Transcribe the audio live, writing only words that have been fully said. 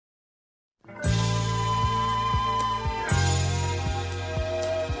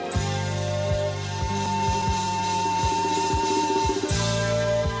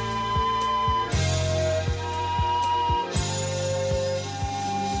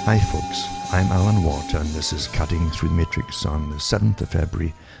Hi folks, I'm Alan Watt and this is Cutting Through the Matrix on the 7th of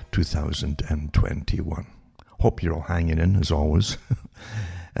February 2021. Hope you're all hanging in as always,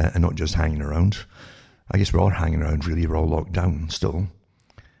 and not just hanging around. I guess we're all hanging around really, we're all locked down still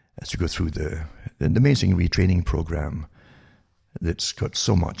as we go through the amazing retraining program that's got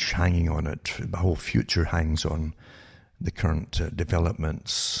so much hanging on it. The whole future hangs on the current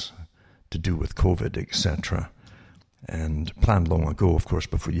developments to do with COVID, etc. And planned long ago, of course,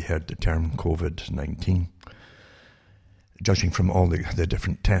 before you heard the term COVID-19. Judging from all the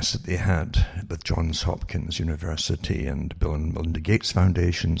different tests that they had with Johns Hopkins University and Bill and Melinda Gates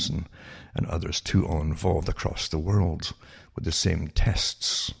Foundations and others too, all involved across the world with the same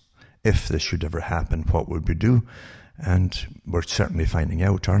tests. If this should ever happen, what would we do? And we're certainly finding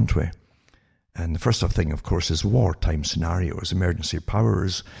out, aren't we? And the first thing, of course, is wartime scenarios, emergency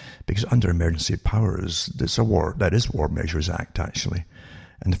powers, because under emergency powers, there's a war, that is War Measures Act, actually.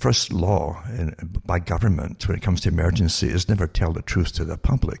 And the first law by government when it comes to emergency is never tell the truth to the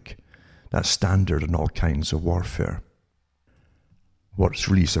public. That's standard in all kinds of warfare. What's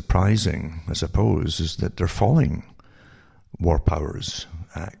really surprising, I suppose, is that they're following War Powers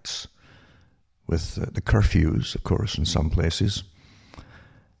Acts with the curfews, of course, in some places.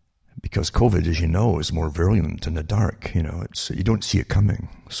 Because COVID, as you know, is more virulent in the dark. You know, you don't see it coming,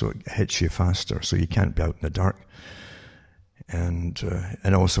 so it hits you faster. So you can't be out in the dark. And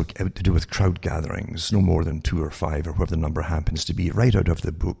also to do with crowd gatherings, no more than 2 or 5 or whatever the number happens to be, right out of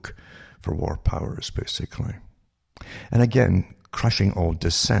the book for war powers, basically. And again, crushing all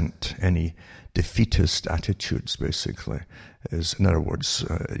dissent, any defeatist attitudes, basically, is, in other words,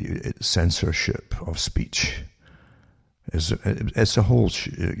 censorship of speech. It's a whole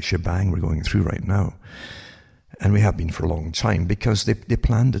shebang we're going through right now. And we have been for a long time because they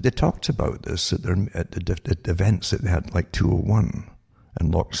planned it. They talked about this at the events that they had, like 201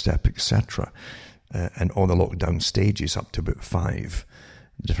 and Lockstep, etc. And all the lockdown stages up to about 5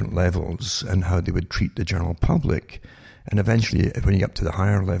 different levels, and how they would treat the general public. And eventually, when you get up to the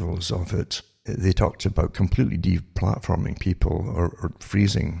higher levels of it, they talked about completely deplatforming people or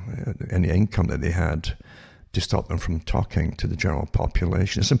freezing any income that they had to stop them from talking to the general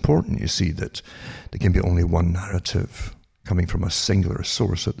population. It's important, you see, that there can be only one narrative coming from a singular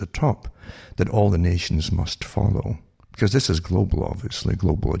source at the top that all the nations must follow. Because this is global, obviously,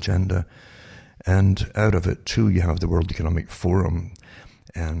 global agenda. And out of it, too, you have the World Economic Forum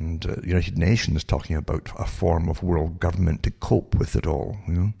and the United Nations talking about a form of world government to cope with it all.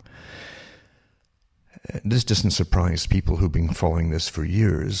 You know? This doesn't surprise people who've been following this for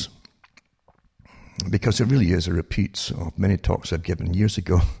years, because it really is a repeat of many talks I've given years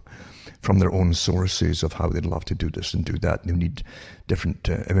ago from their own sources of how they'd love to do this and do that. They need different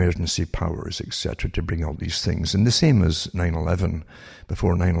emergency powers, etc., to bring all these things. And the same as 9/11.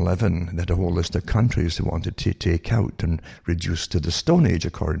 Before 9/11, they had a whole list of countries they wanted to take out and reduce to the Stone Age,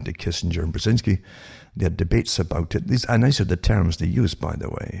 according to Kissinger and Brzezinski. They had debates about it. And these are the terms they used, by the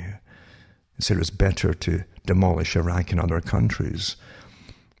way. They said it was better to demolish Iraq and other countries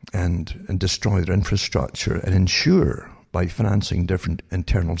and destroy their infrastructure and ensure, by financing different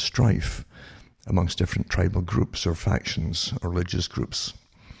internal strife amongst different tribal groups or factions or religious groups,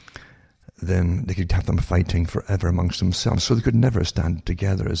 then they could have them fighting forever amongst themselves. So they could never stand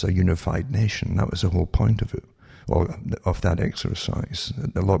together as a unified nation. That was the whole point of it, well, of that exercise.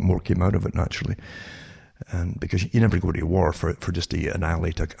 A lot more came out of it, naturally. And because you never go to war for just to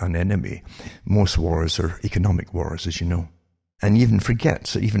annihilate an enemy. Most wars are economic wars, as you know. And you even forget,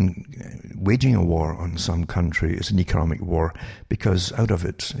 so even waging a war on some country is an economic war, because out of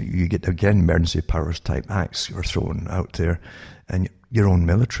it, you get, again, emergency powers type acts are thrown out there, and your own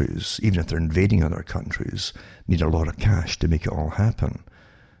militaries, even if they're invading other countries, need a lot of cash to make it all happen.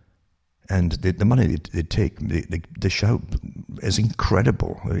 And the money they take, they dish out is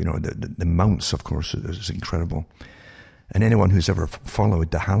incredible. You know, the amounts, of course, is incredible. And anyone who's ever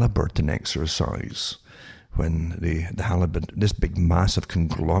followed the Halliburton exercise, when the Halliburton, this big massive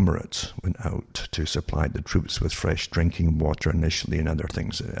conglomerate, went out to supply the troops with fresh drinking water initially and other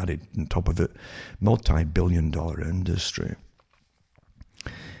things added on top of it, multi-billion-dollar industry.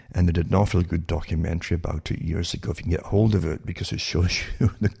 And they did an awfully good documentary about it years ago, if you can get hold of it, because it shows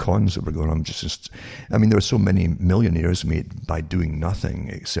you the cons that were going on. I mean, there were so many millionaires made by doing nothing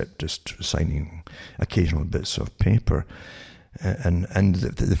except just signing occasional bits of paper. And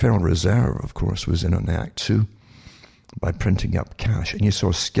the Federal Reserve, of course, was in on the act too, by printing up cash. And you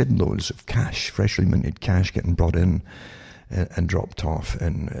saw skid loads of cash, freshly minted cash, getting brought in and dropped off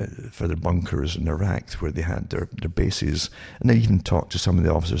for their bunkers in Iraq, where they had their bases. And they even talked to some of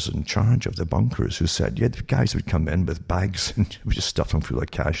the officers in charge of the bunkers, who said, yeah, the guys would come in with bags and we just stuffed them full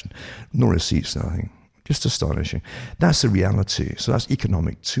of cash, no receipts, nothing. Just astonishing. That's the reality. So that's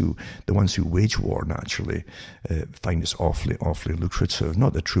economic too. The ones who wage war naturally find this awfully, awfully lucrative.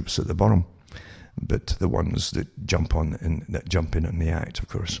 Not the troops at the bottom, but the ones that jump in on the act, of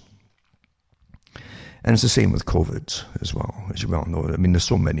course. And it's the same with COVID as well, as you well know. I mean, there's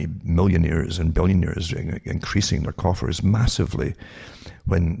so many millionaires and billionaires increasing their coffers massively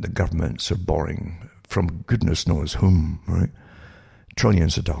when the governments are borrowing from goodness knows whom, right?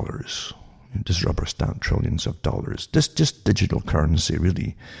 Trillions of dollars. Just rubber stamp trillions of dollars. Just digital currency,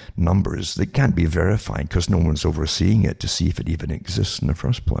 really. Numbers that can't be verified because no one's overseeing it to see if it even exists in the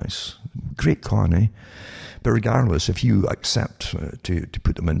first place. Great con, eh? But regardless, if you accept to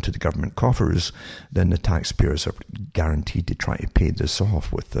put them into the government coffers, then the taxpayers are guaranteed to try to pay this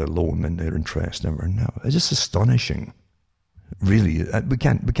off with the loan and their interest and everything. Now, it's just astonishing. Really, we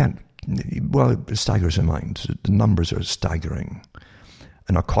can't. Well, it staggers the mind. The numbers are staggering.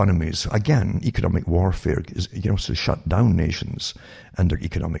 And economies, again, economic warfare is, to shut down nations under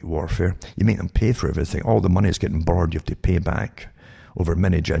economic warfare. You make them pay for everything. All the money is getting borrowed, you have to pay back over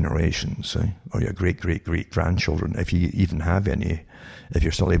many generations, or your great-great-great-grandchildren, if you even have any, if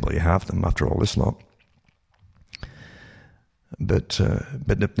you're still able to have them after all this lot. But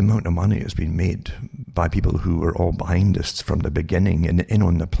the amount of money has been made by people who were all behind this from the beginning and in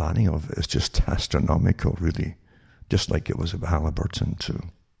on the planning of it is just astronomical, really. Just like it was with Halliburton too.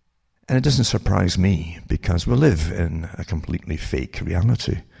 And it doesn't surprise me because we live in a completely fake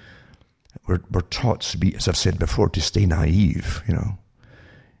reality. We're taught to be, as I've said before, to stay naive,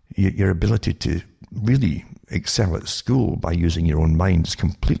 Your ability to really excel at school by using your own mind is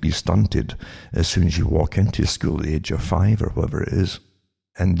completely stunted as soon as you walk into school at the age of 5 or whatever it is.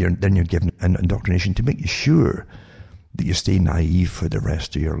 And then you're given an indoctrination to make you sure that you stay naive for the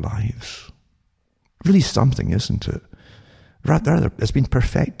rest of your lives. Really something, isn't it? Rather, it's been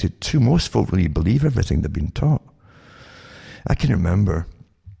perfected too. Most folk really believe everything they've been taught. I can remember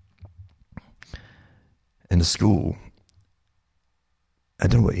in the school, I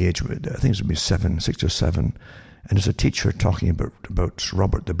don't know what age, I think it was maybe 6 or 7, and there's a teacher talking about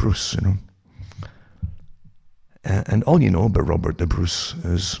Robert the Bruce, And all you know about Robert the Bruce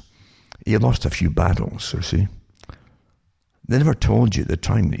is he lost a few battles, you see. They never told you at the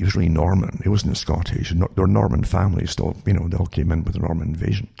time that he was really Norman. He wasn't Scottish. There were Norman families still, they all came in with the Norman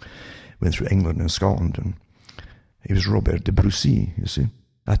invasion. Went through England and Scotland, and he was Robert de Brucy, you see.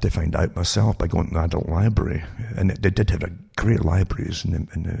 I had to find out myself by going to the adult library, and they did have great libraries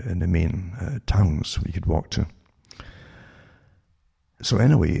in the main towns you could walk to. So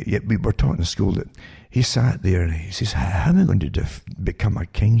anyway, we were taught in school that he sat there and he says, how am I going to become a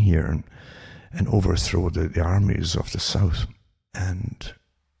king here and overthrow the armies of the south? And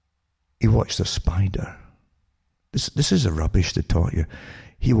he watched a spider. This is the rubbish they taught you.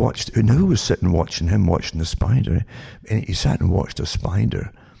 He watched, and who was sitting watching him watching the spider? And he sat and watched a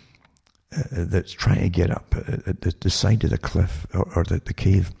spider that's trying to get up at the side of the cliff or the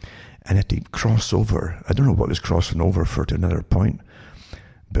cave, and it had to cross over. I don't know what it was crossing over for to another point,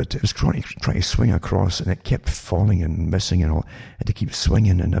 but it was trying to swing across, and it kept falling and missing and all. It had to keep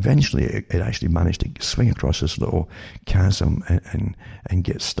swinging, and eventually it actually managed to swing across this little chasm and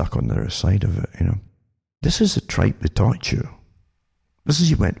get stuck on the other side of it. This is the tripe they taught you. This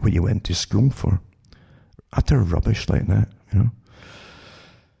is what you went to school for. Utter rubbish like that,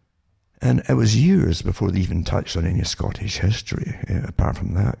 And it was years before they even touched on any Scottish history, apart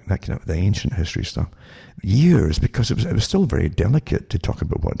from that kind of the ancient history stuff. Years, because it was still very delicate to talk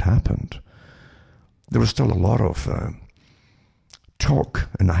about what happened. There was still a lot of talk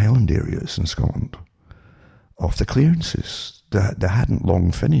in the Highland areas in Scotland of the clearances that hadn't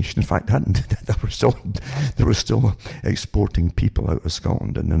long finished. In fact, they were still exporting people out of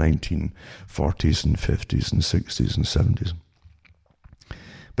Scotland in the 1940s and 50s and 60s and 70s.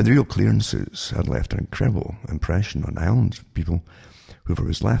 But the real clearances had left an incredible impression on Ireland people, whoever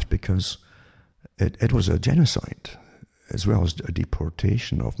was left, because it was a genocide, as well as a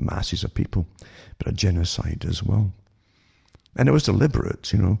deportation of masses of people, but a genocide as well. And it was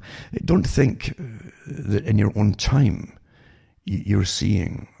deliberate, Don't think that in your own time you're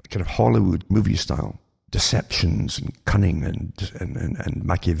seeing kind of Hollywood movie style deceptions and cunning and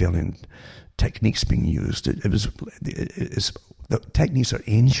Machiavellian techniques being used. The techniques are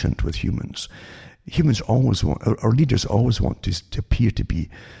ancient with humans. Humans always want, our leaders always want to appear to be,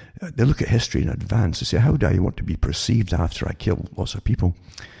 they look at history in advance. They say, how do I want to be perceived after I kill lots of people?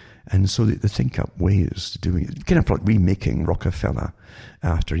 And so they think up ways to doing it. Kind of like remaking Rockefeller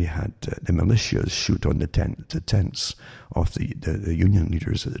after he had the militias shoot on the tents of the union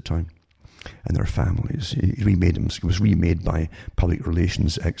leaders at the time and their families. He remade them. It was remade by public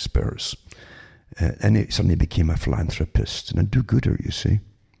relations experts. And he suddenly became a philanthropist and a do-gooder, you see.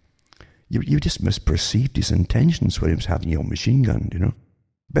 You just misperceived his intentions when he was having your machine gun, you know.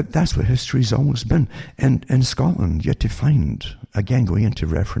 But that's what history's always been. And in Scotland, you had to find, again, going into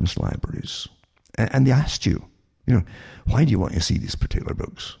reference libraries. And they asked you, you know, why do you want to see these particular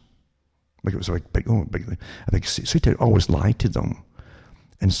books? Like it was like big so you always lie to them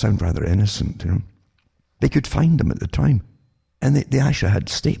and sound rather innocent, you know. They could find them at the time. And they actually had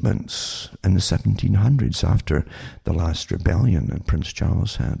statements in the 1700s after the last rebellion that Prince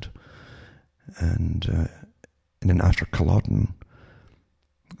Charles had. And then after Culloden,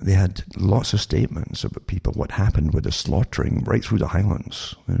 they had lots of statements about people, what happened with the slaughtering right through the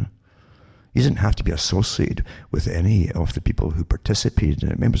Highlands. You know? You didn't have to be associated with any of the people who participated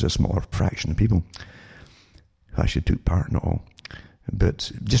in it. Maybe it was a smaller fraction of people who actually took part in it all.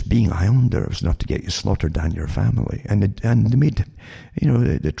 But just being a Highlander was enough to get you slaughtered and your family. And they made, you know,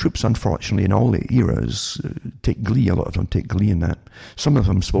 the troops, unfortunately, in all the eras, take glee. A lot of them take glee in that. Some of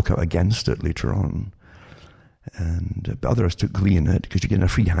them spoke out against it later on. But others took glee in it because you're getting a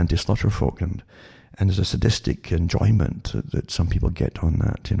free hand to slaughter folk. And there's a sadistic enjoyment that some people get on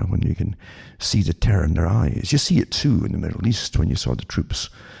that, you know, when you can see the terror in their eyes. You see it too in the Middle East when you saw the troops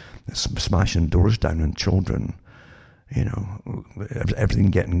smashing doors down on children. You know,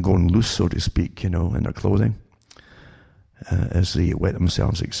 everything going loose, so to speak, you know, in their clothing as they wet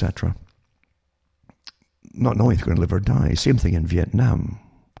themselves, etc. Not knowing if they're going to live or die. Same thing in Vietnam.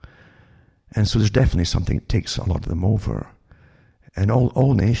 And so there's definitely something that takes a lot of them over. And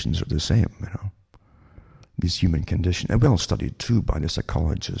all nations are the same, you know. This human condition, and well studied too by the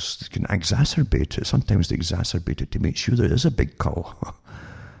psychologists, can exacerbate it. Sometimes they exacerbate it to make sure there is a big cull,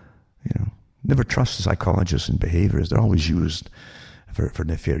 you know. Never trust psychologists and behaviorists. They're always used for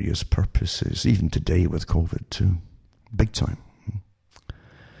nefarious purposes, even today with COVID too. Big time.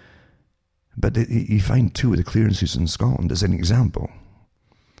 But you find too with the clearances in Scotland, as an example,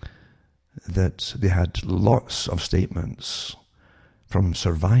 that they had lots of statements from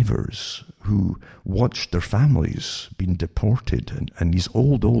survivors who watched their families being deported and these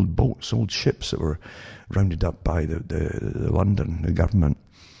old boats, old ships that were rounded up by the London, the government,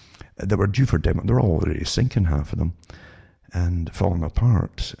 that were due for demo. They're already sinking, half of them, and falling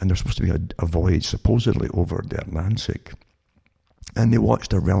apart. And there's supposed to be a voyage supposedly over the Atlantic. And they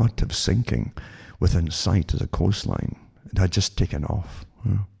watched a relative sinking within sight of the coastline. It had just taken off.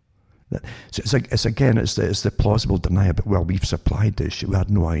 You know. So it's the plausible denial, but well, we've supplied this. We had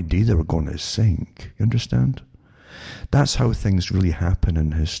no idea they were going to sink. You understand? That's how things really happen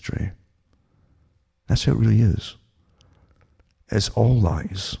in history. That's how it really is. It's all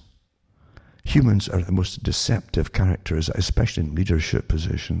lies. Humans are the most deceptive characters, especially in leadership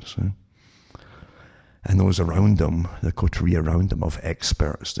positions. And those around them, the coterie around them of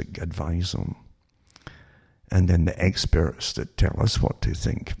experts that advise them. And then the experts that tell us what to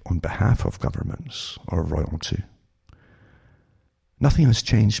think on behalf of governments or royalty. Nothing has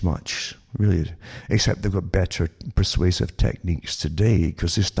changed much, really, except they've got better persuasive techniques today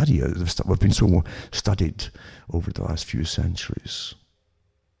because they study it. They've been so studied over the last few centuries.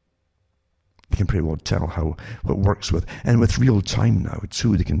 You can pretty well tell what works with, and with real time now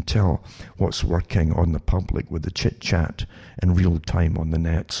too, they can tell what's working on the public with the chit-chat in real time on the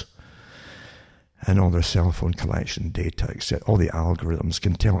net. And all their cell phone collection data, etc. All the algorithms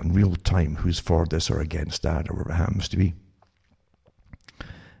can tell in real time who's for this or against that, or whatever it happens to be.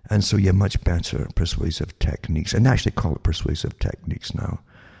 And so you have much better persuasive techniques, and they actually call it persuasive techniques now.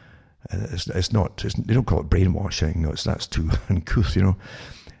 They don't call it brainwashing. No, that's too uncouth, you know.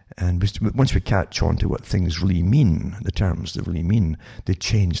 And once we catch on to what things really mean, the terms they really mean, they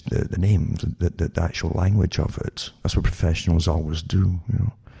change the names, the actual language of it. That's what professionals always do, you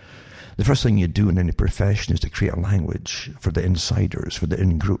know. The first thing you do in any profession is to create a language for the insiders, for the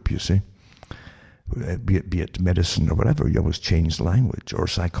in-group, you see. Be it medicine or whatever, you always change the language. Or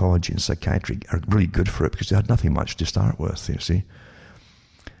psychology and psychiatry are really good for it because they had nothing much to start with, you see.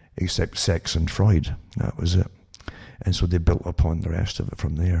 Except sex and Freud, that was it. And so they built upon the rest of it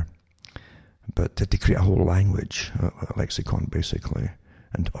from there. But to create a whole language, a lexicon basically,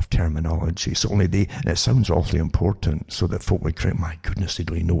 and of terminology. So only and it sounds awfully important, so that folk would create, my goodness, they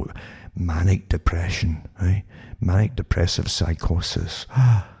don't even know manic depression, right? Manic depressive psychosis.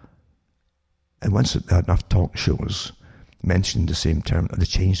 And once they had enough talk shows mentioned the same term, they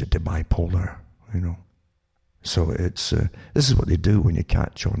changed it to bipolar, you know. So it's this is what they do when you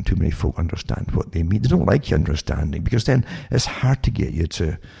catch on. Too many folk understand what they mean. They don't like you understanding, because then it's hard to get you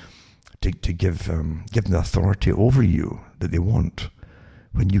to give them the authority over you that they want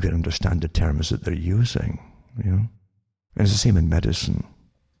when you can understand the terms that they're using. You know, and it's the same in medicine.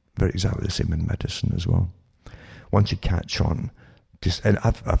 Very exactly the same in medicine as well. Once you catch on, and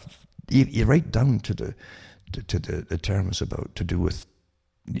you write down to the terms about to do with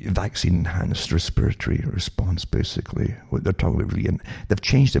vaccine-enhanced respiratory response, basically, what they're talking about. Really, and they've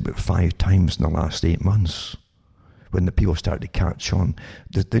changed it about 5 times in the last 8 months. When the people start to catch on,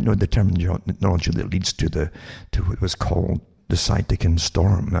 the terminology that leads to what was called the cytokine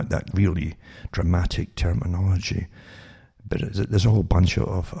storm, that really dramatic terminology. But there's a whole bunch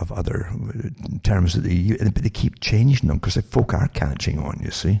of other terms that they use, but they keep changing them because the folk are catching on,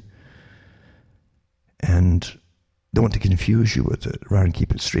 you see. And they want to confuse you with it rather than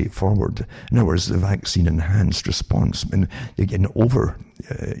keep it straightforward. In other words, the vaccine-enhanced response, and you get an over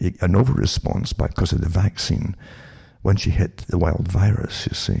response because of the vaccine once you hit the wild virus,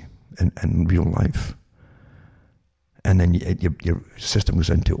 you see, in real life. And then your system goes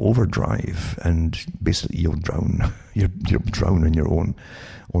into overdrive, and basically you'll drown. You'll drown in your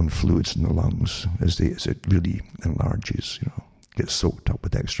own fluids in the lungs as it really enlarges. You know, gets soaked up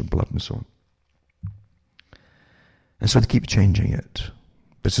with extra blood and so on. And so they keep changing it.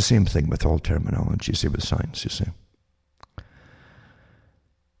 But it's the same thing with all terminology, say with science, you see.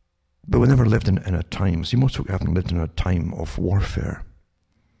 But we never lived in a time, see, most people haven't lived in a time of warfare.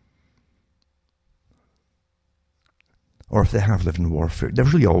 Or if they have lived in warfare,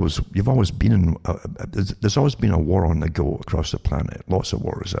 there's always been a war on the go across the planet. Lots of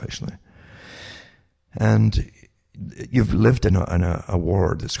wars, actually. And you've lived in a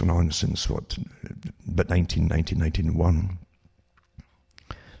war that's gone on since about 1991,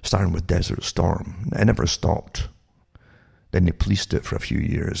 starting with Desert Storm. It never stopped. Then they policed it for a few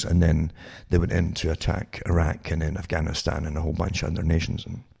years, and then they went in to attack Iraq and then Afghanistan and a whole bunch of other nations.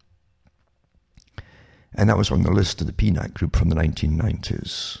 And that was on the list of the PNAC group from the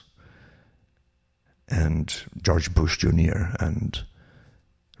 1990s. And George Bush Jr. and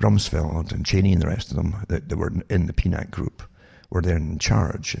Rumsfeld and Cheney and the rest of them that were in the PNAC group were then in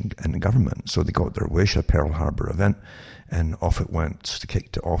charge in the government. So they got their wish, a Pearl Harbor event, and off it went. They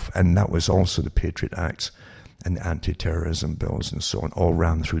kicked it off. And that was also the Patriot Act and the anti-terrorism bills and so on, all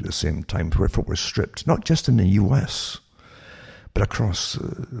ran through the same time, where folk were stripped, not just in the US, but across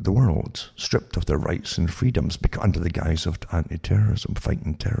the world, stripped of their rights and freedoms under the guise of anti-terrorism,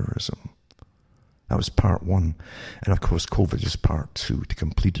 fighting terrorism. That was part 1. And of course, COVID is part 2 to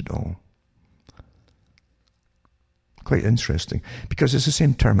complete it all. Quite interesting, because it's the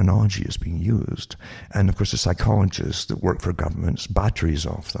same terminology as being used. And of course, the psychologists that work for governments, batteries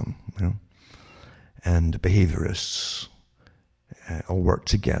of them, you know, and behaviorists all work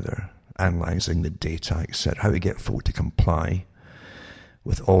together, analysing the data, etc., how to get folk to comply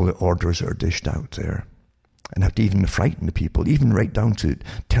with all the orders that are dished out there, and have to even frighten the people, even right down to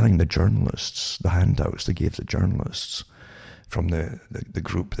telling the journalists, the handouts they gave the journalists from the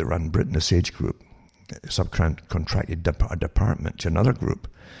group that ran Britain, the SAGE group, subcontracted a department to another group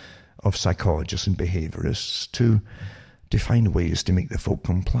of psychologists and behaviorists to find ways to make the folk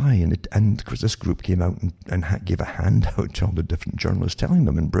comply. And because this group came out and gave a handout to all the different journalists, telling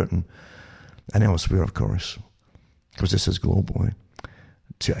them in Britain and elsewhere, of course, because this is global,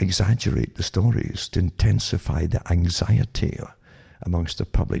 to exaggerate the stories, to intensify the anxiety amongst the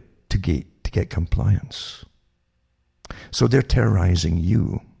public to get compliance. So they're terrorizing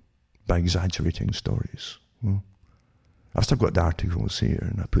you by exaggerating stories. I've still got the articles here,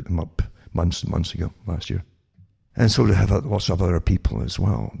 and I put them up months and months ago, last year. And so they have lots of other people as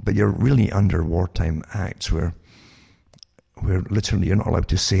well. But you're really under wartime acts where literally you're not allowed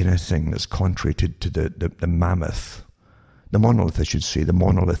to say anything that's contrary to the mammoth, the monolith, I should say, the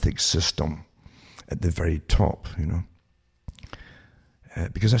monolithic system at the very top, you know.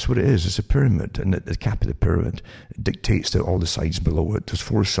 Because that's what it is. It's a pyramid, and at the cap of the pyramid dictates to all the sides below it. There's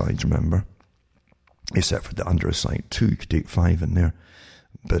 4 sides, remember, except for the under side 2. You could take 5 in there,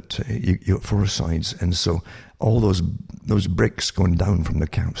 but you got 4 sides, and so all those bricks going down from the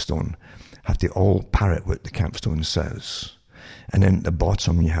capstone have to all parrot what the capstone says. And then at the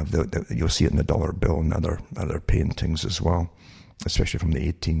bottom, you have you'll see it in the dollar bill and other paintings as well, especially from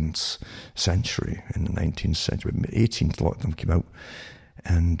the 18th century and the 19th century. 18th, a lot of them came out,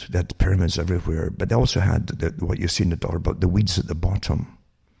 and they had pyramids everywhere. But they also had what you see in the dollar bill, the weeds at the bottom.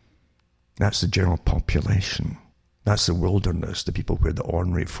 That's the general population. That's the wilderness, the people where the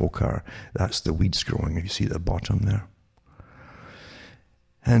ordinary folk are. That's the weeds growing, if you see at the bottom there.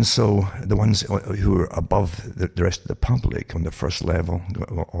 And so the ones who are above the rest of the public on the first level,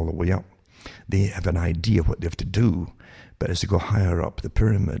 all the way up, they have an idea what they have to do. But as they go higher up the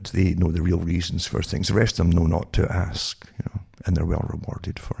pyramid, they know the real reasons for things. The rest of them know not to ask, and they're well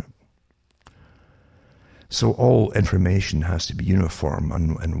rewarded for it. So all information has to be uniform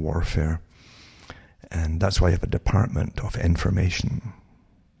in warfare. And that's why you have a Department of Information,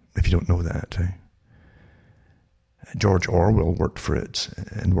 if you don't know that. George Orwell worked for it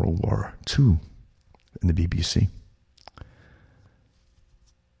in World War II in the BBC.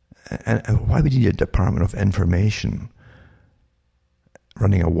 And why would you need a Department of Information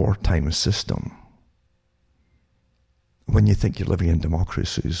running a wartime system when you think you're living in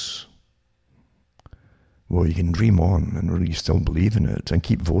democracies? Well, you can dream on and really still believe in it and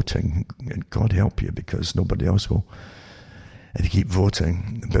keep voting. And God help you, because nobody else will if you keep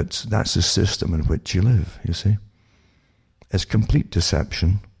voting. But that's the system in which you live, you see. It's complete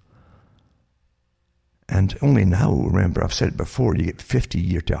deception. And only now, remember, I've said it before, you get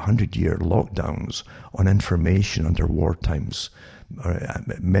 50-year to 100-year lockdowns on information under war times,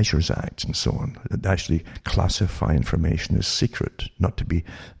 Measures Act and so on, that actually classify information as secret, not to be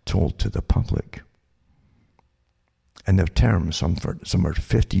told to the public. And they have terms, some are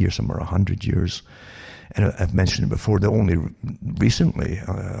 50 years, some are 100 years. And I've mentioned it before, they only recently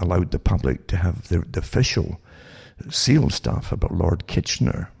allowed the public to have the official sealed stuff about Lord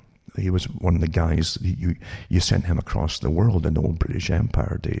Kitchener. He was one of the guys, you sent him across the world in the old British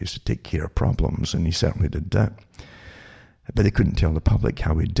Empire days to take care of problems, and he certainly did that. But they couldn't tell the public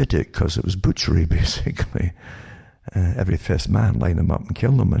how he did it, because it was butchery, basically. Every fifth man, line them up and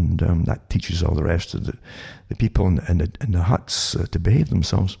kill them, and that teaches all the rest of the people in the huts to behave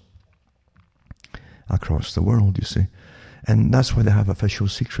themselves across the world, you see. And that's why they have official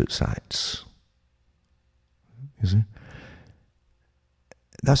secrets acts, you see.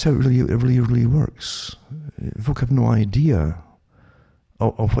 That's how it really works. Folk have no idea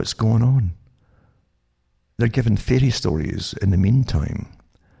of what's going on. They're given fairy stories in the meantime,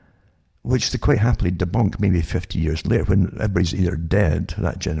 which they quite happily debunk maybe 50 years later, when everybody's either dead,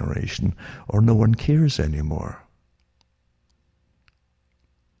 that generation, or no one cares anymore.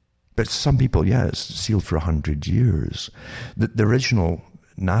 But some people, it's sealed for 100 years. The original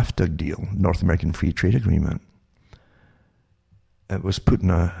NAFTA deal, North American Free Trade Agreement, it was put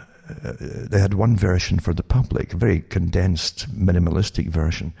in they had one version for the public, a very condensed, minimalistic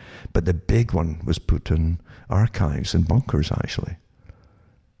version, but the big one was put in archives and bunkers, actually,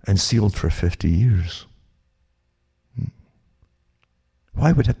 and sealed for 50 years.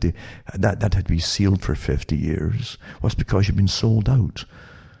 Why would that had to be sealed for 50 years? Well, it's because you've been sold out.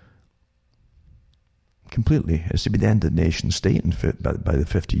 Completely. It's to be the end of the nation state by the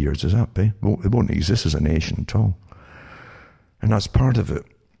 50 years is up. It won't exist as a nation at all. And that's part of it.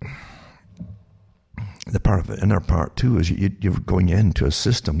 The inner part too is you're going into a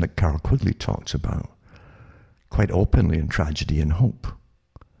system that Carroll Quigley talks about quite openly in Tragedy and Hope,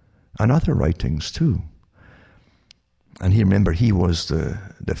 and other writings too. And he was the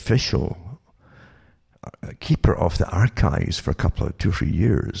official keeper of the archives for 2 or 3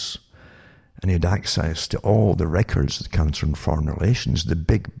 years, and he had access to all the records of the Council on Foreign Relations, the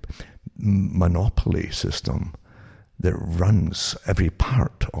big monopoly system that runs every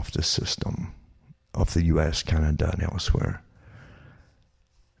part of the system of the US, Canada, and elsewhere.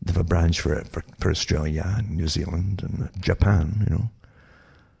 They have a branch for Australia and New Zealand and Japan,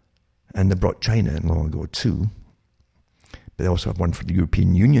 And they brought China in long ago too. But they also have one for the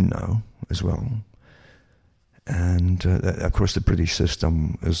European Union now as well. And of course the British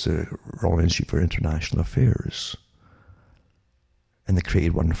system is the Royal Institute for International Affairs. And they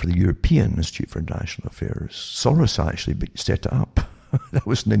created one for the European Institute for International Affairs. Soros actually set it up. That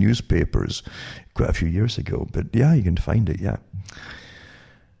was in the newspapers quite a few years ago. But you can find it,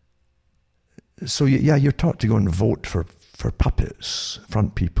 So you're taught to go and vote for puppets,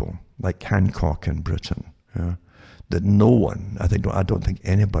 front people, like Hancock in Britain, that no one, I don't think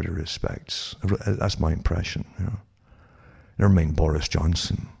anybody respects. That's my impression. Never mind Boris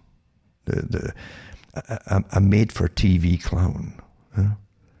Johnson, a made-for-TV clown.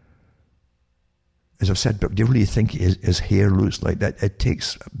 As I've said, but do you really think his hair looks like that? It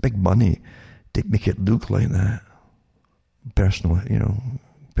takes big money to make it look like that.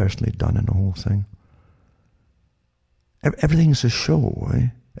 Personally done in the whole thing. Everything's a show, eh?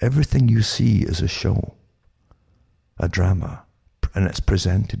 Everything you see is a show, a drama, and it's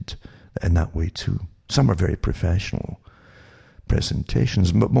presented in that way too. Some are very professional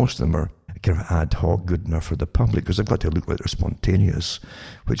presentations, but most of them are kind of ad hoc, good enough for the public, because they've got to look like they're spontaneous,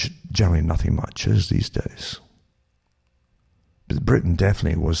 which generally nothing much is these days. But Britain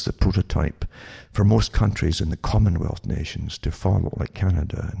definitely was the prototype for most countries in the Commonwealth nations to follow, like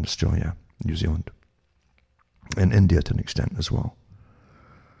Canada and Australia, New Zealand, and India to an extent as well.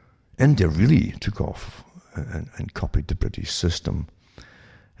 India really took off and copied the British system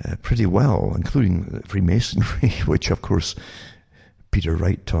pretty well, including Freemasonry, which of course Peter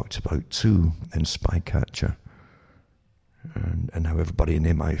Wright talked about too in Spycatcher, and how everybody in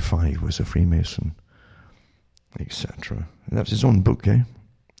MI5 was a Freemason, etc. That was his own book, eh?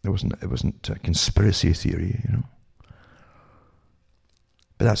 It wasn't a conspiracy theory, you know.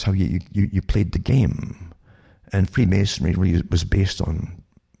 But that's how you played the game. And Freemasonry really was based on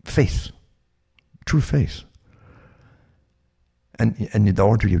faith, true faith. And the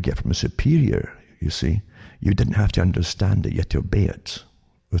order you get from a superior, you see, you didn't have to understand it, you had to obey it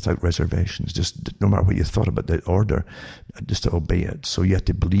without reservations. Just no matter what you thought about the order, just to obey it. So you had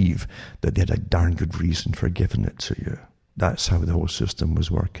to believe that they had a darn good reason for giving it to you. That's how the whole system was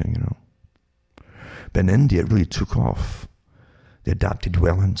working, you know. But in India, it really took off. They adapted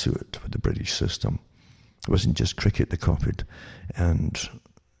well into it with the British system. It wasn't just cricket they copied. And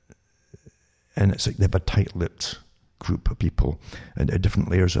it's like they have a tight-lipped group of people, and different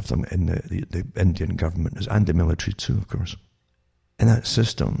layers of them in the Indian government, and the military too, of course. In that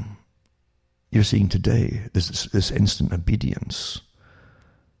system, you're seeing today this instant obedience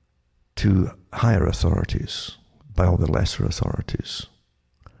to higher authorities by all the lesser authorities.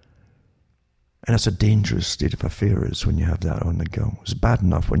 And it's a dangerous state of affairs when you have that on the go. It's bad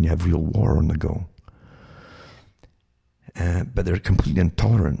enough when you have real war on the go. But they're completely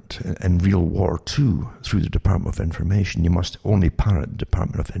intolerant in real war too, through the Department of Information. You must only parrot the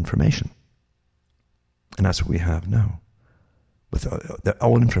Department of Information. And that's what we have now. With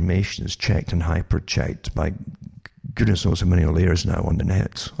all information is checked and hyper-checked by goodness knows how many layers now on the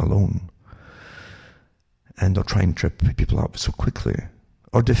net alone. And they'll try and trip people up so quickly,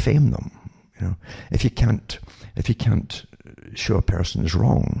 or defame them. You know, if you can't show a person is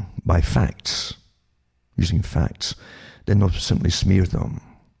wrong by facts, using facts, then they'll simply smear them.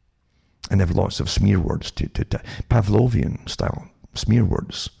 And they have lots of smear words, to Pavlovian style smear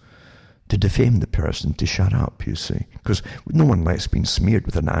words, to defame the person, to shut up, you see. Because no one likes being smeared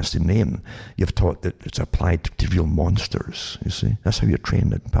with a nasty name. You've taught that it's applied to real monsters, you see. That's how you're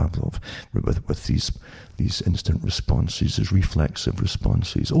trained in Pavlov, with these instant responses, these reflexive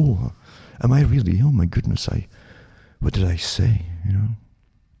responses. Oh, am I really? Oh my goodness, what did I say, you know?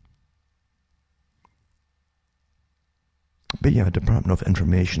 But yeah, Department of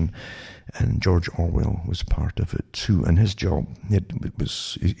Information, and George Orwell was part of it too. And his job,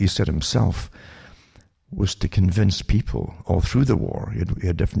 he said himself, was to convince people all through the war. He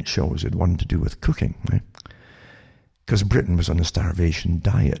had different shows. He had one to do with cooking, right? Because Britain was on a starvation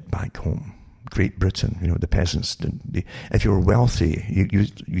diet back home. Great Britain, you know, the peasants, if you were wealthy,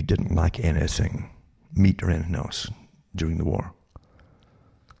 you didn't lack anything, meat or anything else, during the war.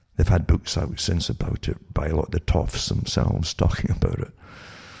 They've had books out since about it by a lot of the toffs themselves talking about it.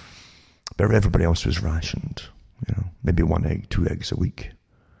 But everybody else was rationed, you know, maybe 1 egg, 2 eggs a week.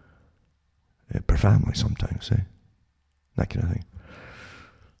 Per family sometimes, that kind of thing.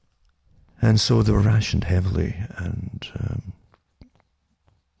 And so they were rationed heavily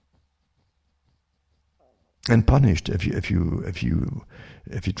and punished if you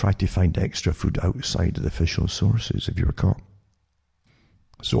tried to find extra food outside of the official sources, if you were caught.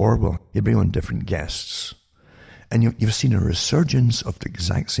 So Orwell, he'd bring on different guests. And you've seen a resurgence of the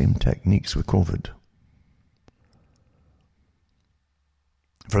exact same techniques with COVID.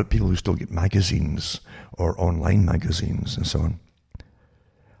 For people who still get magazines or online magazines and so on.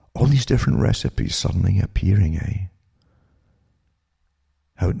 All these different recipes suddenly appearing,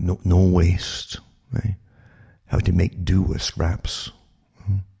 How no waste, How to make do with scraps.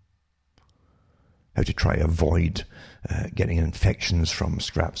 How to try avoid getting infections from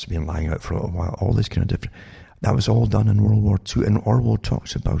scraps being lying out for a little while. All this kind of different. That was all done in World War II, and Orwell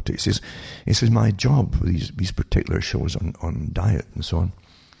talks about it. He says my job with these particular shows on diet and so on,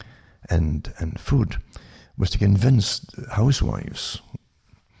 and food, was to convince housewives.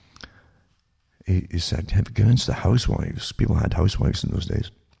 He said, have convinced the housewives. People had housewives in those days,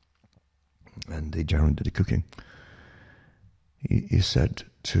 and they generally did the cooking. He said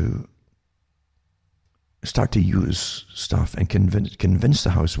to start to use stuff and convince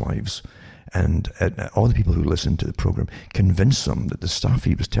the housewives and all the people who listened to the program, convince them that the stuff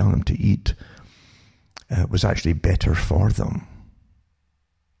he was telling them to eat was actually better for them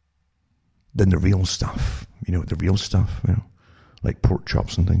than the real stuff. Like pork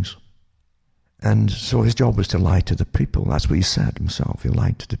chops and things. And so his job was to lie to the people. That's what he said himself. He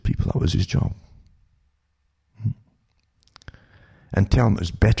lied to the people. That was his job. and tell them it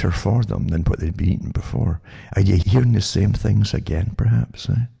was better for them than what they'd been eating before. Are you hearing the same things again, perhaps?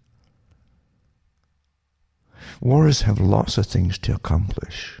 Wars have lots of things to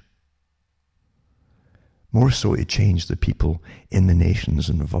accomplish. More so to change the people in the nations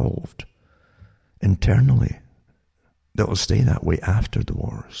involved internally. That will stay that way after the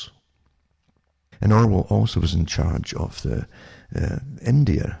wars. And Orwell also was in charge of the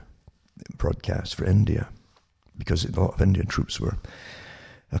India broadcast for India, because a lot of Indian troops were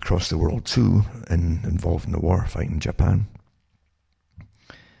across the world too, and involved in the war fighting Japan.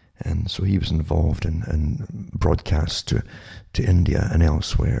 And so he was involved in broadcasts to India and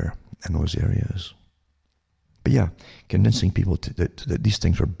elsewhere in those areas. But yeah, convincing people that these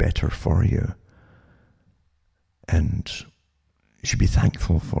things are better for you. And you should be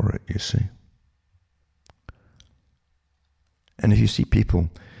thankful for it, you see. And if you see people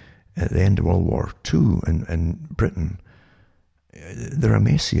at the end of World War II in Britain, they're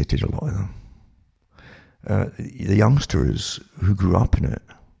emaciated, a lot of them. The youngsters who grew up in it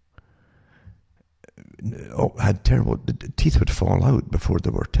had terrible, the teeth would fall out before they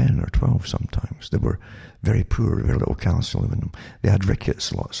were 10 or 12 sometimes. They were very poor, very little calcium in them. They had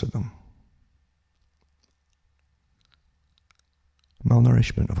rickets, lots of them.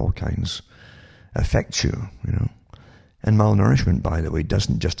 Malnourishment of all kinds affects you, you know. And malnourishment, by the way,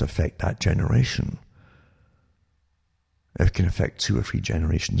 doesn't just affect that generation. It can affect 2 or 3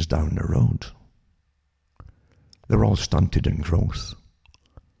 generations down the road. They're all stunted in growth,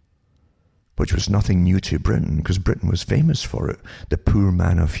 which was nothing new to Britain, because Britain was famous for it. The poor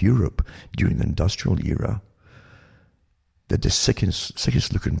man of Europe during the industrial era. The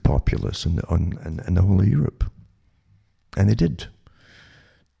sickest looking populace in the whole of Europe. And they did.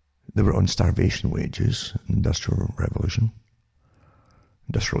 They were on starvation wages, industrial revolution,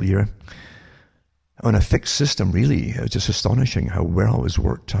 industrial era. On a fixed system, really. It was just astonishing how well it was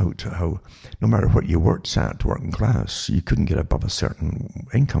worked out, how no matter what you worked at, working class, you couldn't get above a certain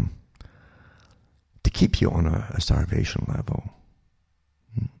income to keep you on a starvation level.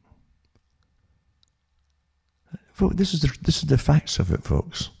 This is the facts of it,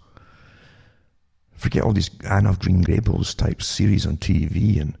 folks. Forget all these Anne of Green Gables type series on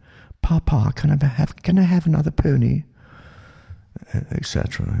TV and Papa, can I have another pony?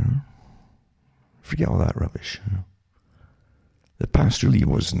 Etc. You know? Forget all that rubbish. You know? The past really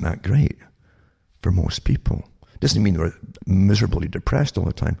wasn't that great for most people. Doesn't mean they were miserably depressed all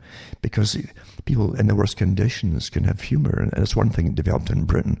the time, because people in the worst conditions can have humor, and that's one thing that developed in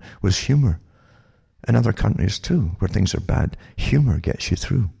Britain was humor. In other countries too, where things are bad, humor gets you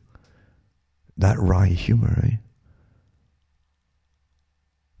through. That wry humor, eh?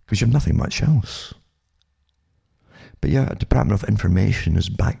 Because you have nothing much else. But yeah, the Department of Information is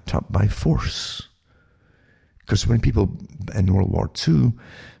backed up by force. Because when people in World War II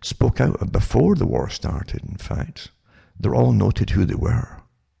spoke out before the war started, in fact, they're all noted who they were.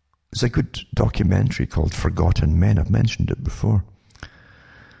 There's a good documentary called Forgotten Men, I've mentioned it before,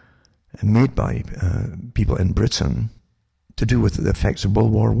 made by people in Britain to do with the effects of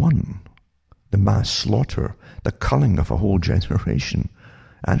World War I, the mass slaughter, the culling of a whole generation,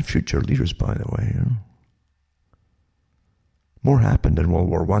 and future leaders, by the way. You know. More happened in World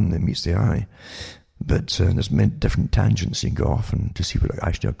War I than meets the eye, but there's many different tangents you can go off and to see what it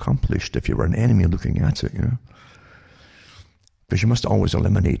actually accomplished if you were an enemy looking at it, you know. Because you must always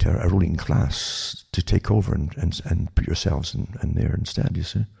eliminate a ruling class to take over and put yourselves in there instead, you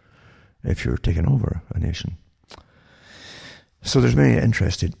see, if you're taking over a nation. So there's many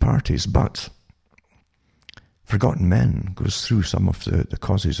interested parties, but Forgotten Men goes through some of the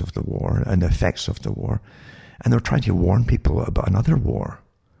causes of the war and the effects of the war, and they're trying to warn people about another war.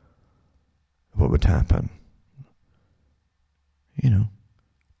 What would happen? You know,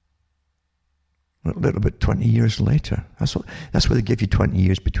 a little bit 20 years later. That's why they give you 20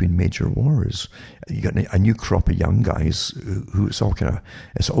 years between major wars. You got a new crop of young guys who it's all kind of,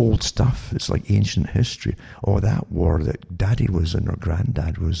 it's old stuff. It's like ancient history. Oh, that war that daddy was in or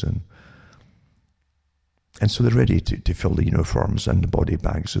granddad was in. And so they're ready to fill the uniforms and the body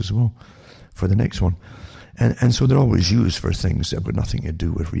bags as well for the next one. And so they're always used for things that have got nothing to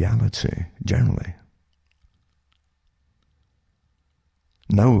do with reality, generally.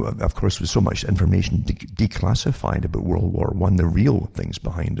 Now, of course, with so much information declassified about World War I, the real things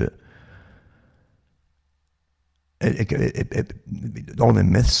behind it, all the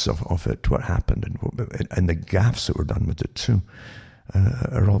myths of it, what happened, and the gaffes that were done with it too,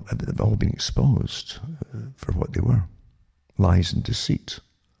 have all been exposed for what they were. Lies and deceit.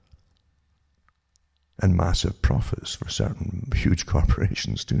 And massive profits for certain huge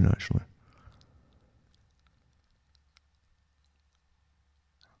corporations too, naturally.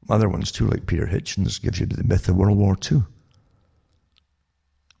 Other ones too, like Peter Hitchens, gives you the myth of World War II.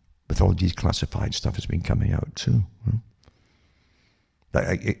 With all declassified stuff has been coming out too.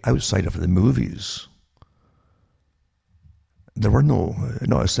 But outside of the movies, there were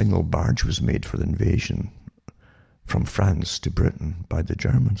not a single barge was made for the invasion from France to Britain by the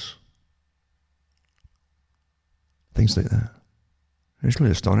Germans. Things like that. It's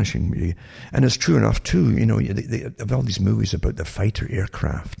really astonishing. And it's true enough too, they have all these movies about the fighter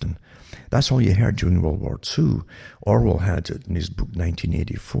aircraft, and that's all you heard during World War II. Orwell had it in his book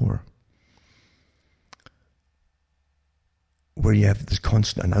 1984, where you have these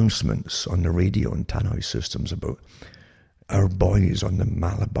constant announcements on the radio and tannoy systems about our boys on the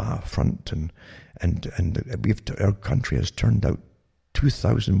Malabar front, and our country has turned out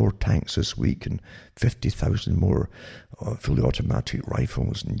 2,000 more tanks this week and 50,000 more fully automatic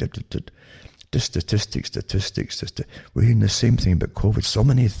rifles, and statistics. We're hearing the same thing about COVID. So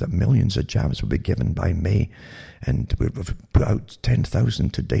many millions of jabs will be given by May, and we've put out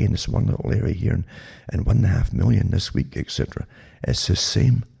 10,000 today in this one little area here, and 1.5 million this week, etc. It's the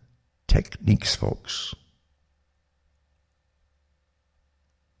same techniques, folks.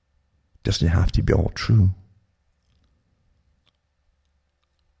 Doesn't have to be all true.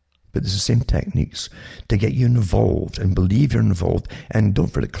 But it's the same techniques to get you involved and believe you're involved. And don't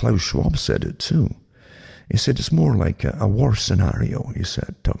forget, Klaus Schwab said it too. He said it's more like a war scenario, he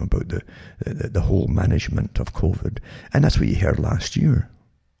said, talking about the whole management of COVID. And that's what you heard last year.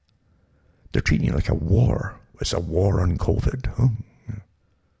 They're treating it like a war. It's a war on COVID. Huh?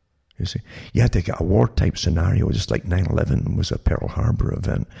 You see, you had to get a war-type scenario, just like 9/11 was a Pearl Harbor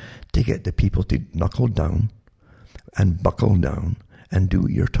event, to get the people to knuckle down and buckle down and do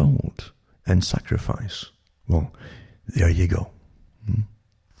what you're told, and sacrifice. Well, there you go.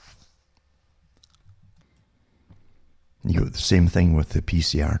 You got the same thing with the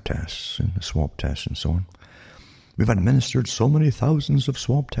PCR tests and the swab tests and so on. We've administered so many thousands of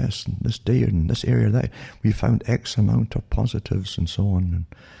swab tests in this day and in this area that we found X amount of positives and so on. And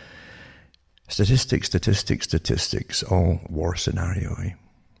statistics, all war scenario.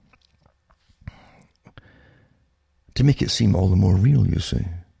 To make it seem all the more real, you see.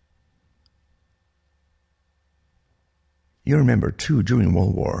 You remember, too, during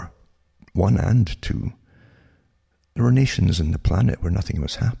World War I and II, there were nations in the planet where nothing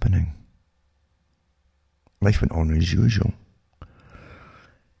was happening. Life went on as usual.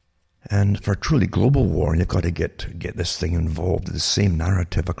 And for a truly global war, you've got to get this thing involved, the same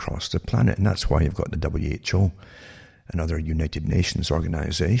narrative across the planet. And that's why you've got the WHO and other United Nations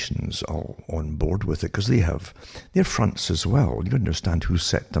organizations all on board with it, because they have their fronts as well. You understand who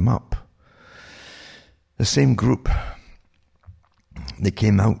set them up. The same group, they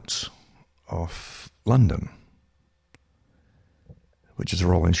came out of London, which is the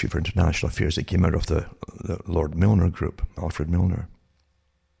Royal Institute for International Affairs. They came out of the Lord Milner group, Alfred Milner,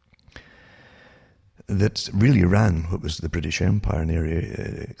 that really ran what was the British Empire, in the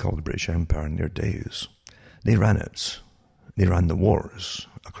area called the British Empire in their days. They ran it. They ran the wars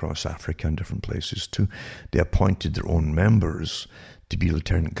across Africa and different places too. They appointed their own members to be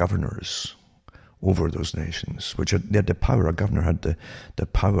lieutenant governors over those nations, which they had the power. A governor had the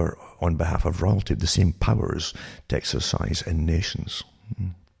power on behalf of royalty, the same powers to exercise in nations.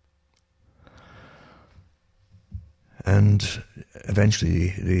 And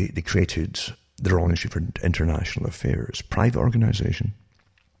eventually they created the Royal Institute for International Affairs, private organization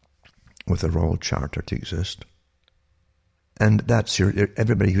with a royal charter to exist. And that's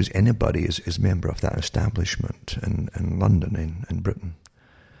everybody who's anybody is member of that establishment in London, in Britain.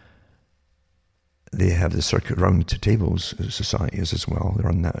 They have the Circuit Round Tables societies as well. They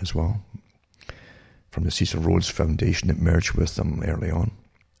run that as well. From the Cecil Rhodes Foundation that merged with them early on.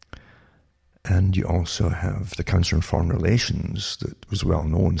 And you also have the Council on Foreign Relations that was well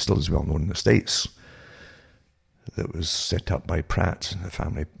known, still is well known in the States, that was set up by Pratt,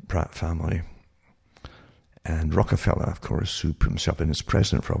 the Pratt family. And Rockefeller, of course, who put himself in as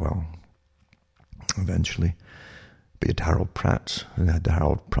president for a while, eventually. But you had Harold Pratt, and they had the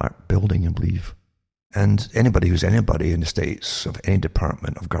Harold Pratt building, I believe. And anybody who's anybody in the States, of any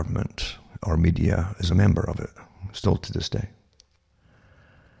department of government or media, is a member of it, still to this day.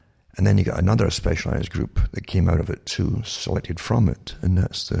 And then you got another specialized group that came out of it too, selected from it, and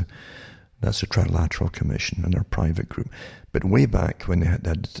that's the Trilateral Commission, and their private group. But way back when they had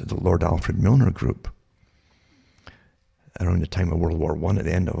the Lord Alfred Milner group, around the time of World War I, at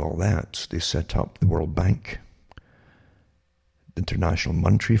the end of all that, they set up the World Bank, the International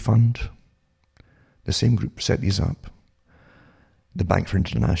Monetary Fund. The same group set these up. The Bank for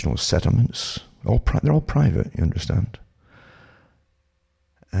International Settlements, they're all private, you understand.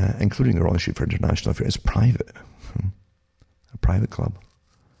 including the Royal Institute for International Affairs. It's private, a private club.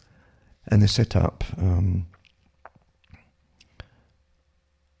 And they set up the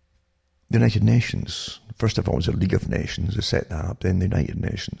United Nations. First of all, it was a League of Nations. They set that up, then the United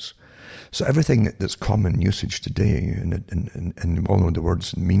Nations. So everything that's common usage today, and we all know the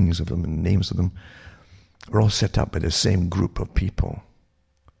words and meanings of them and names of them, were all set up by the same group of people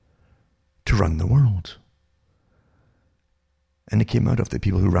to run the world. And it came out of the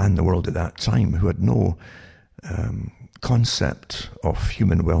people who ran the world at that time, who had no concept of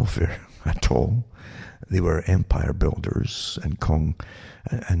human welfare at all. They were empire builders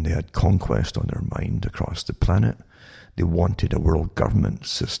and they had conquest on their mind across the planet. They wanted a world government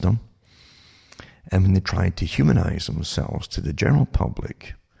system. And when they tried to humanize themselves to the general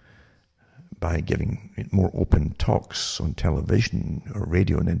public by giving more open talks on television or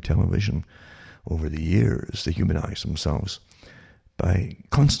radio and then television over the years, they humanized themselves by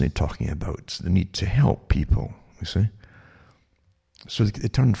constantly talking about the need to help people, you see. So they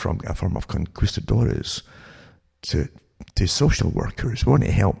turned from a form of conquistadores to social workers. We want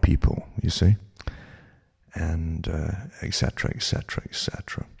to help people, you see, and et cetera, et cetera, et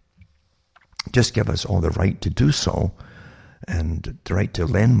cetera. Just give us all the right to do so, and the right to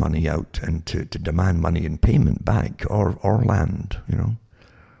lend money out and to demand money in payment back, or land, you know.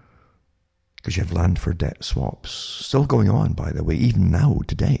 Because you have land for debt swaps. Still going on, by the way, even now,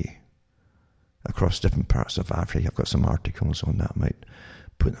 today, across different parts of Africa. I've got some articles on that. I might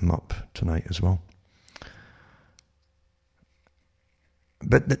put them up tonight as well.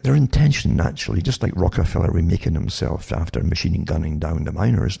 But their intention, naturally, just like Rockefeller remaking himself after machine gunning down the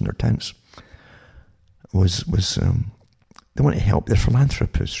miners in their tents, was they want to help. They're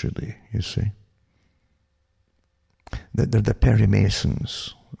philanthropists, really, you see. They're the Perry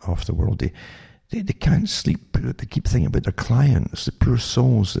Masons of the world. They can't sleep. They keep thinking about their clients, the poor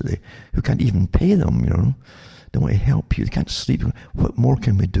souls who can't even pay them, you know. They want to help you. They can't sleep. What more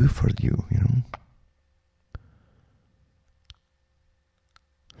can we do for you, you know?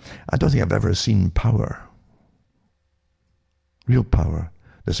 I don't think I've ever seen power, real power,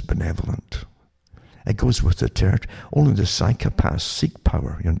 that's benevolent. It goes with the territory. Only the psychopaths seek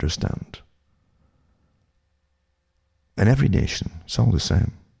power, you understand. In every nation, it's all the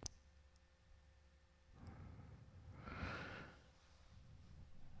same.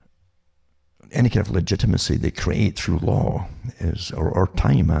 Any kind of legitimacy they create through law or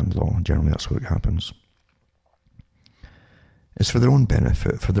time and law, generally that's what happens. It's for their own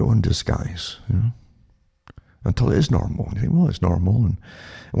benefit, for their own disguise, you know. Until it is normal. And you think, well, it's normal. And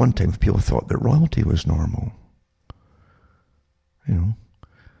at one time people thought that royalty was normal. You know.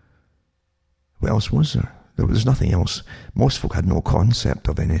 What else was there? There was nothing else. Most folk had no concept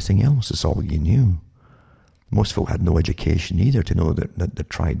of anything else. It's all you knew. Most folk had no education either to know that they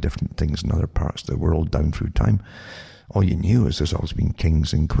tried different things in other parts of the world down through time. All you knew is there's always been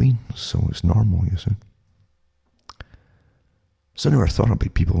kings and queens, so it's normal, you see. So I never thought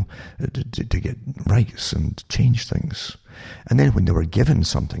about people to get rights and change things. And then when they were given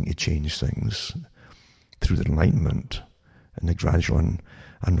something to change things through the Enlightenment and the gradual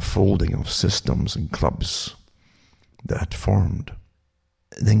unfolding of systems and clubs that had formed,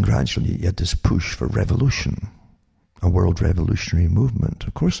 then gradually you had this push for revolution, a world revolutionary movement.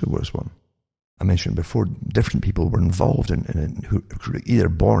 Of course there was one. I mentioned before, different people were involved in it, who were either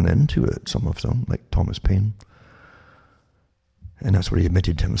born into it, some of them, like Thomas Paine, and that's what he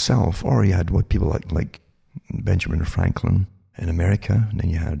admitted to himself, or you had what people like Benjamin Franklin in America, and then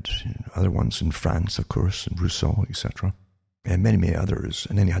you had other ones in France, of course, and Rousseau, etc., and many, many others.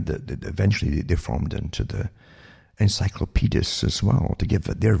 And then you had eventually they formed into the encyclopedists as well, to give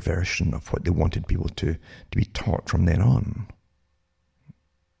their version of what they wanted people to be taught from then on.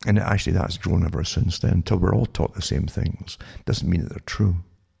 And actually that's grown ever since then, until we're all taught the same things. Doesn't mean that they're true,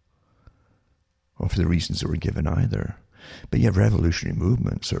 or for the reasons that were given either. But you have revolutionary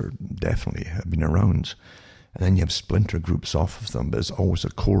movements are definitely have been around, and then you have splinter groups off of them, but there's always a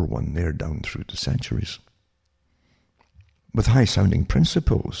core one there down through the centuries, with high-sounding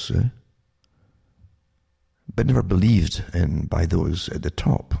principles, but never believed in by those at the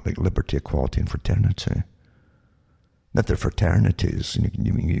top, like liberty, equality, and fraternity. That they're fraternities, and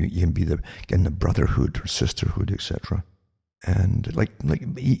you can be in the brotherhood or sisterhood, etc. And like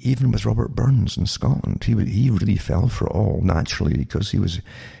even with Robert Burns in Scotland, he really fell for it all naturally, because he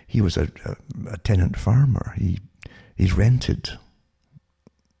was a tenant farmer. He rented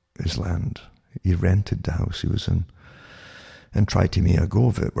his land. He rented the house he was in, and tried to make a go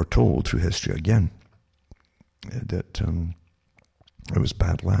of it. We're told through history again that it was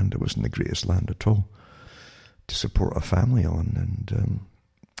bad land. It wasn't the greatest land at all to support a family on, and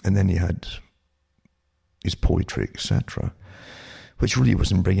And then he had his poetry, etc., which really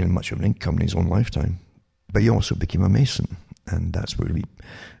wasn't bringing in much of an income in his own lifetime. But he also became a Mason, and that's what really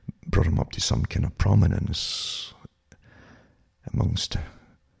brought him up to some kind of prominence amongst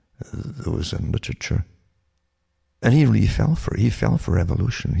those in literature. And he really fell for it. He fell for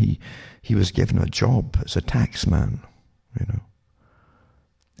revolution. He was given a job as a taxman,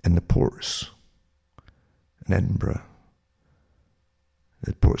 in the ports in Edinburgh.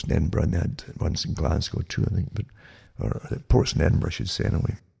 The ports in Edinburgh, and they had ones in Glasgow too, I think, or the ports in Edinburgh, I should say,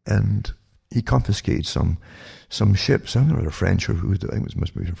 anyway. And he confiscated some ships. I don't know whether French or who, I think it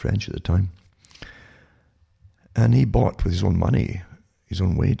must be French at the time. And he bought with his own money, his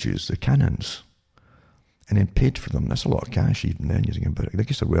own wages, the cannons, and then paid for them. That's a lot of cash even then, you think about it. I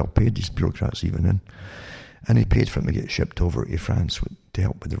guess they're well paid, these bureaucrats even then. And he paid for them to get shipped over to France to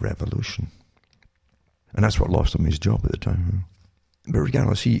help with the revolution. And that's what lost him his job at the time. But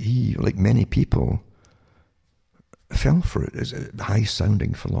regardless, he like many people, fell for it as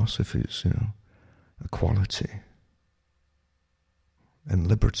high-sounding philosophies, equality and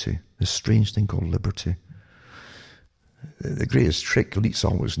liberty, this strange thing called liberty. The greatest trick elites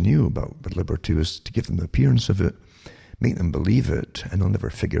always knew about liberty was to give them the appearance of it, make them believe it, and they'll never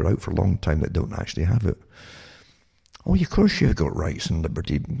figure out for a long time that they don't actually have it. Oh, of course you've got rights and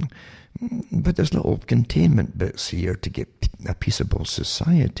liberty, but there's little containment bits here to get a peaceable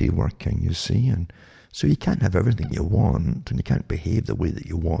society working, you see, and so you can't have everything you want, and you can't behave the way that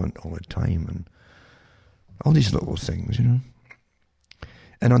you want all the time, and all these little things,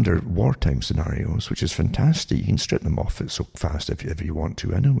 And under wartime scenarios, which is fantastic, you can strip them off it so fast if you want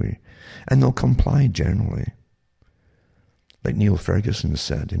to anyway. And they'll comply generally. Like Neil Ferguson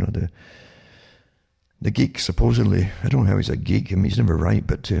said, the geek supposedly, I don't know how he's a geek, I mean, he's never right,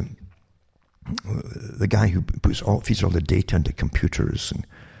 but the guy who feeds all the data into computers, and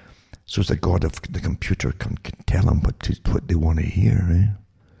so the god of the computer can tell them what they want to hear, eh?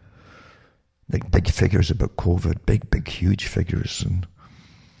 Like big figures about COVID, big, huge figures,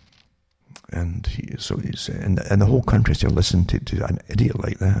 and the whole country still listen to an idiot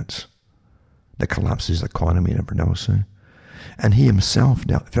like that collapses the economy and everything else. Eh? And he himself,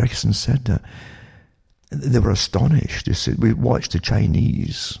 Ferguson said that they were astonished. They said, we watched the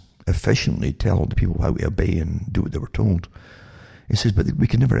Chinese efficiently tell the people how to obey and do what they were told. He says, but we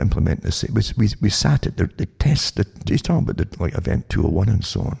can never implement this. We sat at the test. He's talking about Event 201 and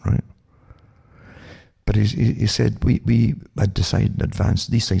so on, right? But he said, we had decided in advance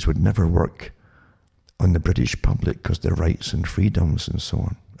these things would never work on the British public because their rights and freedoms and so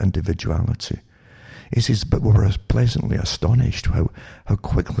on, individuality. He says, but we were pleasantly astonished how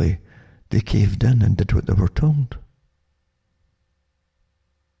quickly they caved in and did what they were told.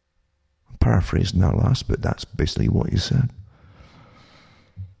 I'm paraphrasing that last bit, that's basically what he said.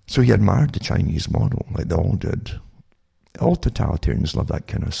 So he admired the Chinese model, like they all did. All totalitarians love that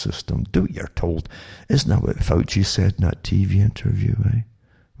kind of system. Do what you're told. Isn't that what Fauci said in that TV interview? Eh?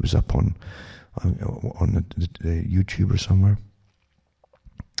 It was up on the YouTube or somewhere.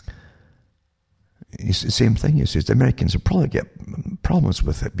 It's the same thing. He says the Americans will probably get problems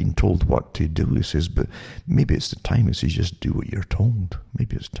with it being told what to do. He says, but maybe it's the time. He says, just do what you're told.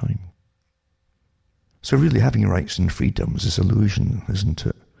 Maybe it's time. So really, having rights and freedoms is illusion, isn't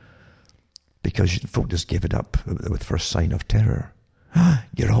it? Because folk just give it up with first sign of terror.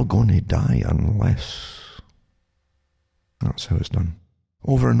 You're all going to die unless... That's how it's done.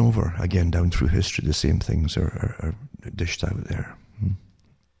 Over and over again down through history, the same things are dished out there.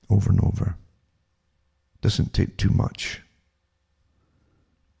 Over and over. Doesn't take too much.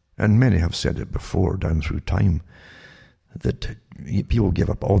 And many have said it before down through time, that people give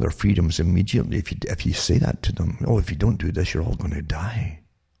up all their freedoms immediately if you say that to them. Oh, if you don't do this, you're all going to die.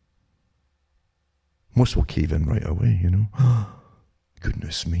 Most will cave in right away,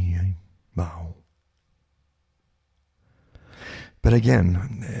 Goodness me, eh? Wow. But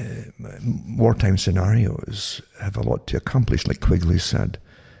again, wartime scenarios have a lot to accomplish, like Quigley said.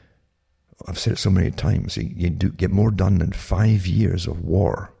 I've said it so many times, you get more done in 5 years of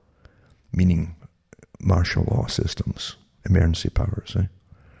war, meaning martial law systems, emergency powers,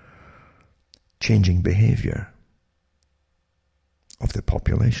 changing behavior of the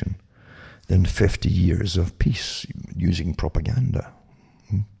population, than 50 years of peace using propaganda.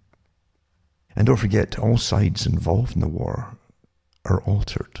 And don't forget, all sides involved in the war are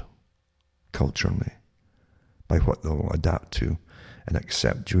altered culturally by what they'll adapt to and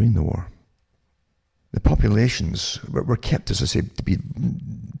accept during the war. The populations were kept, as I say,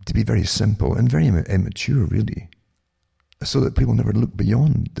 to be very simple and very immature, really, so that people never look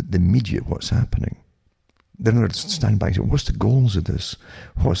beyond the immediate what's happening. They're not stand back and say, what's the goals of this?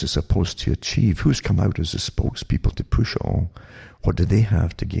 What's it supposed to achieve? Who's come out as the spokespeople to push it all? What do they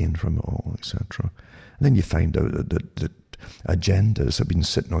have to gain from it all, etc.? And then you find out that agendas have been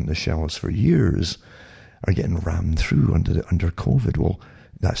sitting on the shelves for years are getting rammed through under COVID. Well,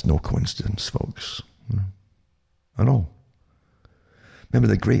 that's no coincidence, folks, at all. Remember,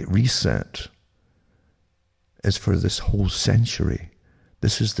 the Great Reset is for this whole century.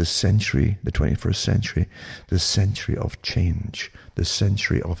 This is the century, the 21st century, the century of change, the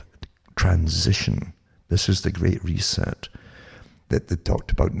century of transition. This is the Great Reset that they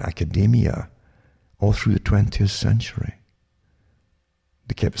talked about in academia all through the 20th century.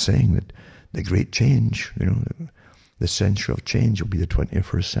 They kept saying that the great change, the century of change will be the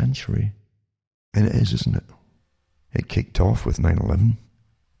 21st century. And it is, isn't it? It kicked off with 9/11,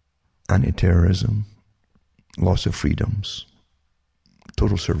 anti-terrorism, loss of freedoms,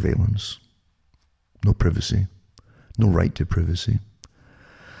 total surveillance, no privacy, no right to privacy,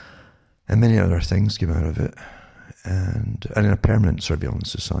 and many other things came out of it, and in a permanent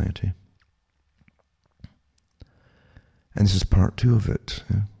surveillance society. And this is part 2 of it.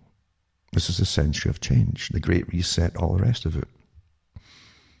 This is the century of change, the Great Reset, all the rest of it.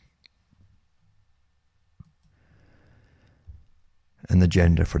 And the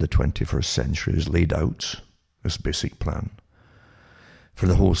agenda for the 21st century is laid out, this basic plan, for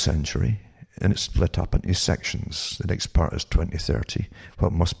the whole century, and it's split up into sections. The next part is 2030,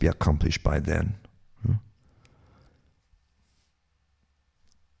 what must be accomplished by then.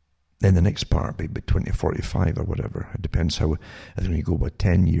 Then the next part will be 2045 or whatever. It depends how, I think you go by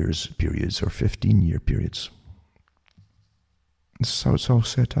 10 years periods or 15-year periods. This is how it's all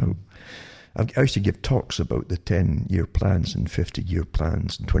set out. I used to give talks about the 10-year plans and 50-year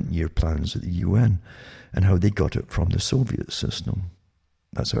plans and 20-year plans at the UN and how they got it from the Soviet system.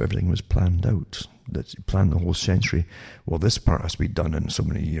 That's how everything was planned out. That you planned the whole century. Well, this part has to be done in so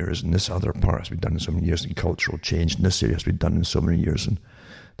many years, and this other part has to be done in so many years, and cultural change in this area has to be done in so many years, and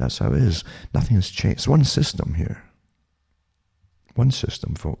that's how it is. Nothing has changed. It's one system here. One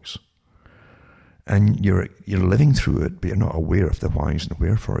system, folks. And you're living through it, but you're not aware of the whys and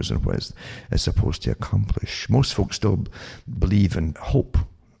wherefores and what it's supposed to accomplish. Most folks still believe in hope.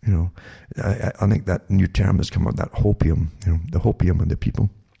 I think that new term has come out, that hopium, the hopium of the people.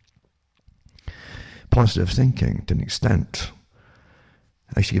 Positive thinking, to an extent.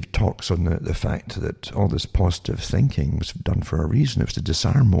 I used to give talks on the fact that all this positive thinking was done for a reason. It was to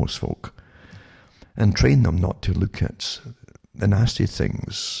disarm most folk and train them not to look at the nasty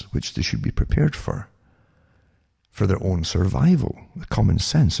things which they should be prepared for their own survival. Common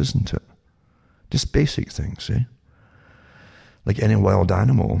sense, isn't it? Just basic things, Like any wild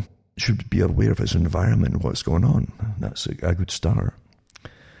animal should be aware of its environment, what's going on. That's a good start.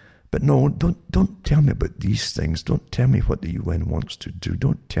 But no, don't tell me about these things. Don't tell me what the UN wants to do.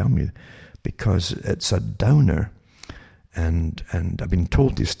 Don't tell me, because it's a downer. And I've been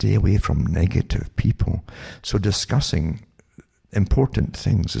told to stay away from negative people. So discussing important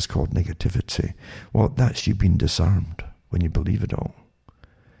things is called negativity. Well, that's you being disarmed when you believe it all.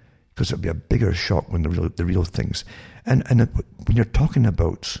 Because it'll be a bigger shock when the real things. And when you're talking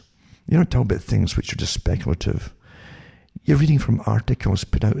about, you're not talking about things which are just speculative. You're reading from articles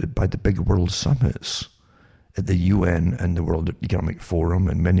put out by the big world summits at the UN and the World Economic Forum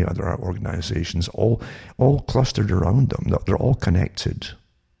and many other organizations, all clustered around them. They're all connected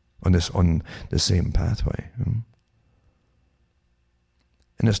on the same pathway.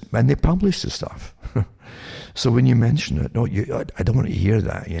 And they publish the stuff. So when you mention it, I don't want to hear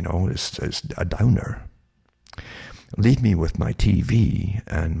that, it's a downer. Leave me with my TV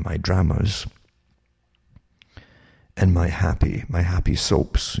and my dramas and my happy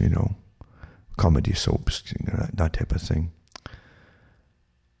soaps, comedy soaps, that type of thing.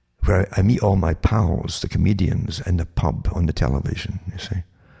 Where I meet all my pals, the comedians, in the pub on the television, you see.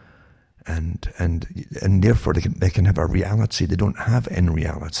 And therefore they can have a reality they don't have in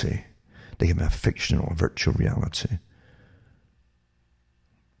reality. They can have a fictional, virtual reality.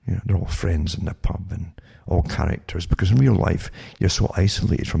 They're all friends in the pub and all characters, because in real life you're so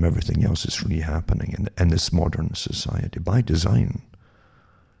isolated from everything else that's really happening in this modern society by design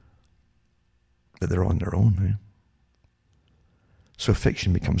that they're on their own. So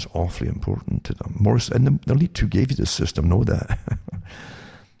fiction becomes awfully important to them. And the elite who gave you this system know that.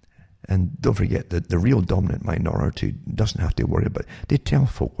 And don't forget that the real dominant minority doesn't have to worry about it. They tell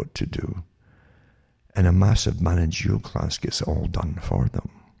folk what to do. And a massive managerial class gets it all done for them.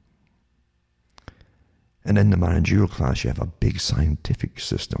 And in the managerial class, you have a big scientific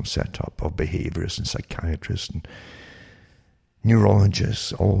system set up of behaviorists and psychiatrists and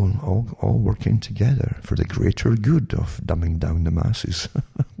neurologists, all working together for the greater good of dumbing down the masses.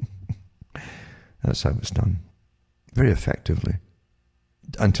 That's how it's done. Very effectively.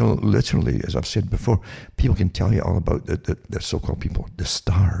 Until literally, as I've said before, people can tell you all about the so-called people, the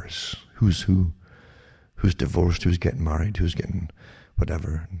stars, who's who, who's divorced, who's getting married, who's getting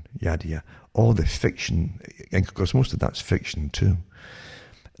whatever, yada yada. All the fiction, and of course most of that's fiction too,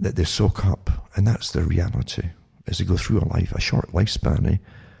 that they soak up, and that's the reality as they go through a life, a short lifespan,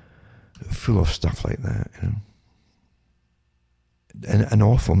 full of stuff like that, you know. And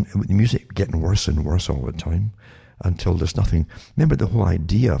often the music getting worse and worse all the time until there's nothing. Remember the whole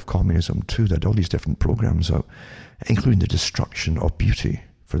idea of communism too, that all these different programs out, including the destruction of beauty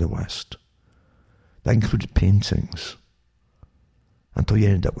for the West. That included paintings. Until you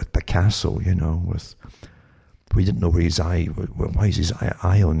ended up with Picasso, you know, with, we didn't know where his eye, why is his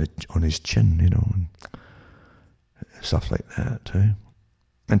eye on his chin, you know, and stuff like that. Eh?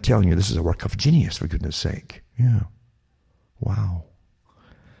 And telling you this is a work of genius, for goodness sake. Yeah. Wow.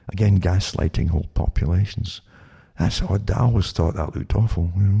 Again, gaslighting whole populations. That's odd. I always thought that looked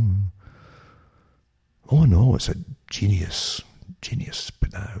awful. You know. Oh no, it's a genius. Genius,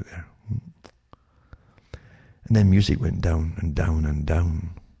 put that out there. And then music went down and down and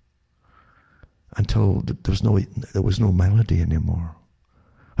down until there was no melody anymore.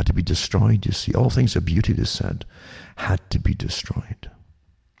 Had to be destroyed, you see. All things of beauty, they said, had to be destroyed.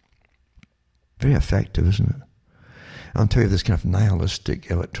 Very effective, isn't it? I'll tell you this kind of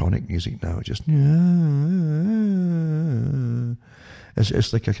nihilistic electronic music now, just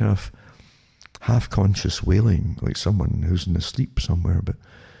it's like a kind of half-conscious wailing, like someone who's in a sleep somewhere, but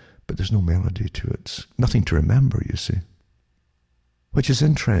there's no melody to it. Nothing to remember, you see. Which is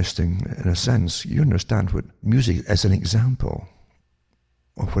interesting, in a sense. You understand what music, as an example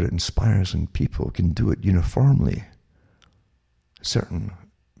of what it inspires in people, can do it uniformly. Certain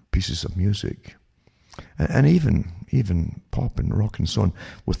pieces of music. And even pop and rock and so on,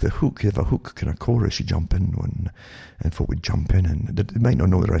 with the hook, you have a hook kind of chorus, you jump in one, and folk would jump in, and they might not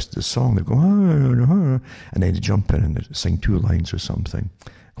know the rest of the song, they go, and then they jump in and they sing 2 lines or something,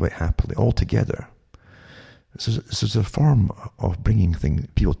 quite happily, all together. This is a form of bringing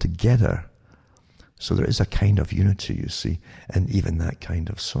people together, so there is a kind of unity, you see, and even that kind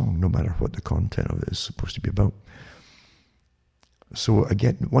of song, no matter what the content of it is supposed to be about. So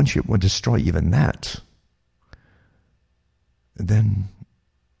again, once you destroy even that, then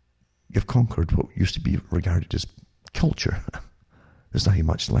you've conquered what used to be regarded as culture. There's nothing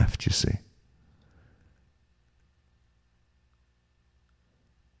much left, you see.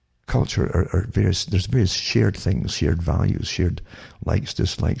 Culture there's various shared things, shared values, shared likes,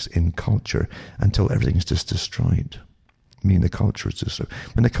 dislikes in culture until everything's just destroyed. I mean, the culture is destroyed.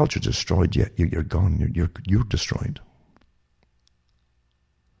 When the culture is destroyed, you're gone. You're destroyed.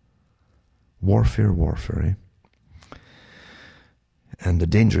 Warfare, eh? And the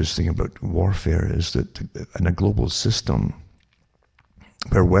dangerous thing about warfare is that in a global system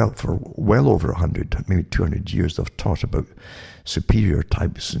where for well over 100, maybe 200 years, they've taught about superior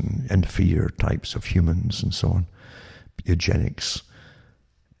types and inferior types of humans and so on, eugenics,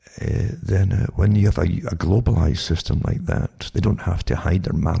 then when you have a globalized system like that, they don't have to hide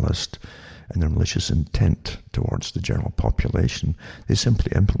their malice and their malicious intent towards the general population. They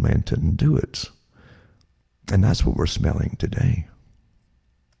simply implement it and do it. And that's what we're smelling today.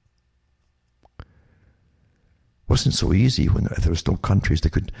 It wasn't so easy if there was no countries they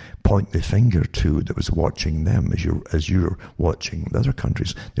could point the finger to that was watching them as you're watching the other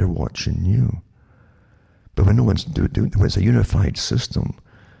countries. They're watching you. But when no one's doing, when it's a unified system,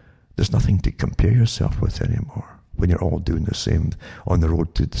 there's nothing to compare yourself with anymore. When you're all doing the same, on the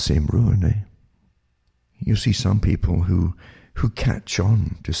road to the same ruin, eh? You see some people who catch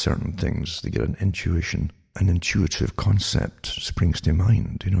on to certain things. They get an intuition, an intuitive concept springs to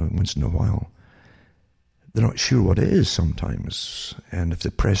mind, once in a while. They're not sure what it is sometimes, and if the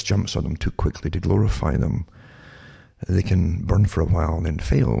press jumps on them too quickly to glorify them, they can burn for a while and then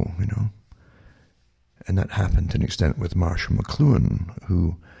fail, And that happened to an extent with Marshall McLuhan,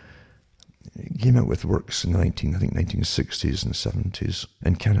 who came out with works in the 1960s and 70s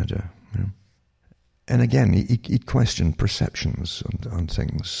in Canada. And again, he questioned perceptions on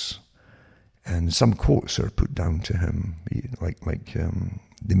things, and some quotes are put down to him, like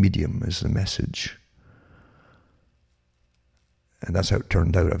the medium is the message. And that's how it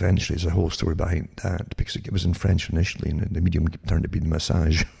turned out eventually. There's a whole story behind that, because it was in French initially, and the medium turned to be the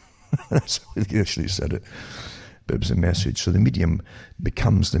message. That's how he initially said it. But it was a message. So the medium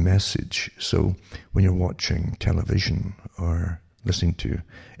becomes the message. So when you're watching television or listening to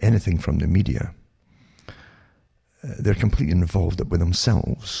anything from the media, they're completely involved with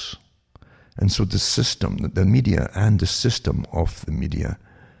themselves. And so the system, the media and the system of the media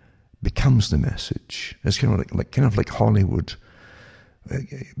becomes the message. It's kind of like Hollywood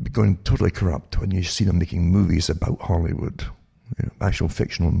going totally corrupt when you see them making movies about Hollywood, actual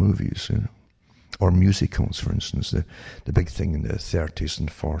fictional movies, or musicals, for instance. The big thing in the 30s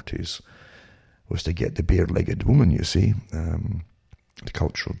and 40s was to get the bare-legged woman, you see. The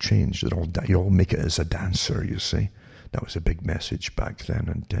cultural change, you all make it as a dancer, you see. That was a big message back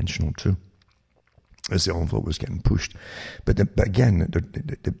then, intentional too, as the envelope was getting pushed. But again,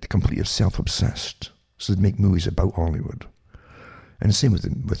 they're completely self-obsessed. So they make movies about Hollywood. And the same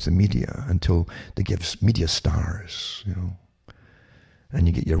with the media, until they give media stars, And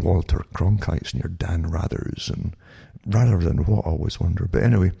you get your Walter Cronkites and your Dan Rathers, and rather than what, I always wonder. But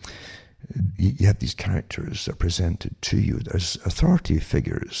anyway, you have these characters that are presented to you as authority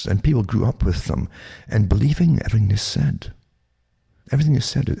figures, and people grew up with them and believing everything they said. Everything they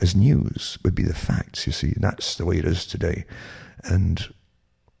said as news would be the facts, you see. That's the way it is today. And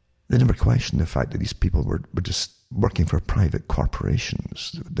they never questioned the fact that these people were just working for private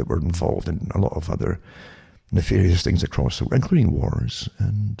corporations that were involved in a lot of other nefarious things across the world, including wars,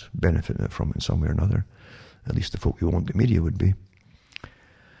 and benefiting from it in some way or another. At least the folk who owned the media would be.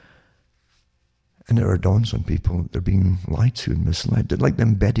 And it dawns on people they're being lied to and misled. They're like the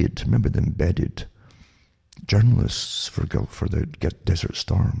embedded, remember the embedded journalists for the Desert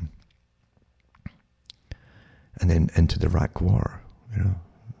Storm. And then into the Iraq War,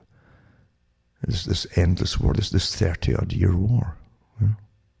 This endless war, this 30-odd year war.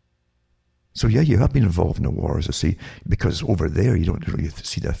 So yeah, you have been involved in a war, as I say, because over there you don't really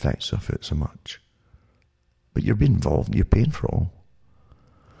see the effects of it so much. But you're being involved and you're paying for all.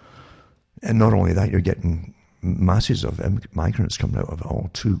 And not only that, you're getting masses of migrants coming out of it all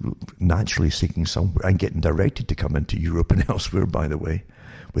too, naturally seeking somewhere and getting directed to come into Europe and elsewhere, by the way,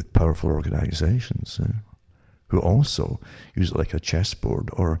 with powerful organizations. Who also use it like a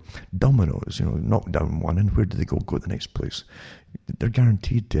chessboard or dominoes, knock down one, and where do they go to the next place? They're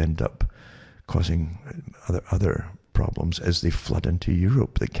guaranteed to end up causing other problems as they flood into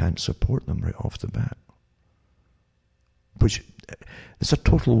Europe that can't support them right off the bat. Which, it's a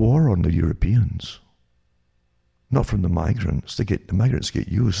total war on the Europeans. Not from the migrants. The migrants get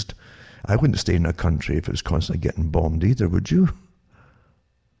used. I wouldn't stay in a country if it was constantly getting bombed either, would you? Of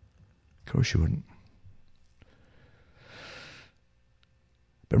course you wouldn't.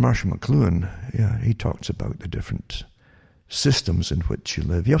 But Marshall McLuhan, he talks about the different systems in which you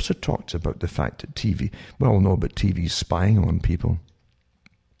live. He also talks about the fact that we all know about TV spying on people.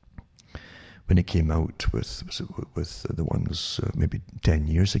 When it came out with the ones maybe 10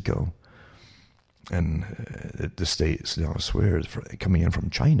 years ago, and the States and elsewhere, coming in from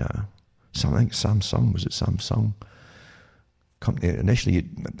China, I think Samsung, was it Samsung? Company initially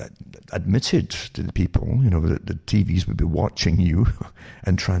admitted to the people, that the TVs would be watching you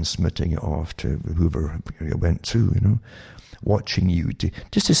and transmitting it off to whoever you went to, watching you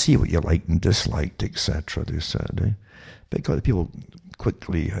just to see what you liked and disliked, etc. They said, but it got the people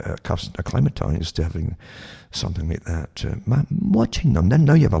quickly acclimatized to having something like that, watching them. Then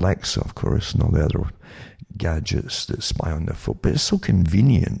now you have Alexa, of course, and all the other gadgets that spy on the folk. But it's so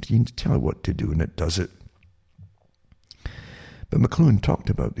convenient. You can tell it what to do, and it does it. But McLuhan talked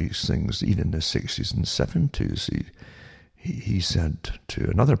about these things even in the 60s and 70s. He said to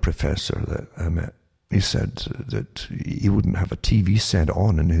another professor that I met, he said that he wouldn't have a TV set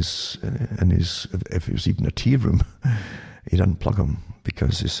on in his if it was even a tea room, he'd unplug them,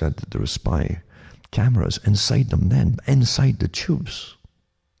 because he said that there were spy cameras inside them then, inside the tubes,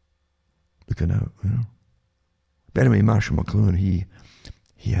 looking out, But anyway, Marshall McLuhan, he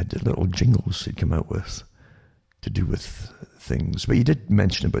had the little jingles he'd come out with to do with things. But he did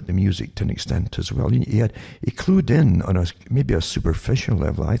mention about the music to an extent as well. He clued in on maybe a superficial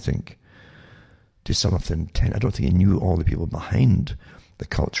level, I think, to some of the intent. I don't think he knew all the people behind the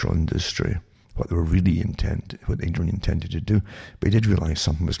cultural industry, what they really intended to do. But he did realize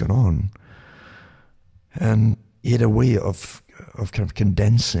something was going on. And he had a way of kind of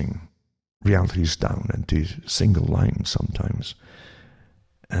condensing realities down into single lines sometimes.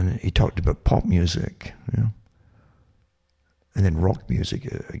 And he talked about pop music, and then rock music,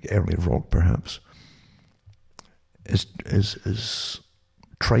 early rock perhaps, is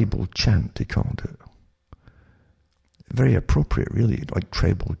tribal chant, he called it. Very appropriate, really, like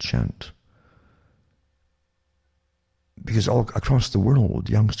tribal chant. Because all across the world,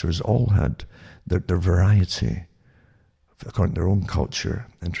 youngsters all had their variety, according to their own culture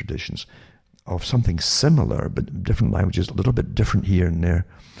and traditions, of something similar, but different languages, a little bit different here and there.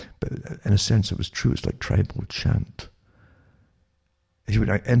 But in a sense, it was true. It's like tribal chant. If you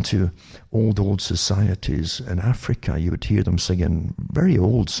went into old societies in Africa, you would hear them singing very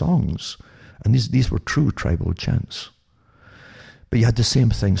old songs. And these were true tribal chants. But you had the same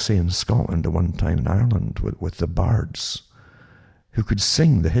thing, say, in Scotland at one time, in Ireland, with the bards, who could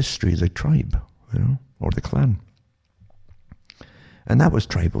sing the history of the tribe, or the clan. And that was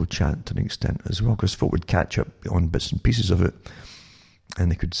tribal chant to an extent as well, because folk would catch up on bits and pieces of it,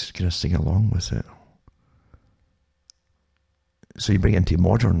 and they could kind of sing along with it. So you bring it into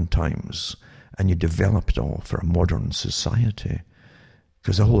modern times, and you develop it all for a modern society.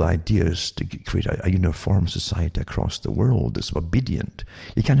 Because the whole idea is to create a uniform society across the world that's obedient.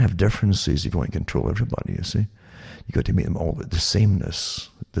 You can't have differences if you want to control everybody, you see. You've got to make them all the sameness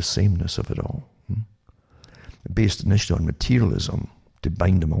of it all. Based initially on materialism, to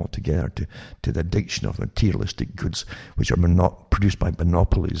bind them all together, to the addiction of materialistic goods, which are produced by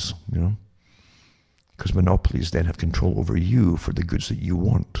monopolies, Because monopolies then have control over you for the goods that you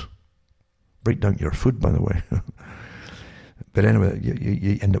want. Right down to your food, by the way. But anyway,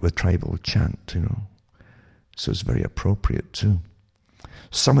 you end up with tribal chant, So it's very appropriate too.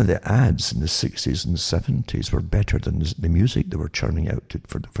 Some of the ads in the 60s and 70s were better than the music they were churning out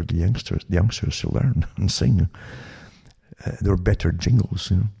for the youngsters to learn and sing. They were better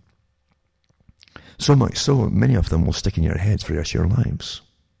jingles, So much so, many of them will stick in your heads for the rest of your lives.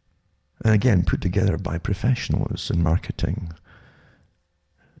 And again, put together by professionals in marketing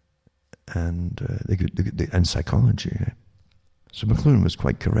and psychology. So McLuhan was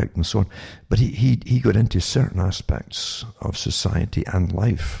quite correct and so on. But he got into certain aspects of society and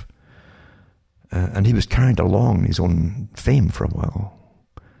life. And he was carried along in his own fame for a while.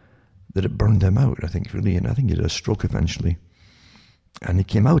 That it burned him out, I think, really. And I think he had a stroke eventually. And he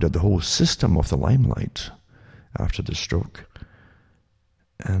came out of the whole system of the limelight after the stroke.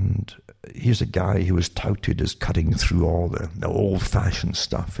 And here's a guy who was touted as cutting through all the old-fashioned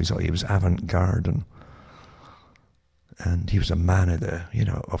stuff. He was avant-garde and he was a man of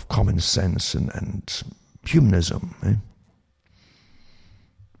of common sense and humanism,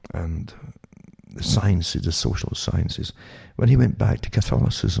 and the sciences, the social sciences. When he went back to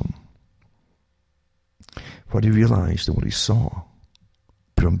Catholicism, what he realized and what he saw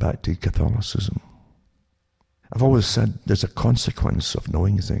put him back to Catholicism. I've always said there's a consequence of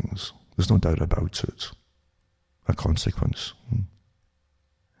knowing things. There's no doubt about it. A consequence. And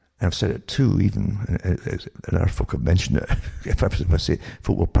I've said it too, even, and our folk have mentioned it, if I say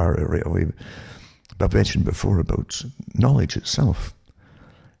folk will parrot it right away, but I've mentioned before about knowledge itself.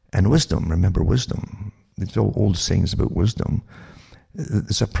 And wisdom, remember wisdom. It's all old sayings about wisdom.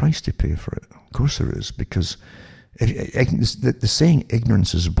 There's a price to pay for it. Of course there is, because the saying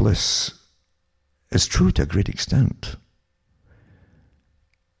ignorance is bliss is true to a great extent.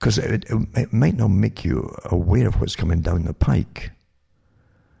 Because it might not make you aware of what's coming down the pike.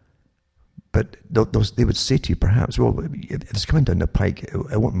 But they would say to you perhaps, well, if it's coming down the pike,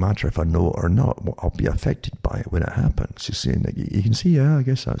 it won't matter if I know it or not. I'll be affected by it when it happens. You see, and you can see, yeah, I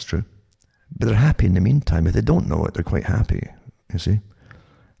guess that's true. But they're happy in the meantime. If they don't know it, they're quite happy, you see.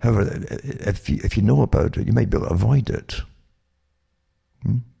 However, if you know about it, you might be able to avoid it.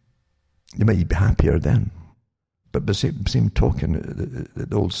 You might be happier then. But the same token,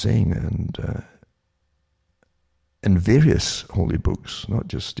 the old saying, and in various holy books, not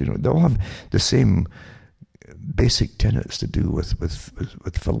just, they all have the same basic tenets to do with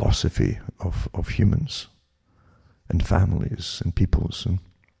philosophy of humans and families and peoples.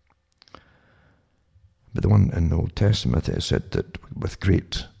 But the one in the Old Testament, it said that with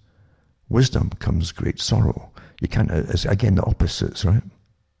great wisdom comes great sorrow. You can't, it's again the opposites, right?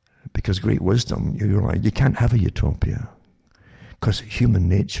 Because great wisdom, you're right, you can't have a utopia. Because human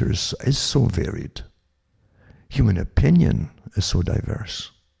nature is so varied. Human opinion is so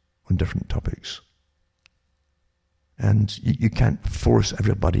diverse on different topics. And you can't force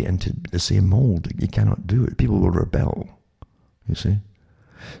everybody into the same mold. You cannot do it. People will rebel, you see.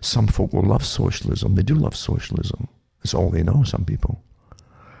 Some folk will love socialism. They do love socialism. It's all they know, some people.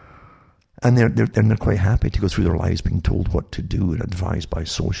 And they're quite happy to go through their lives being told what to do and advised by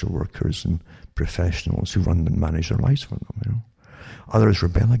social workers and professionals who run and manage their lives for them. Others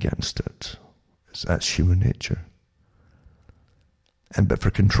rebel against it. That's human nature. But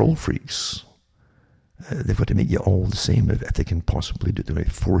for control freaks, they've got to make you all the same if they can possibly do it. They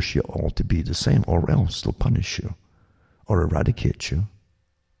force you all to be the same, or else they'll punish you or eradicate you.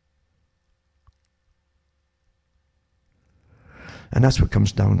 And that's what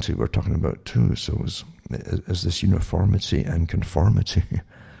comes down to, we're talking about too, so is this uniformity and conformity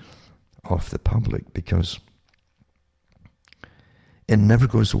of the public, because it never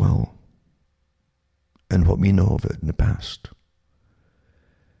goes well in what we know of it in the past.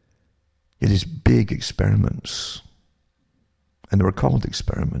 It is big experiments, and they were called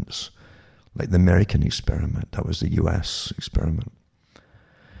experiments, like the American experiment, that was the US experiment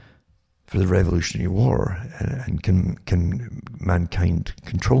for the Revolutionary War, and can mankind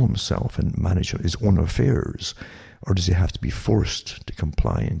control himself and manage his own affairs, or does he have to be forced to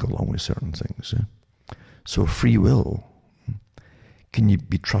comply and go along with certain things? So free will, can you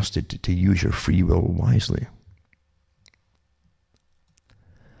be trusted to use your free will wisely?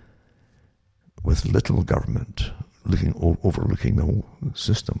 With little government overlooking the whole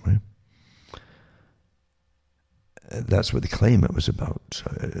system, right? That's what the claim it was about.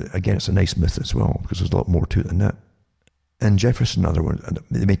 Again, it's a nice myth as well, because there's a lot more to it than that. And Jefferson and other ones,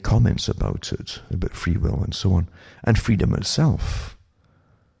 they made comments about it, about free will and so on, and freedom itself.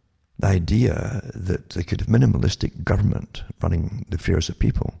 The idea that they could have minimalistic government running the affairs of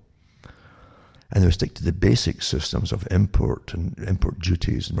people, and they would stick to the basic systems of import and import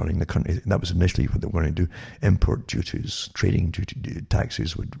duties and running the country. That was initially what they were going to do. Import duties, trading duty,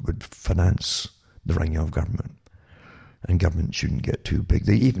 taxes would finance the running of government. And government shouldn't get too big.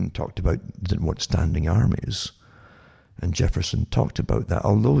 They even talked about didn't want standing armies. And Jefferson talked about that,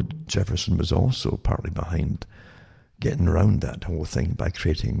 although Jefferson was also partly behind getting around that whole thing by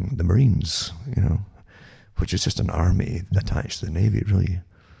creating the Marines, which is just an army attached to the Navy, really.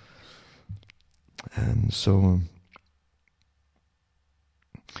 And so,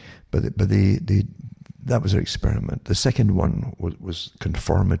 but that was their experiment. The second one was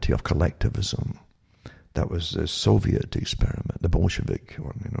conformity of collectivism. That was the Soviet experiment, the Bolshevik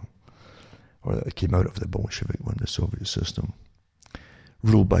one, or it came out of the Bolshevik one, the Soviet system,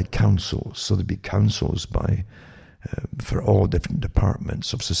 ruled by councils. So there'd be councils for all different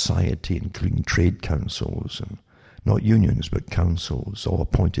departments of society, including trade councils, and not unions, but councils, all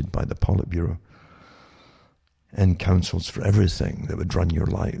appointed by the Politburo. And councils for everything that would run your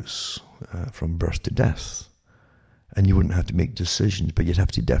lives from birth to death. And you wouldn't have to make decisions, but you'd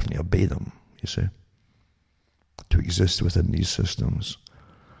have to definitely obey them, you see, to exist within these systems.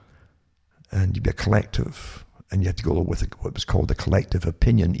 And you'd be a collective, and you have to go with what was called a collective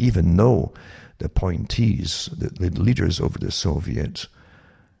opinion, even though the appointees, the leaders over the Soviets,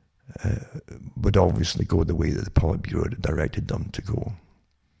 would obviously go the way that the Politburo had directed them to go.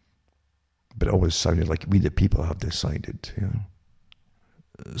 But it always sounded like we the people have decided.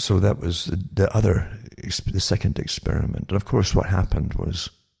 So that was the second experiment. And of course what happened was,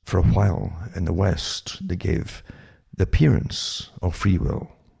 for a while in the West, they gave the appearance of free will,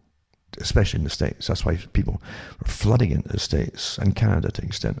 especially in the States. That's why people were flooding into the States, and Canada to an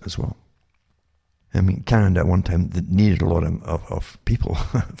extent as well. I mean, Canada at one time needed a lot of people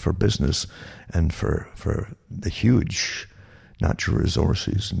for business and for the huge natural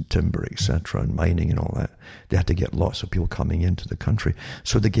resources and timber, etc., and mining and all that. They had to get lots of people coming into the country.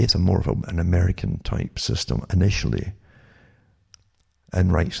 So they gave them more of an American-type system initially.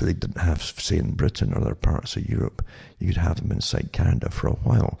 And so they didn't have, say, in Britain or other parts of Europe, you could have them inside Canada for a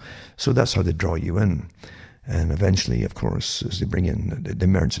while. So that's how they draw you in. And eventually, of course, as they bring in, they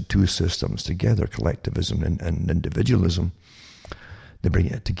merge the two systems together, collectivism and individualism. They bring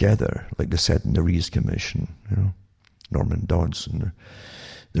it together, like they said in the Rees Commission, Norman Dodds and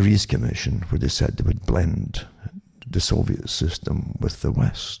the Rees Commission, where they said they would blend the Soviet system with the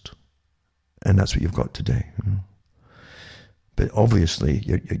West. And that's what you've got today. But obviously,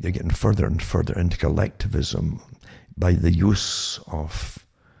 you're getting further and further into collectivism by the use of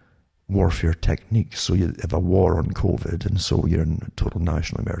warfare techniques. So you have a war on COVID, and so you're in a total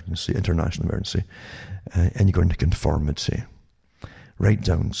national emergency, international emergency, and you go into conformity, right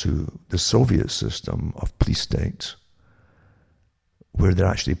down to the Soviet system of police states, where they're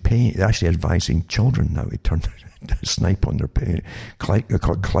actually advising children now to snipe on their parents,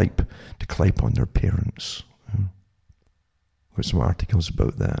 to clipe on their parents. Got some articles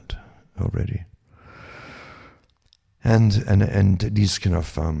about that already. And these kind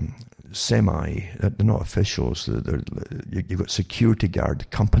of they're not officials, you've got security guard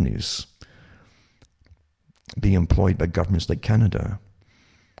companies being employed by governments like Canada,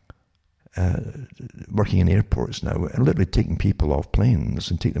 working in airports now, and literally taking people off planes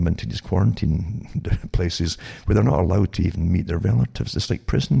and take them into these quarantine places where they're not allowed to even meet their relatives. It's like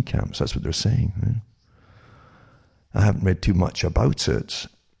prison camps, that's what they're saying. Right? I haven't read too much about it,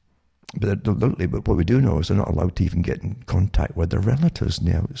 but what we do know is they're not allowed to even get in contact with their relatives on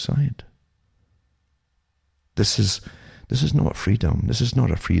the outside. This is not freedom. This is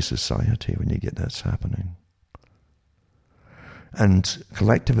not a free society when you get that's happening. And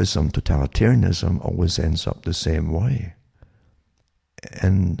collectivism, totalitarianism always ends up the same way,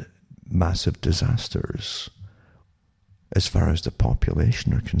 in massive disasters as far as the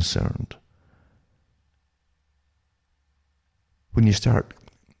population are concerned. When you start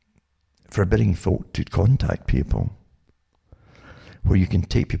forbidding folk to contact people, where you can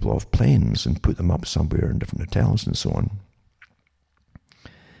take people off planes and put them up somewhere in different hotels and so on,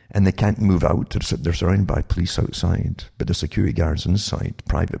 and they can't move out, they're surrounded by police outside, but the security guards inside,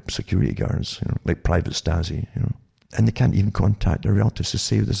 private security guards, like private Stasi, and they can't even contact their relatives to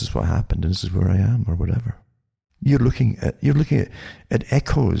say this is what happened and this is where I am or whatever. You're looking at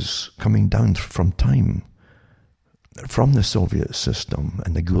echoes coming down from time, from the Soviet system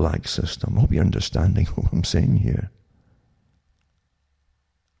and the Gulag system. I hope you're understanding what I'm saying here.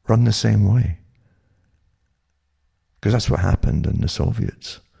 Run the same way. Because that's what happened in the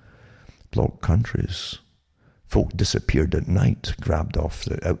Soviets. Bloc countries. Folk disappeared at night, grabbed off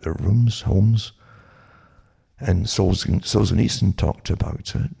out their rooms, homes. And Solzhenitsyn talked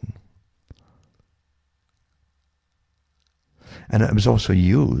about it. And it was also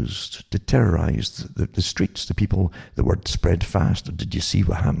used to terrorize the streets, the people. The word spread fast. Did you see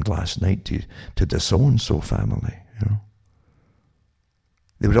what happened last night to the so-and-so family?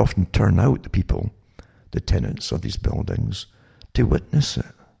 They would often turn out the people, the tenants of these buildings, to witness it.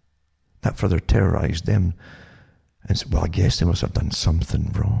 That further terrorized them. And said, well, I guess they must have done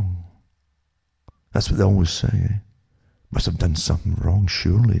something wrong. That's what they always say. Must have done something wrong,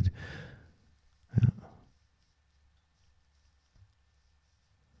 surely. Yeah.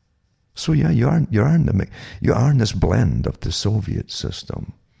 So yeah, you are in this blend of the Soviet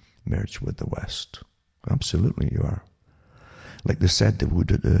system merged with the West. Absolutely, you are. Like they said they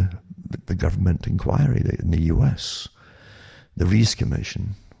would at the government inquiry in the US, the Rees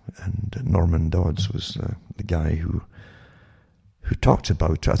Commission, and Norman Dodds was the guy who talked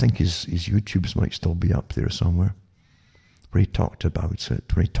about it. I think his YouTubes might still be up there somewhere, where he talked about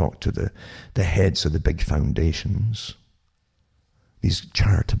it, where he talked to the heads of the big foundations, these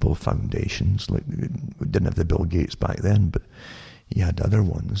charitable foundations. Like we didn't have the Bill Gates back then, but he had other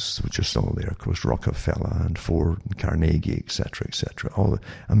ones which are still there, of course, Rockefeller and Ford and Carnegie, etc.,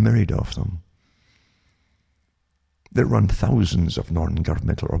 a myriad of them, that run thousands of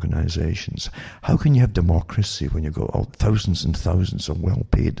non-governmental organizations. How can you have democracy when you got thousands and thousands of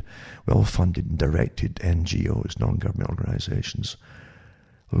well-paid, well-funded and directed NGOs, non-government organizations,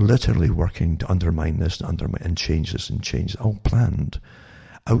 literally working to undermine this, and change this and change it, all planned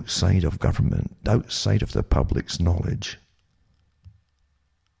outside of government, outside of the public's knowledge?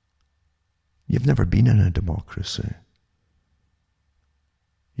 You've never been in a democracy.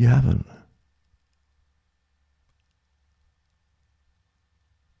 You haven't.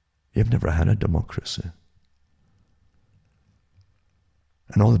 You've never had a democracy.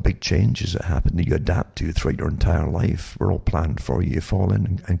 And all the big changes that happen that you adapt to throughout your entire life were all planned for you. You fall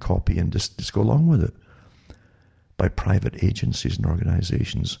in and copy and just go along with it by private agencies and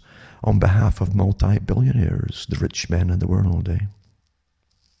organizations on behalf of multi-billionaires, the rich men in the world,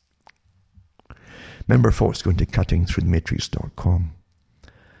 Remember, folks, going to cuttingthroughthematrix.com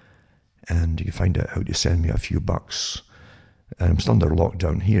and you find out how to send me a few bucks. I'm still under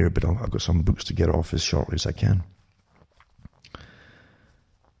lockdown here, but I've got some books to get off as shortly as I can.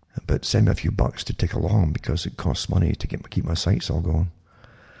 But send me a few bucks to take along, because it costs money to keep my sites all going.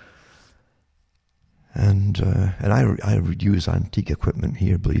 And I use antique equipment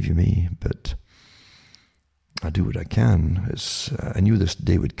here, believe you me, but I do what I can. I knew this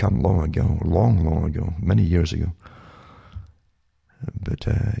day would come long ago, many years ago. But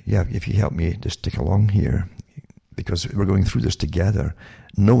yeah, if you help me just stick along here, because we're going through this together.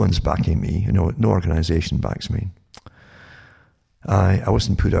 No one's backing me. No organization backs me. I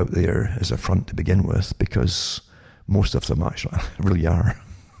wasn't put out there as a front to begin with, because most of them actually really are.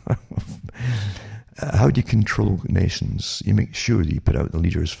 How do you control nations? You make sure that you put out the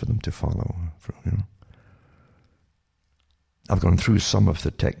leaders for them to follow. I've gone through some of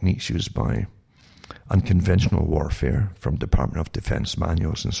the techniques used by unconventional warfare from Department of Defense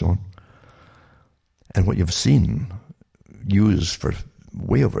manuals and so on. And what you've seen used for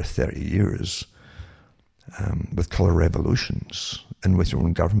way over 30 years with color revolutions and with your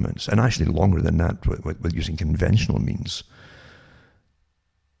own governments, and actually longer than that with using conventional means,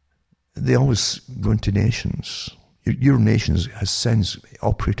 they always go into nations. Your nation sends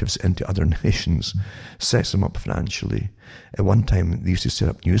operatives into other nations, sets them up financially. At one time, they used to set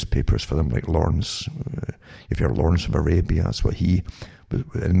up newspapers for them, like Lawrence. If you're Lawrence of Arabia, that's what he,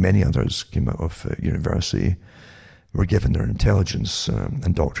 and many others came out of university, were given their intelligence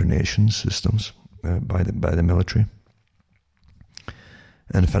indoctrination systems by the military.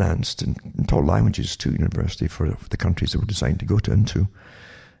 and financed and taught languages to university for the countries they were designed to go into.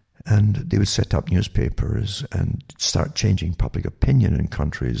 And they would set up newspapers and start changing public opinion in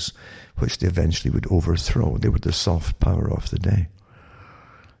countries which they eventually would overthrow. They were the soft power of the day.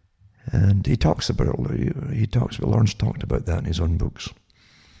 And Lawrence talked about that in his own books.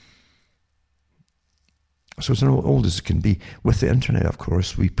 So it's as old as it can be. With the internet, of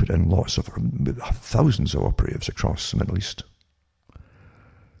course, we put in thousands of operatives across the Middle East,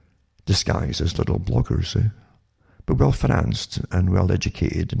 disguised as little bloggers, but well-financed and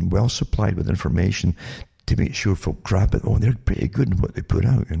well-educated and well-supplied with information to make sure folk grab it. Oh, they're pretty good in what they put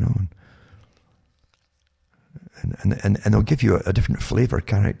out, And they'll give you a different flavour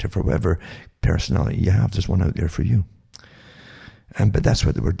character for whatever personality you have. There's one out there for you. But that's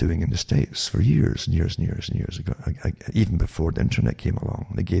what they were doing in the States for years and years and years and years ago, even before the internet came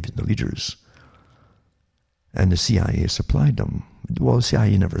along. They gave it to the leaders. And the CIA supplied them. Well, the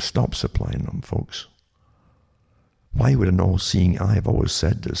CIA never stopped supplying them, folks. Why would an all-seeing eye, I've always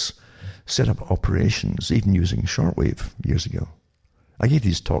said this, set up operations, even using shortwave years ago? I gave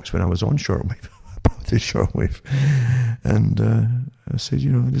these talks when I was on shortwave, about the shortwave. And I said,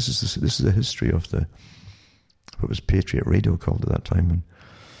 this is the history of what was Patriot Radio called at that time.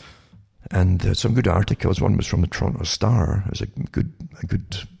 And some good articles. One was from the Toronto Star. It was a good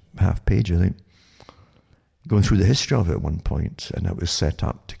half page, I think, going through the history of it at one point, and it was set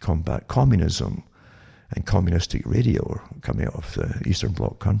up to combat communism and communistic radio coming out of the Eastern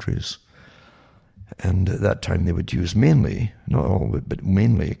Bloc countries. And at that time they would use mainly, not all, but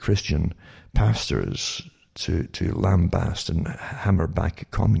mainly Christian pastors to lambast and hammer back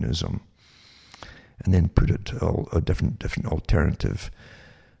at communism, and then put it all a different alternative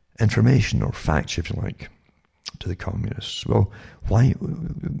information or facts, if you like, to the communists. Well, why?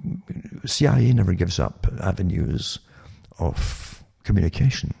 CIA never gives up avenues of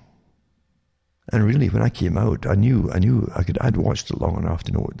communication. And really, when I came out, I knew I'd watched it long enough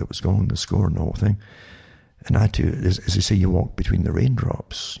to know what was going on, the score and the whole thing. And I had to, as they say, you walk between the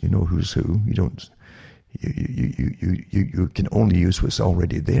raindrops. You know who's who. You don't. You can only use what's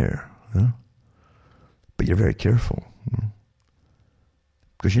already there. Huh? But you're very careful,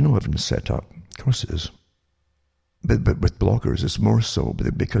 because everything's set up. Of course it is. But with bloggers, it's more so,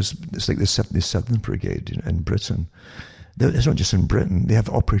 because it's like the 77th Brigade in Britain. It's not just in Britain. They have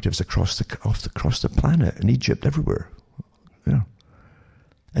operatives across the planet, in Egypt, everywhere.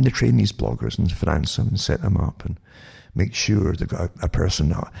 And they train these bloggers and finance them and set them up and make sure they've got a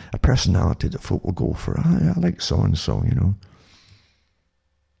personality that folk will go for. I like so-and-so,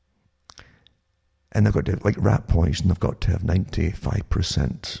 And they've got to, like rat poison, they've got to have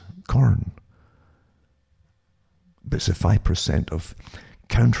 95% corn. But it's the 5% of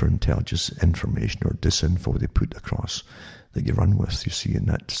counterintelligence information or disinfo they put across that you run with, you see, and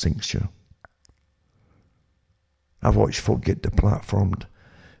that sinks you. I've watched folk get deplatformed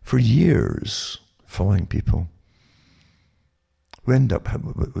for years, following people who end up,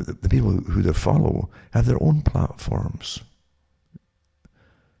 the people who they follow have their own platforms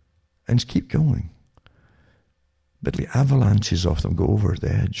and just keep going. But the avalanches of them go over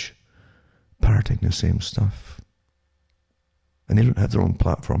the edge, parroting the same stuff. And they don't have their own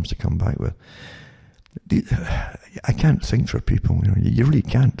platforms to come back with. I can't think for people, you really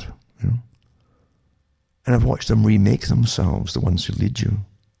can't, And I've watched them remake themselves, the ones who lead you,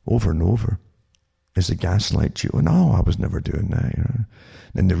 over and over, as they gaslight you. And I was never doing that,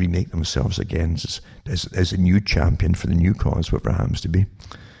 Then they remake themselves again as a new champion for the new cause, whatever it happens to be.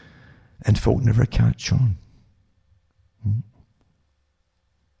 And folk never catch on.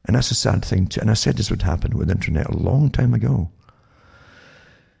 And that's a sad thing too. And I said this would happen with the internet a long time ago.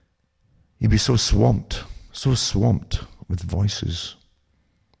 You'd be so swamped with voices.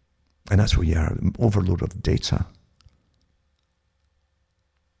 And that's where you are, overload of data.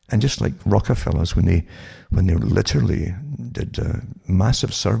 And just like Rockefellers, when they literally did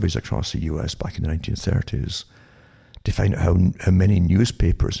massive surveys across the US back in the 1930s to find out how many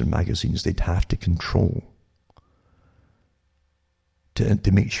newspapers and magazines they'd have to control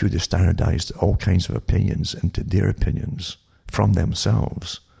to make sure they standardized all kinds of opinions into their opinions from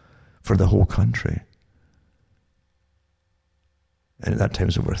themselves for the whole country. And at that time it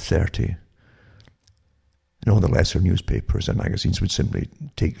was over 30. And all the lesser newspapers and magazines would simply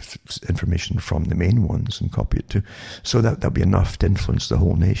take information from the main ones and copy it too. So that'd be enough to influence the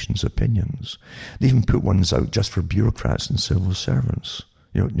whole nation's opinions. They even put ones out just for bureaucrats and civil servants,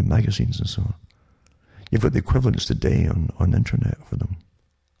 magazines and so on. You've got the equivalents today on the internet for them.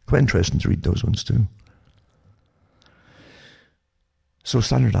 Quite interesting to read those ones too. So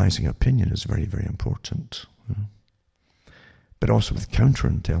standardizing opinion is very, very important. but also with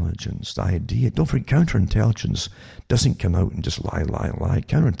counterintelligence, the idea. Don't forget, counterintelligence doesn't come out and just lie.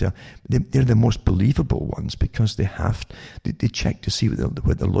 They're the most believable ones because they check to see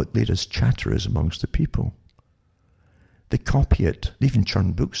what the latest chatter is amongst the people. They copy it. They even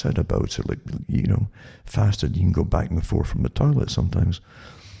churn books out about it, like, faster than you can go back and forth from the toilet sometimes.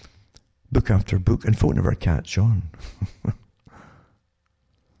 Book after book, and folk never catch on.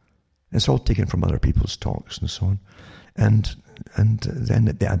 It's all taken from other people's talks and so on. And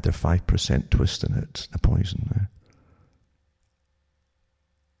then they add their 5% twist in it, the poison.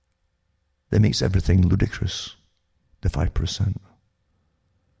 That makes everything ludicrous, the 5%.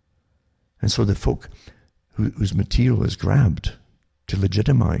 And so the folk whose material is grabbed to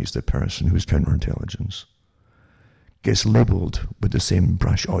legitimize the person who's counterintelligence gets labeled with the same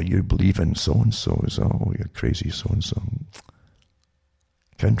brush. Oh, you believe in so-and-so. Oh, you're crazy so-and-so.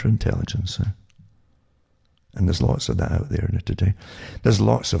 Counterintelligence. And there's lots of that out there today. There's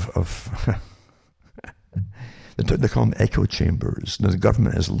lots of they call them echo chambers. Now, the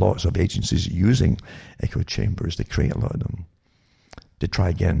government has lots of agencies using echo chambers. They create a lot of them. They try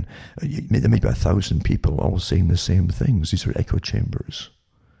again. There may be 1,000 people all saying the same things. These are echo chambers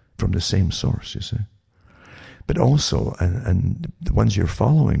from the same source, you see. But also, and the ones you're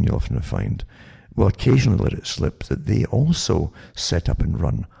following, you'll often find, will occasionally let it slip that they also set up and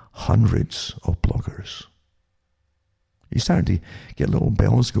run hundreds of bloggers. You start to get little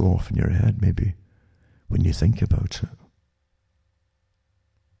bells go off in your head, maybe, when you think about it.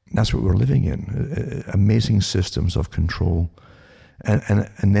 That's what we're living in. Amazing systems of control.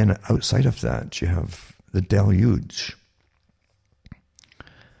 And then outside of that, you have the deluge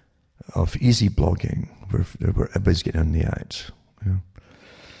of easy blogging, where everybody's getting on the act.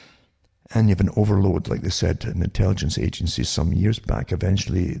 And you have an overload, like they said in intelligence agencies some years back.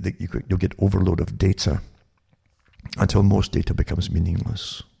 Eventually, you'll get overload of data until most data becomes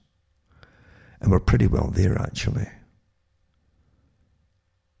meaningless. And we're pretty well there, actually.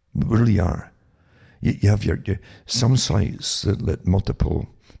 We really are. You have your some sites that let multiple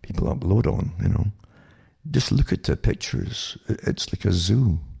people upload on, Just look at the pictures. It's like a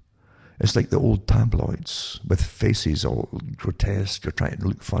zoo. It's like the old tabloids with faces all grotesque or trying to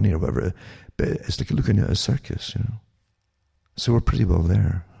look funny or whatever. But it's like looking at a circus, So we're pretty well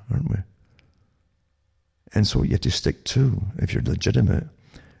there, aren't we? And so what you have to stick to, if you're legitimate,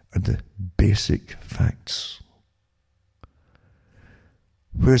 are the basic facts.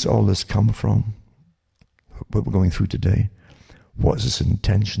 Where's all this come from? What we're going through today? What's its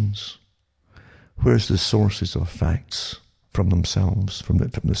intentions? Where's the sources of facts from themselves, from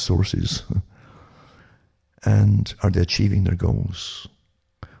the sources? And are they achieving their goals?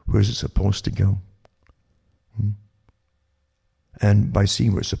 Where's it supposed to go? And by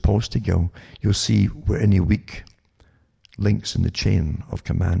seeing where it's supposed to go, you'll see where any weak links in the chain of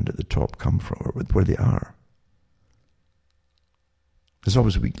command at the top come from, or where they are. There's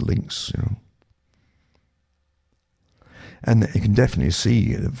always weak links, And you can definitely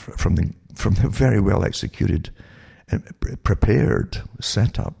see from the very well executed and prepared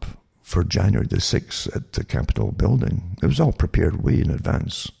setup for January the 6th at the Capitol building. It was all prepared way in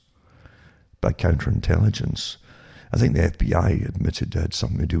advance by counterintelligence. I think the FBI admitted they had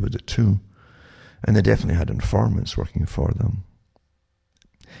something to do with it too. And they definitely had informants working for them.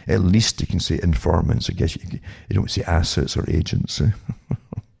 At least you can say informants. I guess you don't say assets or agents.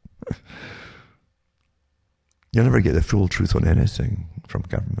 You'll never get the full truth on anything from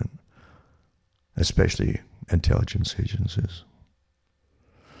government, especially intelligence agencies.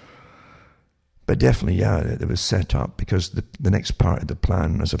 But definitely, it was set up because the next part of the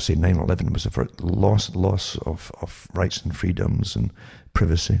plan, as I've said, 9/11 was for loss of rights and freedoms and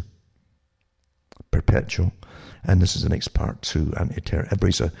privacy, perpetual. And this is the next part too, anti-terror.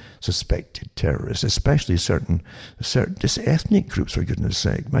 Everybody's a suspected terrorist, especially certain just ethnic groups, for goodness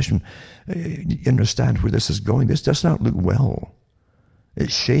sake. Imagine, you understand where this is going. This does not look well.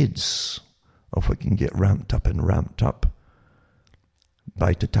 It's shades of what can get ramped up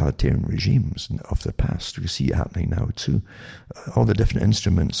by totalitarian regimes of the past. We see it happening now too. All the different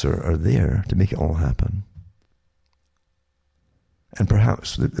instruments are there to make it all happen. And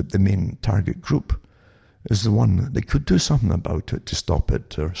perhaps the main target group is the one that could do something about it to stop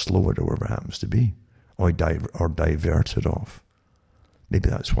it or slow it or whatever it happens to be, or divert it off. Maybe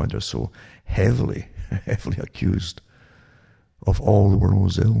that's why they're so heavily accused of all the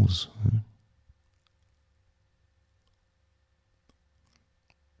world's ills.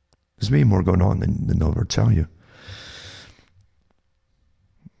 There's way more going on than they'll ever tell you.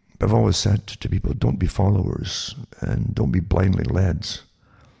 But I've always said to people, don't be followers and don't be blindly led.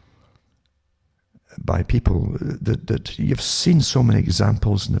 by people that you've seen so many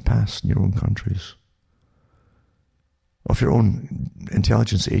examples in the past in your own countries of your own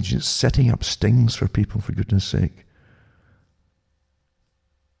intelligence agents setting up stings for people, for goodness sake.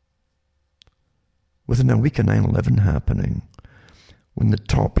 Within a week of 9/11 happening, when the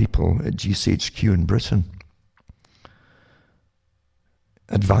top people at GCHQ in Britain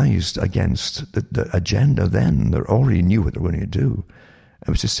advised against the agenda then, they already knew what they were going to do. It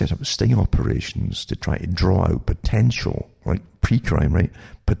was to set up sting operations to try to draw out potential, like pre-crime, right?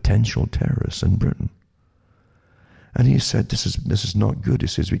 Potential terrorists in Britain. And he said, this is not good. He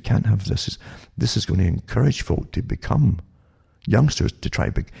says, we can't have this. This is going to encourage folk to become youngsters to try,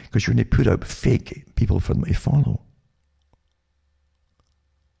 because you're going to put out fake people for them to follow.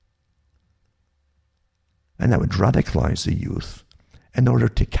 And that would radicalize the youth in order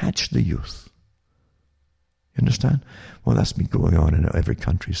to catch the youth. You understand? Well, that's been going on in every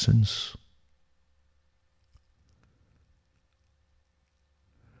country since.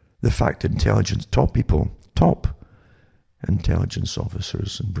 The fact that top intelligence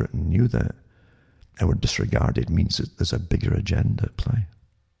officers in Britain knew that and were disregarded means that there's a bigger agenda at play.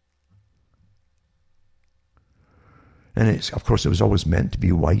 And of course, it was always meant to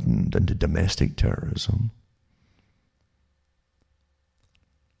be widened into domestic terrorism.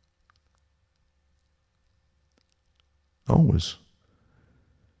 Always.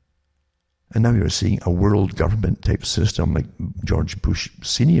 And now you're seeing a world government type system like George Bush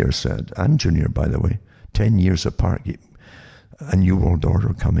Sr. said, and Jr., by the way, 10 years apart, a new world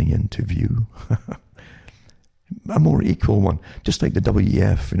order coming into view. A more equal one, just like the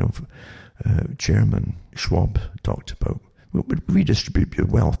WEF, chairman Schwab talked about. We'll redistribute your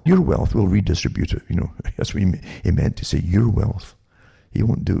wealth. Your wealth, we'll redistribute it. That's what he meant to say, your wealth. He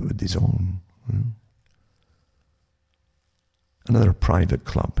won't do it with his own. Another private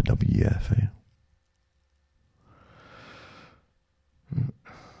club, WEF.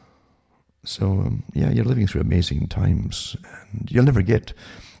 So, you're living through amazing times. And you'll never,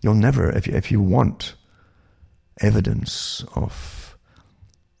 if you want evidence of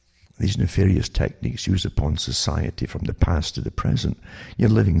these nefarious techniques used upon society from the past to the present, you're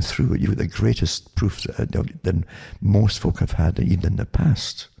living through it. You've the greatest proof than most folk have had even in the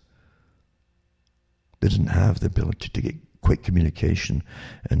past. They didn't have the ability to get quick communication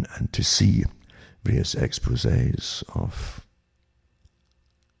and to see various exposés of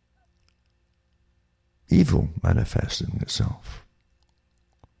evil manifesting itself.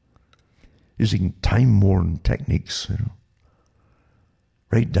 Using time-worn techniques,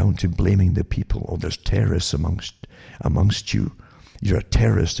 right down to blaming the people. Oh, there's terrorists amongst you. You're a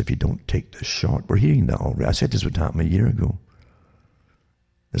terrorist if you don't take this shot. We're hearing that already. I said this would happen a year ago.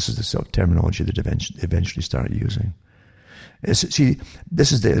 This is the sort of terminology that eventually started using. See,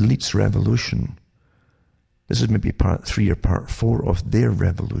 this is the elite's revolution. This is maybe part 3 or part 4 of their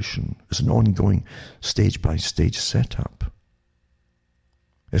revolution. It's an ongoing stage-by-stage setup.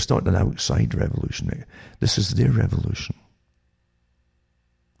 It's not an outside revolution. This is their revolution.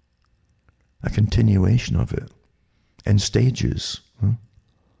 A continuation of it in stages.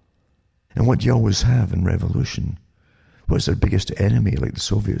 And what do you always have in revolution? What's their biggest enemy, like the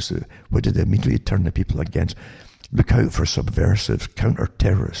Soviets? What did they immediately turn the people against? Look out for subversive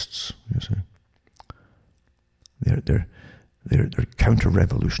counter-terrorists. You see, they're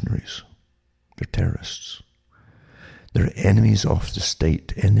counter-revolutionaries. They're terrorists. They're enemies of the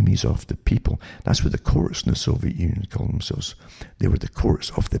state, enemies of the people. That's what the courts in the Soviet Union called themselves. They were the courts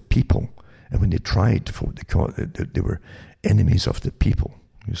of the people. And when they tried to vote, they were enemies of the people,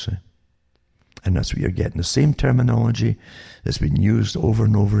 you see. And that's what you're getting. The same terminology that's been used over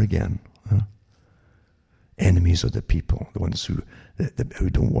and over again. Enemies of the people, the ones who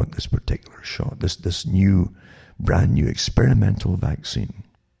don't want this particular shot, this brand new experimental vaccine,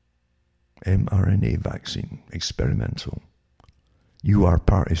 mRNA vaccine, experimental. You are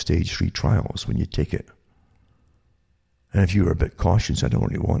part of stage 3 trials when you take it. And if you were a bit cautious, I don't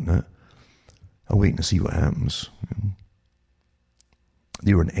really want that. I'll wait and see what happens.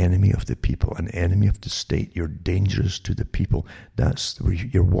 You're an enemy of the people, an enemy of the state. You're dangerous to the people. That's where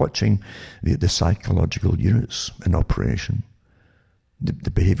you're watching the psychological units in operation, the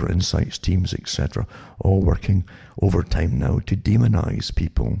behavioral insights teams, etc., all working overtime now to demonize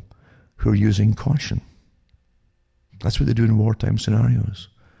people who are using caution. That's what they do in wartime scenarios.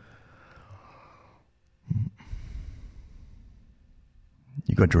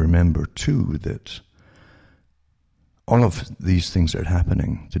 You've got to remember, too, that all of these things that are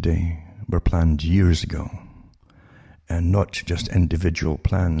happening today were planned years ago, and not just individual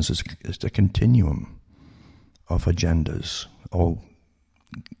plans. It's a continuum of agendas, all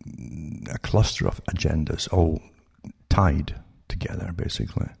a cluster of agendas, all tied together,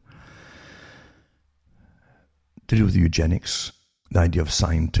 basically. To do with eugenics, the idea of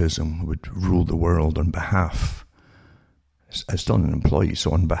scientism would rule the world on behalf, as still an employee,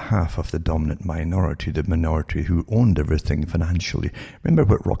 so on behalf of the dominant minority, the minority who owned everything financially. Remember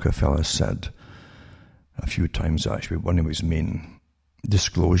what Rockefeller said a few times, actually, one of his main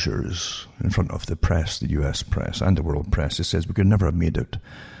disclosures in front of the press, the US press and the world press. He says, we could never have made it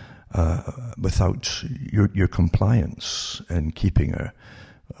without your compliance in keeping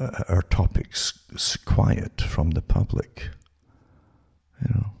our topics quiet from the public.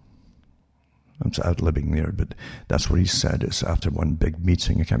 You know, I'm ad-libbing there, but that's what he said. It's after one big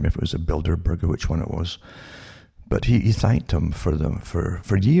meeting. I can't remember if it was a Bilderberg or which one it was. But he thanked them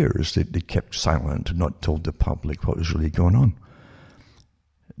for years. They kept silent and not told the public what was really going on.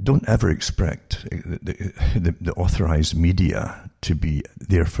 Don't ever expect the authorized media to be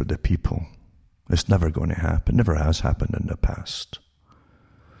there for the people. It's never going to happen. Never has happened in the past.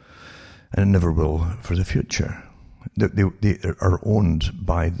 And it never will for the future. They are owned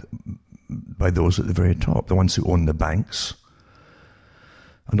by those at the very top, the ones who own the banks.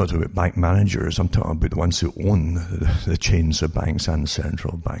 I'm not talking about bank managers, I'm talking about the ones who own the chains of banks and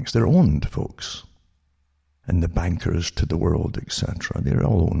central banks. They're owned, folks. And the bankers to the world, etc. They're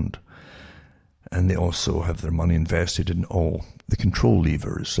all owned. And they also have their money invested in all the control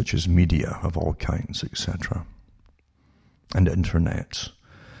levers, such as media of all kinds, etc. And the internet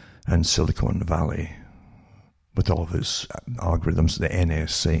and Silicon Valley, with all of its algorithms, the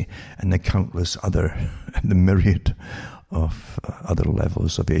NSA, and the countless other, the myriad of other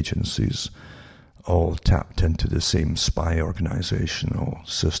levels of agencies, all tapped into the same spy organizational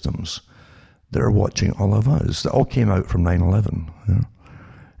systems. They're watching all of us. That all came out from 9/11. You know?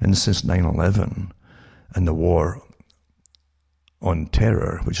 And since 9/11 and the war on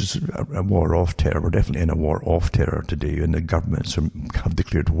terror, which is a war of terror, we're definitely in a war of terror today, and the governments have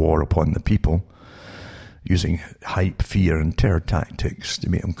declared war upon the people, using hype, fear, and terror tactics to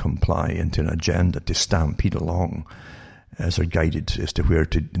make them comply into an agenda to stampede along as they're guided as to where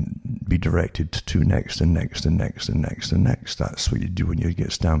to be directed to next and next and next and next and next. That's what you do when you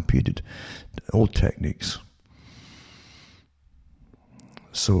get stampeded. Old techniques.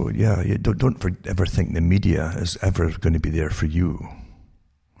 So, yeah, you don't ever think the media is ever going to be there for you,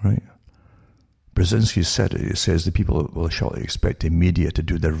 right? Brzezinski said it. He says the people will shortly expect the media to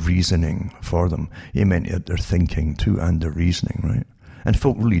do their reasoning for them. He meant their thinking too and their reasoning, right? And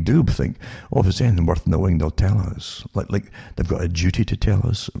folk really do think, oh, if there's anything worth knowing, they'll tell us. Like they've got a duty to tell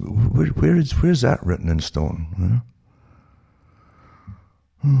us. Where's that written in stone?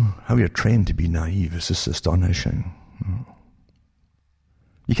 How you're trained to be naive is just astonishing.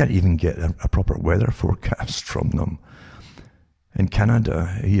 You can't even get a proper weather forecast from them. In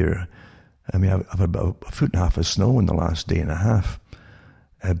Canada here, I mean, I've had about a foot and a half of snow in the last day and a half,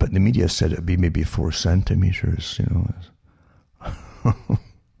 but the media said it'd be maybe 4 centimeters, you know.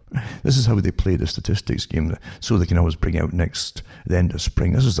 This is how they play the statistics game, so they can always bring out the end of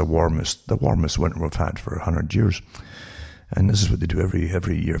spring. This is the warmest winter we've had for 100 years. And this is what they do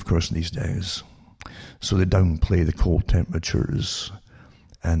every year, of course, these days. So they downplay the cold temperatures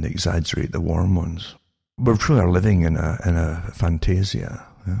and they exaggerate the warm ones. We truly are living in a fantasia,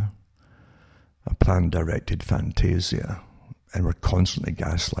 yeah? A plan-directed fantasia. And we're constantly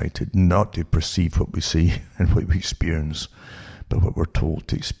gaslighted not to perceive what we see and what we experience, but what we're told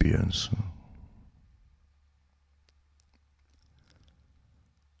to experience.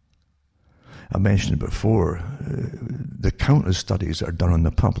 I mentioned it before, the countless studies that are done on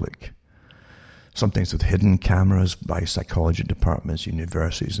the public, sometimes with hidden cameras by psychology departments,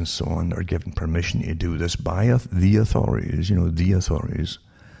 universities and so on, are given permission to do this by the authorities, the authorities.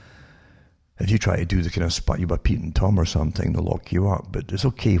 If you try to do the kind of spot you by Pete and Tom or something, they'll lock you up. But it's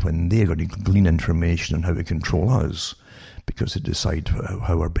okay when they're going to glean information on how to control us, because they decide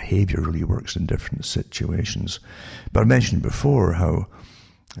how our behavior really works in different situations. But I mentioned before how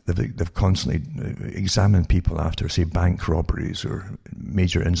they've constantly examined people after, say, bank robberies or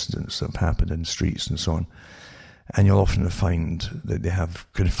major incidents that have happened in streets and so on. And you'll often find that they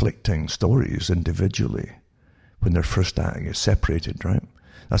have conflicting stories individually when their first act is separated, right?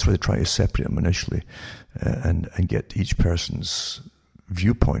 That's why they try to separate them initially and get each person's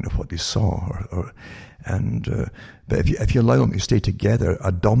viewpoint of what they saw. But if you allow them to stay together,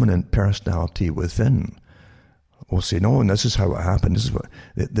 a dominant personality within will say, no, and this is how it happened. This is what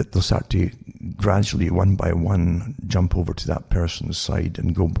they'll start to gradually, one by one, jump over to that person's side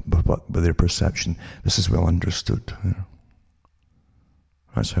and go with their perception. This is well understood. You know.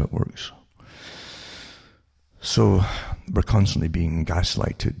 That's how it works. So we're constantly being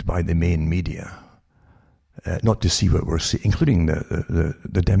gaslighted by the main media, not to see what we're seeing, including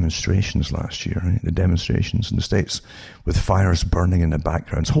the demonstrations last year, right? The demonstrations in the States with fires burning in the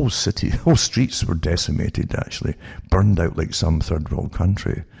backgrounds. Whole streets were decimated, actually, burned out like some third world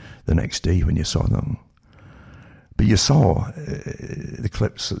country the next day when you saw them. But you saw the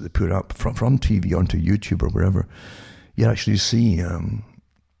clips that they put up from TV onto YouTube or wherever. You actually see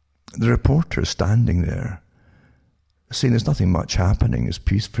the reporter standing there saying there's nothing much happening, it's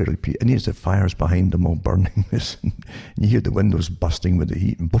fairly peaceful, and there's the fires behind them all burning this, and you hear the windows busting with the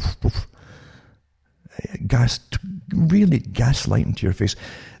heat, and poof, poof. Really gaslighting to your face.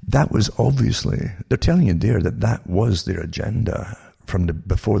 That was obviously, they're telling you there that was their agenda from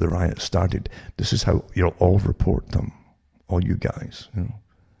before the riot started. This is how you'll all report them, all you guys.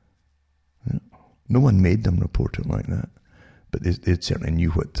 Yeah. No one made them report it like that, but they certainly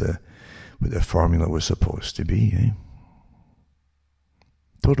knew what the formula was supposed to be. Eh?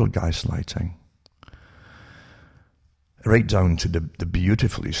 Total gaslighting. Right down to the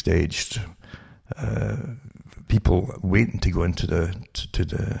beautifully staged people waiting to go into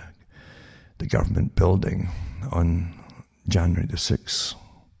the government building on January the 6th.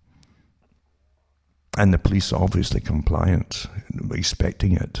 And the police obviously compliant,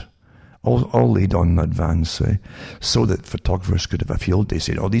 expecting it. All laid on in advance, so that photographers could have a field day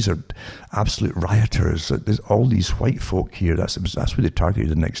saying, these are absolute rioters. There's all these white folk here. That's what they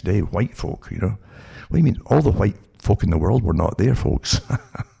targeted the next day, white folk, What do you mean? All the white folk in the world were not there, folks.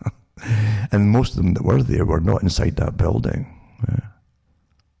 And most of them that were there were not inside that building. Yeah.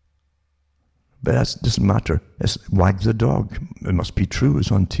 But that doesn't matter. It's wag the dog. It must be true.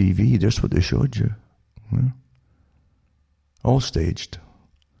 It's on TV. That's what they showed you. Yeah. All staged.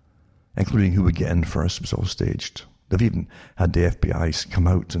 Including who would get in first, was all staged. They've even had the FBI come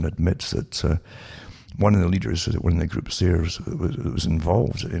out and admit that one of the leaders, one of the groups there was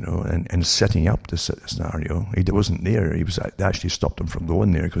involved, in setting up this scenario. He wasn't there. They actually stopped him from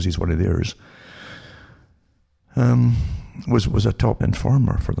going there because he's one of theirs. Was a top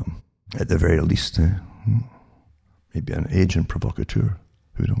informer for them, at the very least. Maybe an agent provocateur.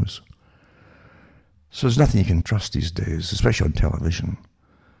 Who knows? So there's nothing you can trust these days, especially on television.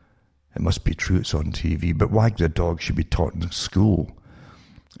 It must be true it's on TV, but wag the dog should be taught in school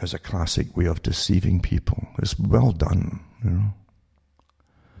as a classic way of deceiving people. It's well done,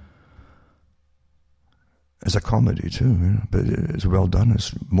 It's a comedy too, but it's well done.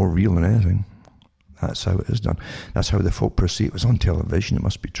 It's more real than anything. That's how it is done. That's how the folk perceive it. It's on television, it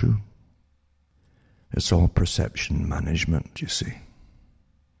must be true. It's all perception management, you see.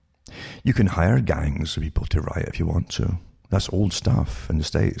 You can hire gangs of people to riot if you want to. That's old stuff in the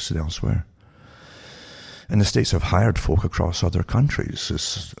States and elsewhere. And the States have hired folk across other countries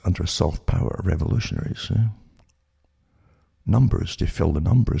as under soft power revolutionaries. Numbers, they fill the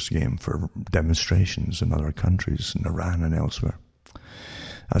numbers game for demonstrations in other countries, in Iran and elsewhere.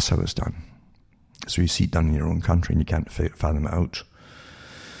 That's how it's done. So you see it done in your own country and you can't fathom it out.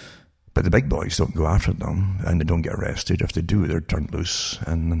 But the big boys don't go after them and they don't get arrested. If they do, they're turned loose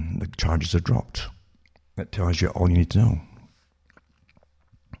and the charges are dropped. That tells you all you need to know.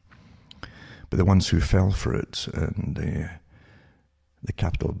 But the ones who fell for it in the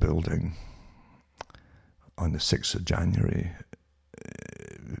Capitol building on the 6th of January,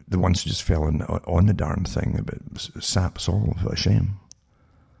 the ones who just fell on the darn thing, it saps all of a shame.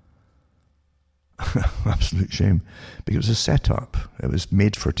 Absolute shame. Because it was a setup. It was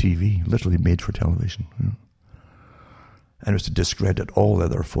made for TV, literally made for television. And it was to discredit all the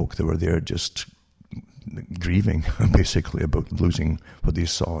other folk that were there just grieving, basically, about losing what they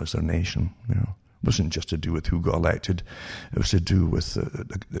saw as their nation. It wasn't just to do with who got elected. It was to do with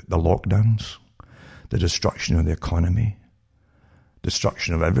the lockdowns, the destruction of the economy,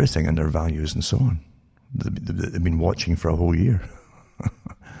 destruction of everything and their values and so on. They've been watching for a whole year.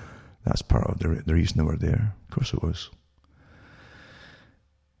 That's part of the reason they were there. Of course it was.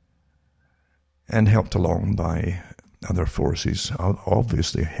 And helped along by other forces,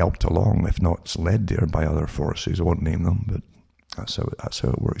 obviously helped along, if not led there by other forces. I won't name them, but that's how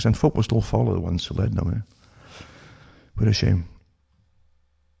it works. And folk will still follow the ones who led them. What a shame.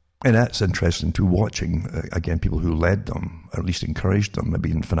 And that's interesting too, watching, again, people who led them, or at least encouraged them, maybe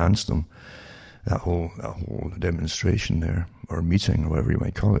even financed them, that whole demonstration there, or meeting, or whatever you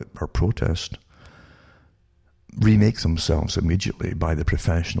might call it, or protest, remake themselves immediately by the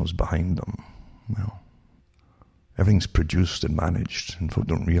professionals behind them. Well, everything's produced and managed, and folk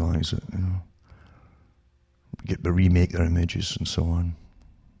don't realize it. Get to remake their images and so on.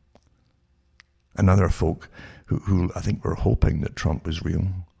 And other folk who I think were hoping that Trump was real,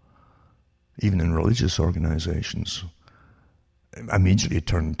 even in religious organizations, immediately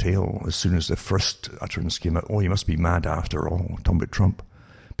turned tail as soon as the first utterance came out. Oh, you must be mad after all, talking about Trump,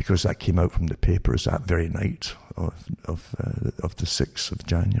 because that came out from the papers that very night of the 6th of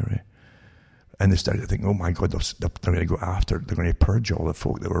January. And they started to think, oh my God, they're going to go after, they're going to purge all the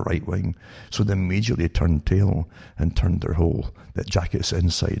folk that were right-wing. So they immediately turned tail and turned their whole, that jacket's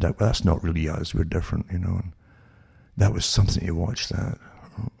inside out. Well, that's not really us, we're different, you know. And that was something to watch that.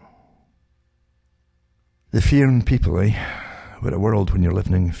 The fear in people, eh? We're a world when you're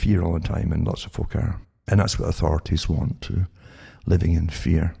living in fear all the time, and lots of folk are. And that's what authorities want, too, living in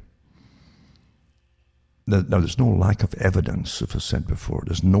fear. Now, there's no lack of evidence, as I said before.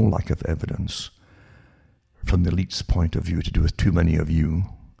 There's no lack of evidence from the elite's point of view to do with too many of you.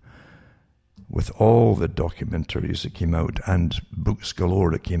 With all the documentaries that came out and books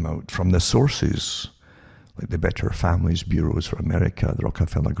galore that came out from the sources, like the Better Families Bureaus for America, the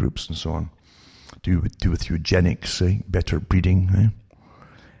Rockefeller groups and so on, do with eugenics, better breeding,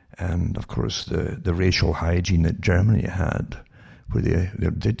 and of course the racial hygiene that Germany had, where they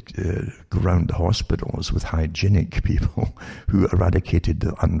did go around the hospitals with hygienic people who eradicated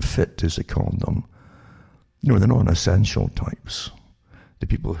the unfit, as they called them. You know, the non-essential types, the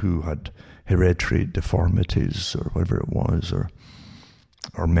people who had hereditary deformities or whatever it was,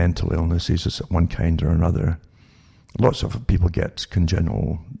 or mental illnesses of one kind or another. Lots of people get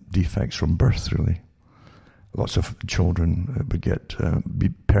congenital defects from birth, really. Lots of children would be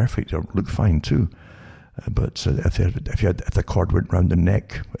perfect or look fine too. But if the cord went round the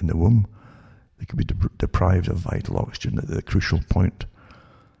neck in the womb, they could be deprived of vital oxygen at the crucial point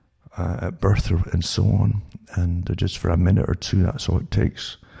at birth and so on. And just for a minute or two, that's all it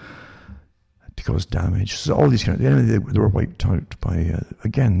takes to cause damage. So all these kind of, they were wiped out by,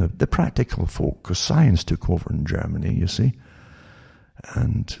 again, the practical folk, because science took over in Germany, you see.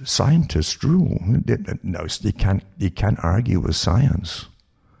 And scientists rule. No, they can't argue with science.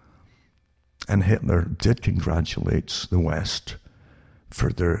 And Hitler did congratulate the West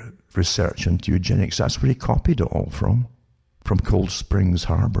for their research into eugenics. That's where he copied it all from Cold Springs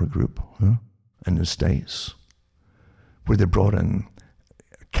Harbor Group in the States, where they brought in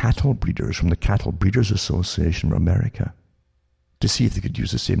cattle breeders from the Cattle Breeders Association of America to see if they could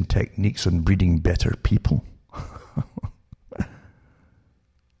use the same techniques on breeding better people.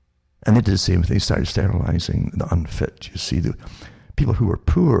 And they did the same thing. They started sterilizing the unfit. You see, the people who were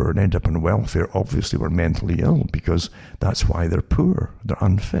poor and ended up on welfare obviously were mentally ill, because that's why they're poor. They're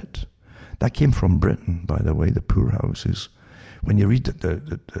unfit. That came from Britain, by the way, the poorhouses. When you read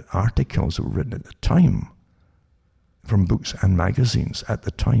the articles that were written at the time, from books and magazines at the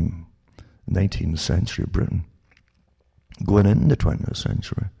time, 19th century Britain, going into the 20th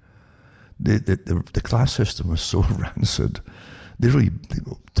century, the class system was so rancid. They really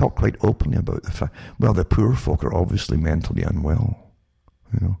talk quite openly about the fact, well, the poor folk are obviously mentally unwell.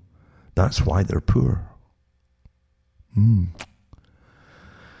 You know, that's why they're poor.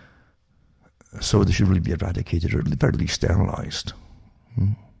 So they should really be eradicated, or at the very least sterilized.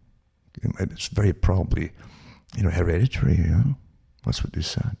 It's very probably, hereditary. That's what they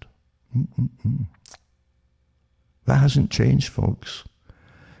said. That hasn't changed, folks.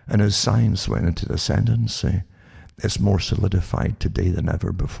 And as science went into the ascendancy, it's more solidified today than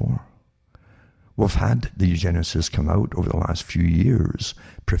ever before. We've had the eugenicists come out over the last few years.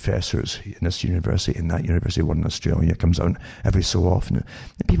 Professors in this university, in that university, one in Australia, comes out every so often.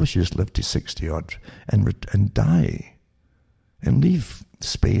 And people should just live to 60-odd and die and leave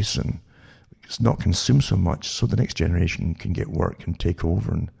space and not consume so much so the next generation can get work and take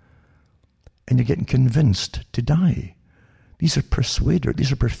over. And you're getting convinced to die. These are persuaders.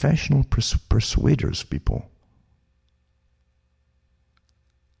 These are professional persuaders, people.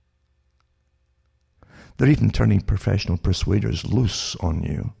 They're even turning professional persuaders loose on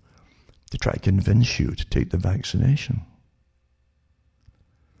you to try to convince you to take the vaccination.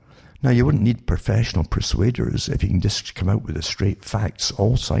 Now, you wouldn't need professional persuaders if you can just come out with the straight facts,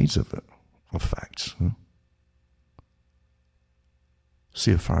 all sides of it, of facts.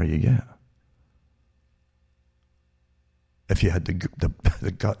 See how far you get. If you had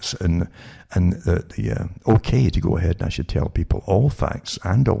the guts and the okay to go ahead and actually tell people all facts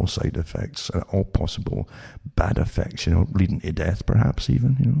and all side effects and all possible bad effects, leading to death perhaps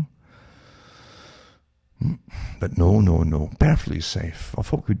even, But no, perfectly safe. For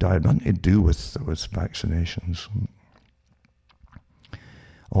folk who died, nothing to do with vaccinations.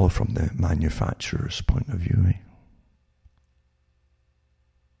 All from the manufacturer's point of view,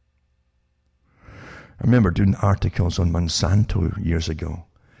 I remember doing articles on Monsanto years ago.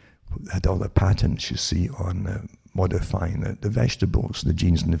 Had all the patents, you see, on modifying the vegetables, the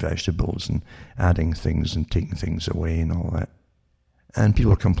genes in the vegetables, and adding things and taking things away and all that. And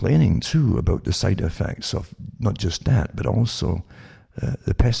people are complaining too about the side effects of not just that, but also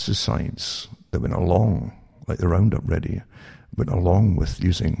the pesticides that went along, like the Roundup Ready, went along with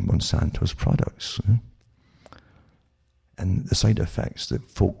using Monsanto's products. And the side effects that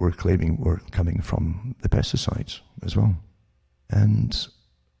folk were claiming were coming from the pesticides as well. And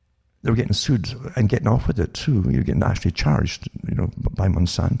they were getting sued and getting off with it too. You're getting actually charged, by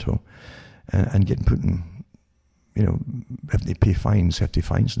Monsanto and getting put in, if they pay fines, hefty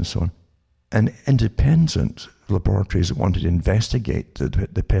fines and so on. And independent laboratories that wanted to investigate the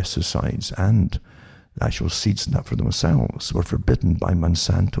pesticides and the actual seeds and that for themselves were forbidden by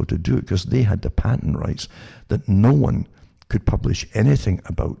Monsanto to do it because they had the patent rights that no one could publish anything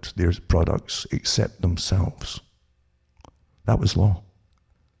about their products except themselves. That was law.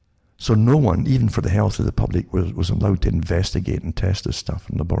 So no one, even for the health of the public, was allowed to investigate and test this stuff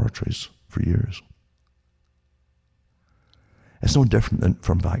in laboratories for years. It's no different than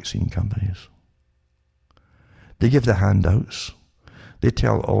from vaccine companies. They give the handouts. They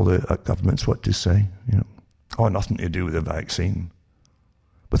tell all the governments what to say. Nothing to do with the vaccine,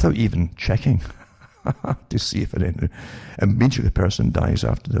 without even checking to see if it immediately the person dies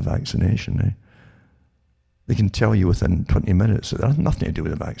after the vaccination. They can tell you within 20 minutes that it has nothing to do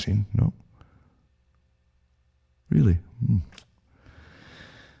with the vaccine. No, really, and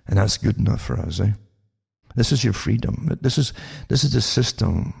that's good enough for us. This is your freedom. This is the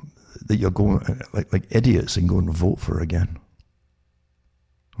system that you're going like idiots and go and vote for again.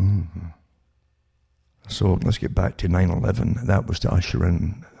 Mm-hmm. So let's get back to 9/11. That was to usher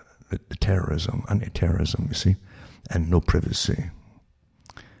in the terrorism, anti-terrorism, you see, and no privacy.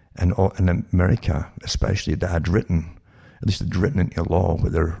 And in America, especially, they had written into law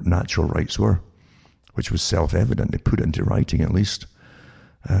what their natural rights were, which was self-evident. They put it into writing at least.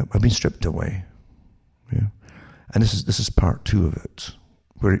 Have been stripped away. Yeah. And this is part 2 of it,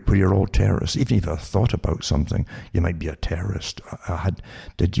 where you're all terrorists. Even if you thought about something, you might be a terrorist.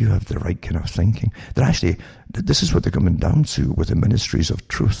 Did you have the right kind of thinking? This is what they're coming down to with the ministries of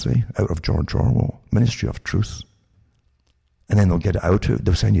truth, out of George Orwell, ministry of truth. And then they'll get it out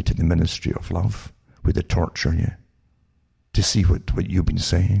they'll send you to the ministry of love, where they torture you to see what you've been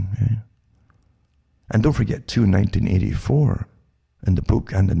saying. Yeah? And don't forget too, 1984, in the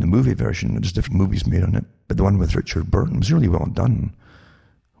book and in the movie version, there's different movies made on it, but the one with Richard Burton was really well done,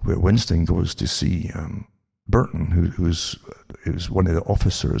 where Winston goes to see Burton, who's one of the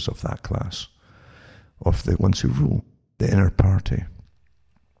officers of that class, of the ones who rule, the inner party.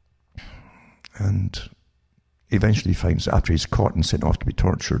 And eventually finds, after he's caught and sent off to be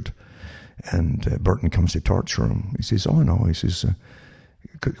tortured, and Burton comes to torture him, he says,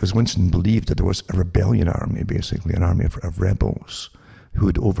 because Winston believed that there was a rebellion army, basically, an army of rebels who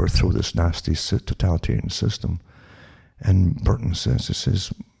would overthrow this nasty totalitarian system. And Burton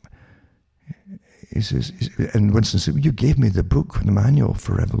says, and Winston said, well, you gave me the book, the manual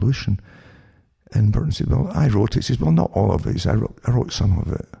for revolution. And Burton said, well, I wrote it. He says, well, not all of it. I wrote some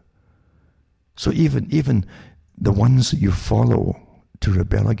of it. So even the ones that you follow to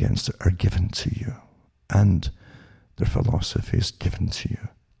rebel against are given to you. And their philosophy is given to you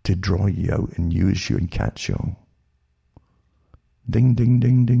to draw you out and use you and catch you all. Ding, ding,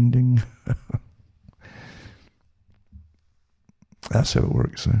 ding, ding, ding. That's how it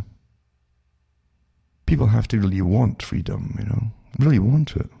works. People have to really want freedom, really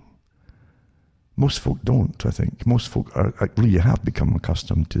want it. Most folk don't, I think. Most folk really have become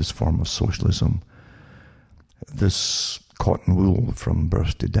accustomed to this form of socialism, this cotton wool from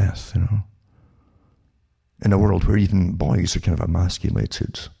birth to death, in a world where even boys are kind of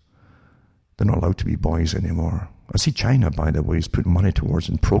emasculated. They're not allowed to be boys anymore. I see China, by the way, is putting money towards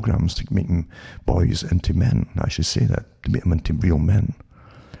in programs to make boys into men. I should say that, to make them into real men.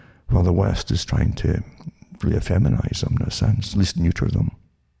 While the West is trying to really effeminize them in a sense, at least neuter them.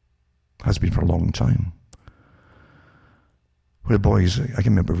 Has been for a long time. Where boys, I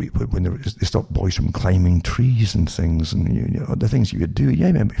can remember when they stopped boys from climbing trees and things, and the things you could do.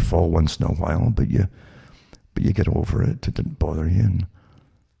 Yeah, maybe fall once in a while, but you get over it. It didn't bother you. And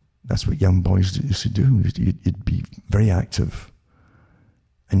that's what young boys used to do. You'd be very active,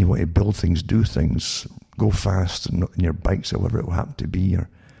 and you want to build things, do things, go fast, and your bikes, or whatever it will happen to be.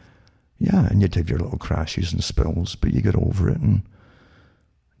 And you'd have your little crashes and spills, but you get over it, and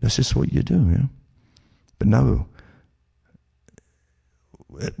that's just what you do. Yeah. But now,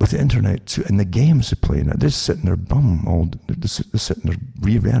 with the internet too, and the games they play now, they're sitting their bum they're sitting their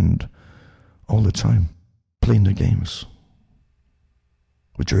rear end all the time, playing their games,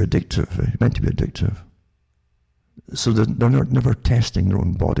 which are addictive, meant to be addictive. So they're never testing their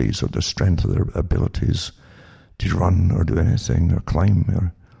own bodies or their strength or their abilities to run or do anything or climb.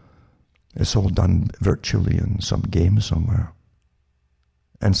 Or it's all done virtually in some game somewhere.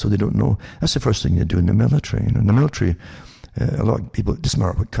 And so they don't know. That's the first thing they do in the military. In the military, a lot of people, it doesn't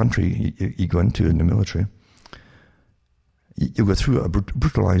matter what country you go into in the military, you go through a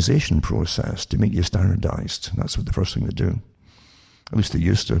brutalization process to make you standardized. That's what the first thing they do. At least they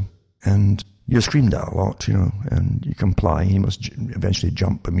used to. And you're screamed at a lot, and you comply. You must eventually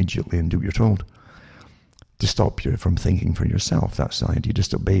jump immediately and do what you're told to stop you from thinking for yourself. That's the idea.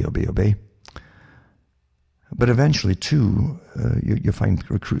 Just obey, obey, obey. But eventually, too, you find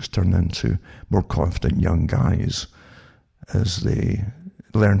recruits turn into more confident young guys as they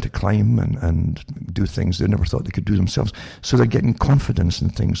learn to climb and do things they never thought they could do themselves. So they're getting confidence in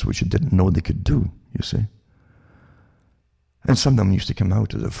things which you didn't know they could do, you see. And some of them used to come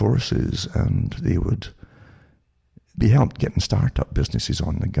out of the forces and they would be helped getting startup businesses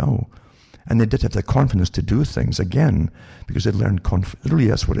on the go. And they did have the confidence to do things, again, because they'd learned really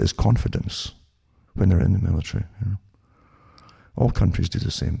that's what it is, confidence, when they're in the military. All countries do the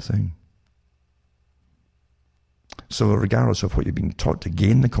same thing. So regardless of what you've been taught to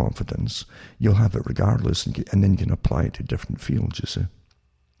gain the confidence, you'll have it regardless, and then you can apply it to different fields, you see,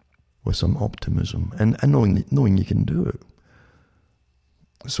 with some optimism, and knowing you can do it.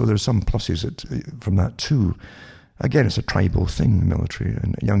 So there's some pluses from that too. Again, it's a tribal thing, the military,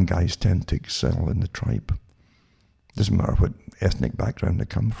 and young guys tend to excel in the tribe. Doesn't matter what ethnic background they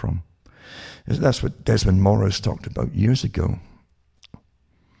come from. That's what Desmond Morris talked about years ago,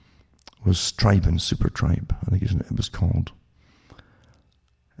 was Tribe and Super Tribe, I think it was called.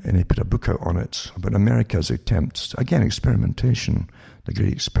 And he put a book out on it about America's attempts, again, experimentation, the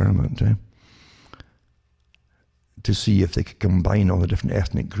great experiment, to see if they could combine all the different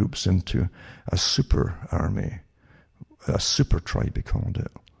ethnic groups into a super army, a super tribe, he called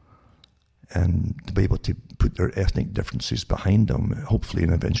it, and to be able to put their ethnic differences behind them, hopefully,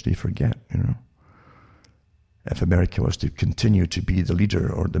 and eventually forget, If America was to continue to be the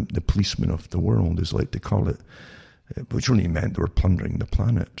leader or the policeman of the world, as I like to call it, which really meant they were plundering the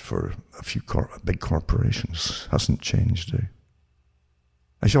planet for a few big corporations. Hasn't changed,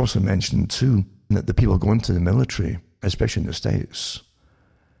 I should also mention, too, that the people going to the military, especially in the States,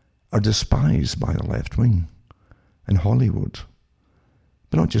 are despised by the left wing in Hollywood.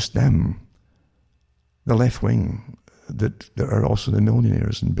 But not just them. The left wing, that there are also the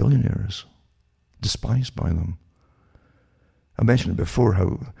millionaires and billionaires, despised by them. I mentioned before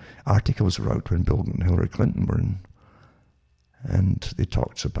how articles were out when Bill and Hillary Clinton were in, and they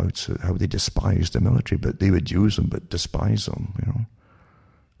talked about how they despised the military, but they would use them, but despise them,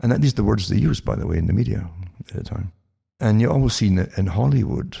 And these are the words they used, by the way, in the media at the time. And you always see in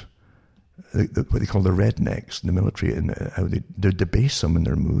Hollywood what they call the rednecks in the military, and how they debase them in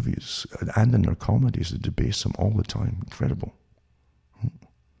their movies and in their comedies. They debase them all the time. Incredible.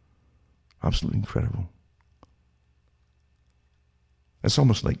 Absolutely incredible. It's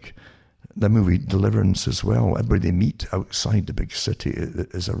almost like the movie Deliverance as well. Everybody they meet outside the big city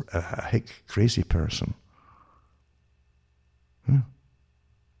is a hick, crazy person.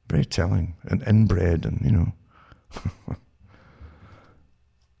 Very telling, and inbred, and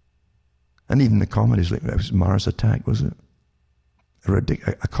and even the comedies, like it was Mars Attack, was it?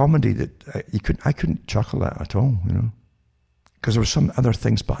 A comedy that I couldn't chuckle at all, because there were some other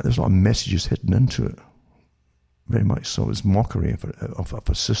things, but there's a lot of messages hidden into it. Very much so. It's mockery of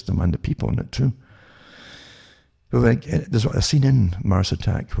a system and the people in it too. But there's a scene in Mars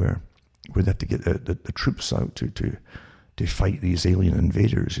Attack where they have to get the troops out to fight these alien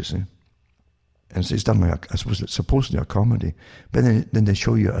invaders, you see. And so it's done like, I suppose it's supposedly a comedy. But then they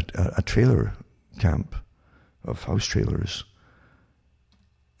show you a trailer camp of house trailers.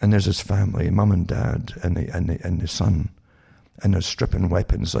 And there's this family, mum and dad, and the son, and they're stripping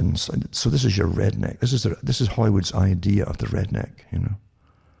weapons. And so this is your redneck. This is Hollywood's idea of the redneck,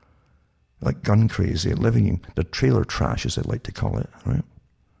 Like gun crazy, living in the trailer trash, as they like to call it, right?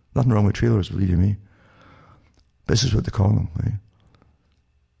 Nothing wrong with trailers, believe you me. This is what they call them, right?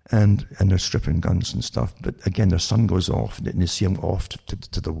 And they're stripping guns and stuff. But again, their son goes off, and they see him off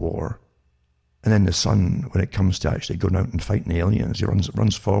to the war. And then the son, when it comes to actually going out and fighting aliens, he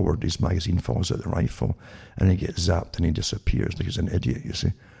runs forward, his magazine falls out the rifle, and he gets zapped and he disappears like he's an idiot, you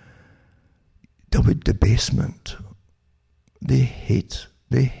see. Double debasement. They hate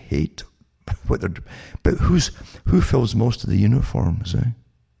what they're doing. But who fills most of the uniforms,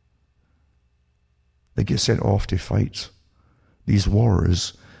 They get sent off to fight these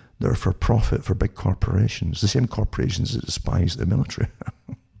wars that are for profit for big corporations, the same corporations that despise the military.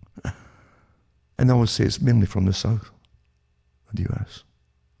 And I always say it's mainly from the south of the US.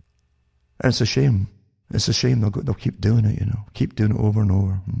 And it's a shame. It's a shame they'll keep doing it, keep doing it over and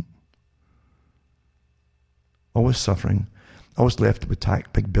over. Always suffering, always left with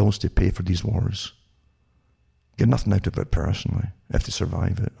big bills to pay for these wars. Get nothing out of it personally if they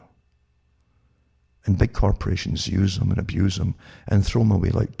survive it. And big corporations use them and abuse them and throw them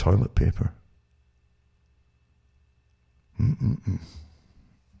away like toilet paper.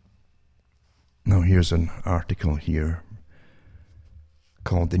 Now here's an article here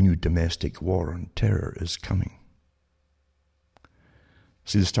called "The New Domestic War on Terror is Coming."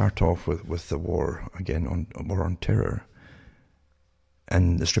 So they start off with the war, again, war on terror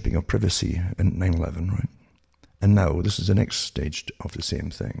and the stripping of privacy in 9/11, right? And now this is the next stage of the same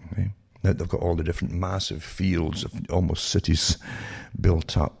thing, right? Now they've got all the different massive fields of almost cities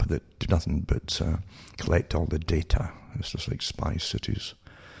built up that do nothing but collect all the data. It's just like spy cities.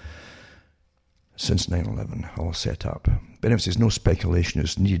 Since 9/11, all set up. But anyway, there's no speculation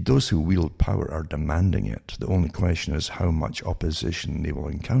is needed. Those who wield power are demanding it. The only question is how much opposition they will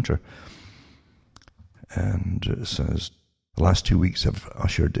encounter. And it says, the last 2 weeks have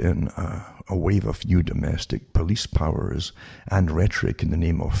ushered in a wave of new domestic police powers and rhetoric in the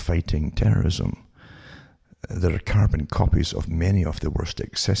name of fighting terrorism. There are carbon copies of many of the worst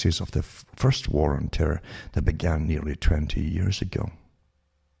excesses of the first war on terror that began nearly 20 years ago.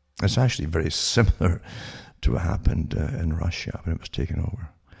 It's actually very similar to what happened in Russia when it was taken over.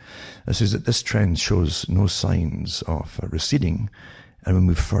 It says that this trend shows no signs of receding, and we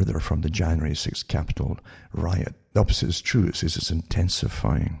move further from the January 6th Capitol riot. The opposite is true. It says it's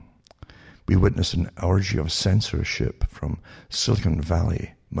intensifying. We witness an orgy of censorship from Silicon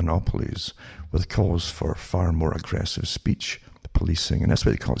Valley monopolies with calls for far more aggressive speech policing, and that's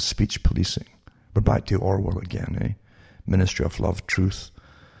what they call it, speech policing. We're back to Orwell again, eh? Ministry of Love, Truth.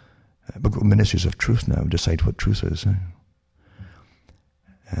 We've got ministries of truth now, decide what truth is. Eh?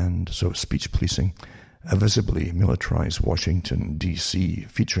 And so speech policing. A visibly militarized Washington, D.C.,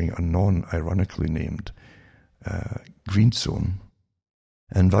 featuring a non-ironically named green zone,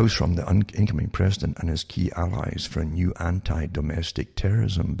 and vows from the incoming president and his key allies for a new anti-domestic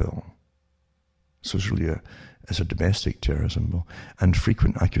terrorism bill. So it's really a domestic terrorism bill. And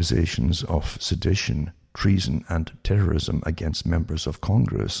frequent accusations of sedition, treason and terrorism against members of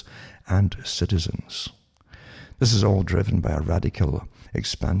Congress and citizens. This is all driven by a radical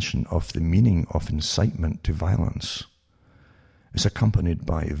expansion of the meaning of incitement to violence. It's accompanied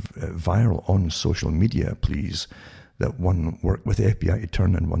by viral on social media pleas that one work with the FBI to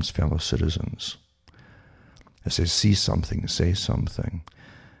turn on one's fellow citizens. It says, see something, say something,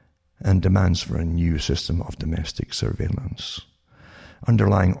 and demands for a new system of domestic surveillance.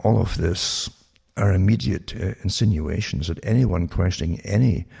 Underlying all of this are immediate insinuations that anyone questioning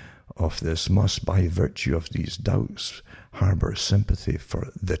any of this must, by virtue of these doubts, harbour sympathy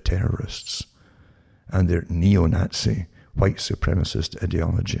for the terrorists and their neo-Nazi, white supremacist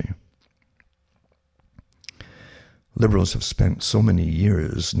ideology. Liberals have spent so many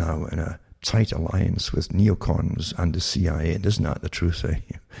years now in a tight alliance with neocons and the CIA, and isn't that the truth, eh?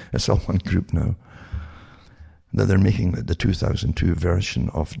 It's all one group now. That they're making the 2002 version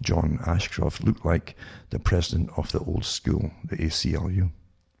of John Ashcroft look like the president of the old school, the ACLU.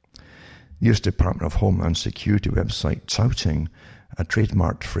 The US Department of Homeland Security website touting a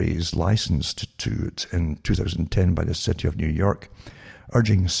trademarked phrase licensed to it in 2010 by the City of New York,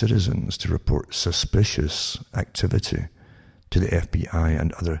 urging citizens to report suspicious activity to the FBI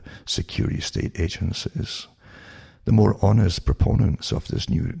and other security state agencies. The more honest proponents of this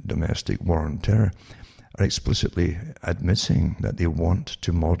new domestic war on terror are explicitly admitting that they want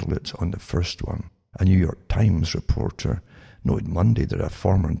to model it on the first one. A New York Times reporter noted Monday that a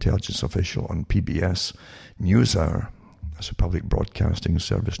former intelligence official on PBS NewsHour, that's a public broadcasting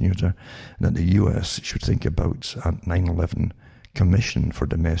service NewsHour, and that the US should think about a 9/11 Commission for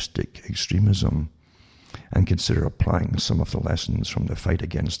Domestic Extremism and consider applying some of the lessons from the fight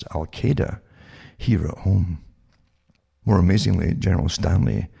against Al-Qaeda here at home. More amazingly, General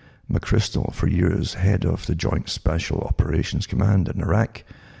Stanley McChrystal, for years head of the Joint Special Operations Command in Iraq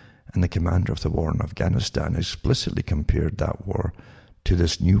and the commander of the war in Afghanistan, explicitly compared that war to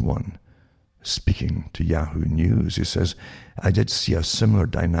this new one. Speaking to Yahoo News, he says, I did see a similar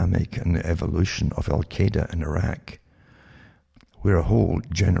dynamic in the evolution of Al-Qaeda in Iraq, where a whole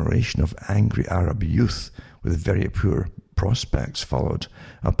generation of angry Arab youth with very poor prospects followed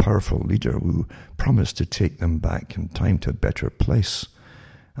a powerful leader who promised to take them back in time to a better place.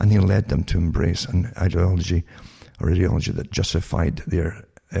 And he led them to embrace an ideology that justified their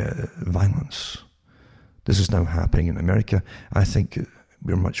violence. This is now happening in America. I think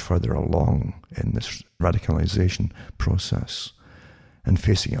we're much further along in this radicalization process and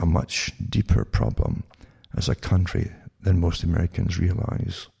facing a much deeper problem as a country than most Americans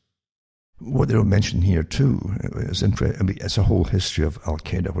realize. What they don't mention here too is it's a whole history of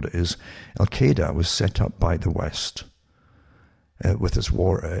Al-Qaeda, what it is. Al-Qaeda was set up by the West with its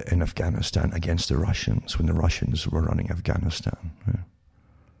war in Afghanistan against the Russians when the Russians were running Afghanistan. Yeah.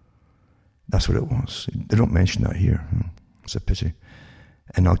 That's what it was. They don't mention that here. It's a pity.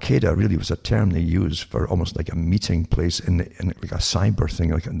 And Al-Qaeda really was a term they used for almost like a meeting place in like a cyber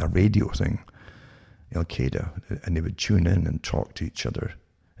thing, like a radio thing. Al-Qaeda, and they would tune in and talk to each other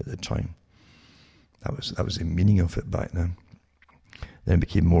at the time. That was the meaning of it back then. Then it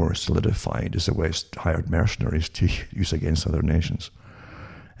became more solidified as the West hired mercenaries to use against other nations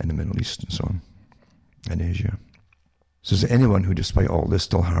in the Middle East and so on, and Asia. So is there anyone who, despite all this,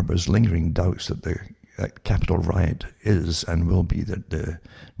 still harbours lingering doubts that the Capitol riot is and will be the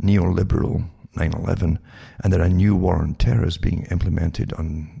neoliberal 9/11, and that a new war on terror is being implemented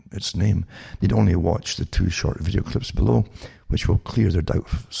on its name, they'd only watch the 2 short video clips below, which will clear their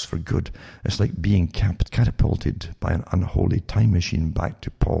doubts for good. It's like being catapulted by an unholy time machine back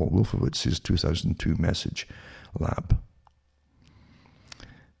to Paul Wolfowitz's 2002 message lab.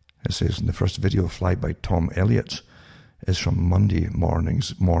 It says in the first video, flagged by Tom Elliott, is from Monday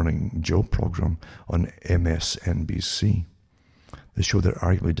morning's Morning Joe program on MSNBC. The show that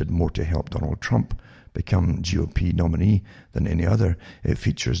arguably did more to help Donald Trump become GOP nominee than any other. It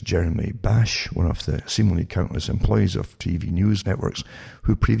features Jeremy Bash, one of the seemingly countless employees of TV news networks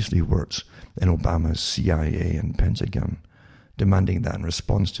who previously worked in Obama's CIA and Pentagon, demanding that in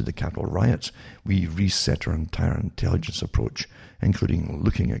response to the Capitol riots, we reset our entire intelligence approach, including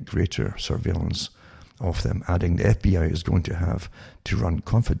looking at greater surveillance of them, adding the FBI is going to have to run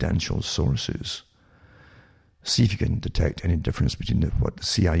confidential sources. See if you can detect any difference between what the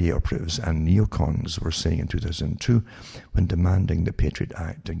CIA operatives and neocons were saying in 2002 when demanding the Patriot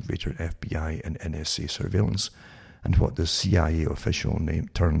Act and greater FBI and NSA surveillance, and what the CIA official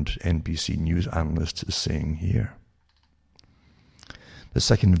turned NBC News analyst is saying here. The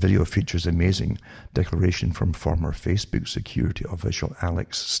second video features an amazing declaration from former Facebook security official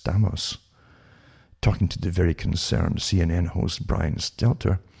Alex Stamos, talking to the very concerned CNN host Brian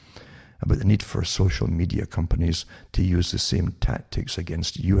Stelter about the need for social media companies to use the same tactics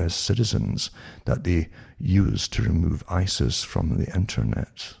against US citizens that they use to remove ISIS from the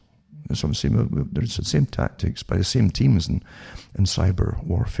internet. That's what I'm saying. There's the same tactics by the same teams in cyber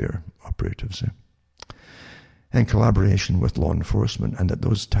warfare operatives. In collaboration with law enforcement, and that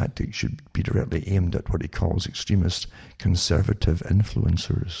those tactics should be directly aimed at what he calls extremist conservative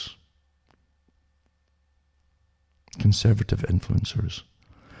influencers. Conservative influencers.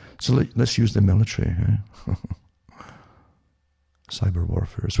 So let's use the military. Cyber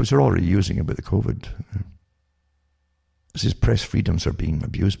warfare, which they're already using about the COVID. These press freedoms are being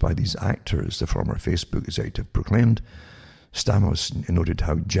abused by these actors, the former Facebook executive proclaimed. Stamos noted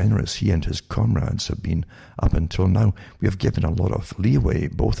how generous he and his comrades have been up until now. We have given a lot of leeway,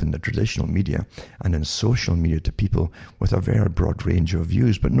 both in the traditional media and in social media, to people with a very broad range of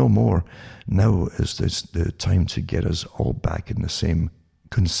views, but no more. Now is the time to get us all back in the same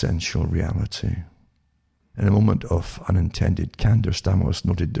consensual reality. In a moment of unintended candor, Stamos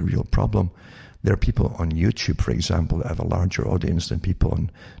noted the real problem. There are people on YouTube, for example, that have a larger audience than people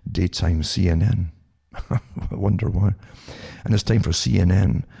on daytime CNN. I wonder why. And it's time for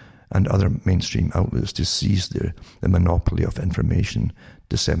CNN and other mainstream outlets to seize the monopoly of information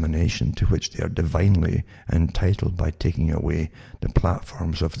dissemination to which they are divinely entitled by taking away the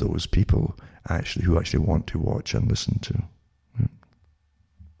platforms of those people who actually want to watch and listen to.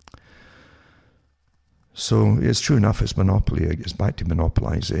 So it's true enough, it's monopoly. It's back to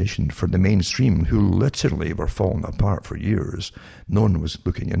monopolization for the mainstream, who literally were falling apart for years. No one was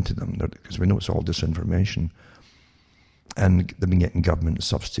looking into them because we know it's all disinformation. And they've been getting government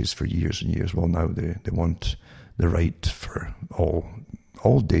subsidies for years and years. Well, now they want the right for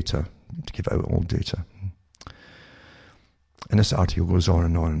all data, to give out all data. And this article goes on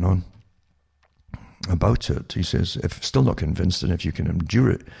and on and on about it. He says, if still not convinced, and if you can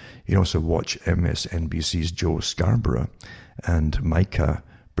endure it, you can also watch MSNBC's Joe Scarborough and Micah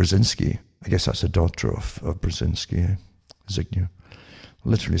Brzezinski. I guess that's the daughter of Brzezinski, Zygmunt,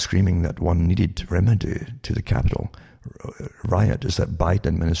 literally screaming that one needed remedy to the Capitol riot is that Biden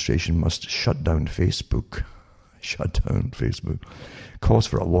administration must shut down Facebook. Calls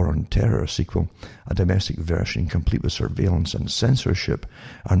for a War on Terror sequel, a domestic version complete with surveillance and censorship,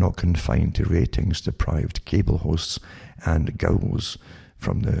 are not confined to ratings-deprived cable hosts and ghouls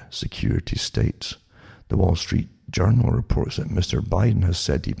from the security state. The Wall Street Journal reports that Mr. Biden has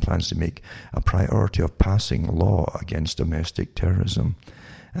said he plans to make a priority of passing law against domestic terrorism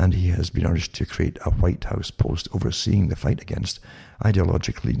and he has been urged to create a White House post overseeing the fight against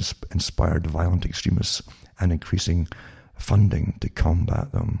ideologically inspired violent extremists and increasing funding to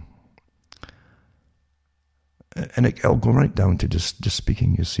combat them. And it'll go right down to just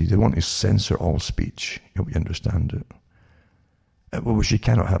speaking, you see. They want to censor all speech. I hope you understand it. Well, you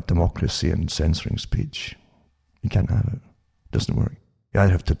cannot have democracy and censoring speech. You can't have it. It doesn't work. You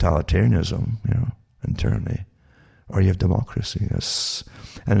either have totalitarianism, and tyranny, or you have democracy.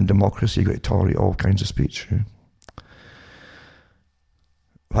 And in democracy, you've got to tolerate all kinds of speech.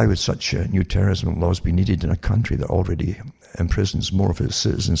 Why would such new terrorism laws be needed in a country that already imprisons more of its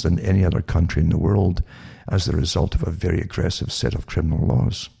citizens than any other country in the world as the result of a very aggressive set of criminal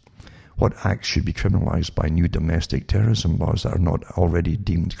laws? What acts should be criminalized by new domestic terrorism laws that are not already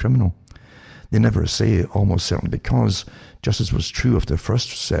deemed criminal? They never say, almost certainly, because, just as was true of the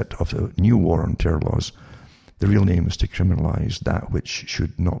first set of the new war on terror laws, the real aim is to criminalize that which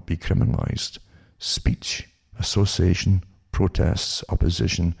should not be criminalized: speech, association, protests,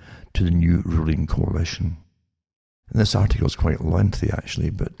 opposition to the new ruling coalition. And this article is quite lengthy, actually,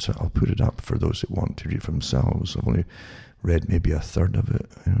 but I'll put it up for those that want to read it for themselves. I've only read maybe a third of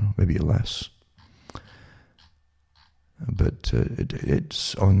it, maybe less. But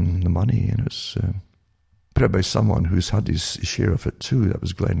it's on the money, and it's put out by someone who's had his share of it too. That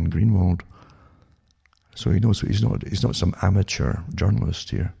was Glenn Greenwald. So he knows he's not some amateur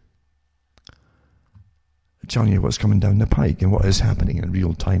journalist here. Telling you what's coming down the pike and what is happening in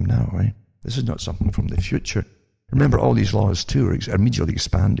real time now, right? This is not something from the future. Remember, all these laws too are immediately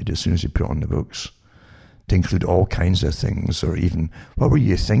expanded as soon as you put on the books to include all kinds of things, or even, what were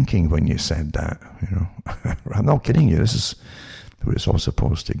you thinking when you said that? I'm not kidding you. This is where it's all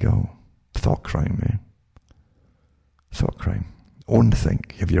supposed to go. Thought crime, man. Thought crime. Own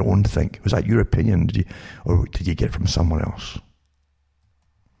think. You have your own think. Was that your opinion? Or did you get it from someone else?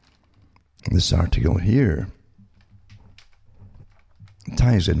 This article here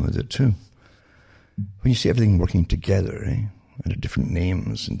ties in with it too. When you see everything working together, under different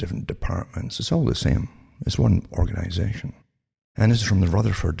names and different departments, it's all the same. It's one organization. And this is from the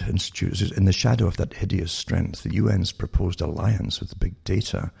Rutherford Institute. It says, in the shadow of that hideous strength, the UN's proposed alliance with big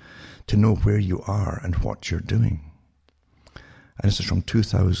data to know where you are and what you're doing. And this is from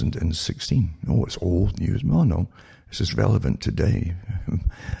 2016. Oh, it's old news. Well, no, this is relevant today.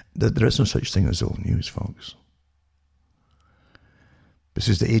 There is no such thing as old news, folks. This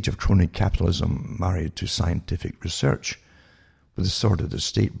is the age of crony capitalism married to scientific research. With the sword of the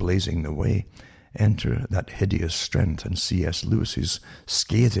state blazing the way, enter that hideous strength and C.S. Lewis's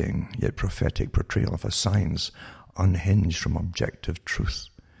scathing yet prophetic portrayal of a science unhinged from objective truth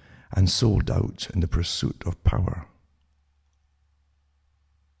and sold out in the pursuit of power.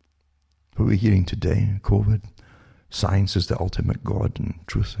 What we're hearing today, COVID, science is the ultimate God and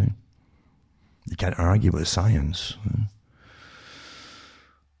truth. You can't argue with science.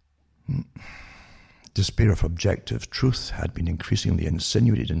 Despair of objective truth had been increasingly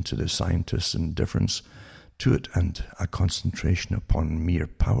insinuated into the scientists' indifference to it, and a concentration upon mere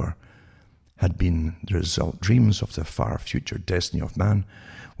power had been the result. Dreams of the far future destiny of man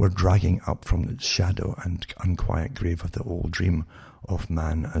were dragging up from the shadow and unquiet grave of the old dream of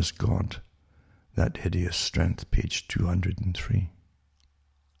man as God. That hideous strength, page 203.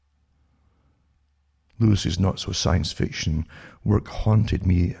 Lewis's not-so-science fiction work haunted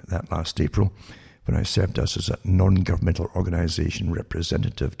me that last April when I served as a non-governmental organization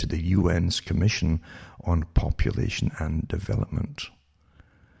representative to the UN's Commission on Population and Development.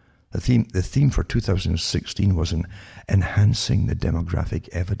 The theme for 2016 was enhancing the demographic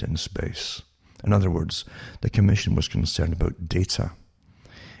evidence base. In other words, the Commission was concerned about data,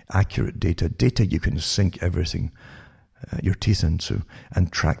 accurate data you can sink everything, your teeth into,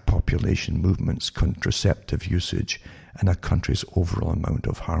 and track population movements, contraceptive usage, and a country's overall amount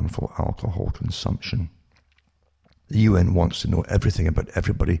of harmful alcohol consumption. The UN wants to know everything about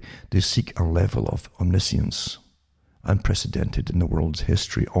everybody. They seek a level of omniscience, unprecedented in the world's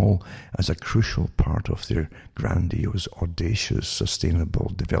history, all as a crucial part of their grandiose, audacious,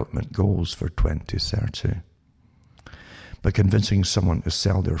 sustainable development goals for 2030. But convincing someone to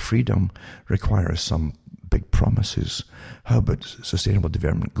sell their freedom requires some big promises. How about Sustainable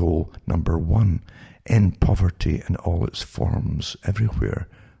Development Goal number 1? End poverty in all its forms everywhere,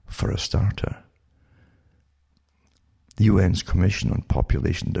 for a starter. The UN's Commission on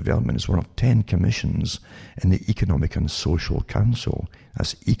Population Development is one of 10 commissions in the Economic and Social Council.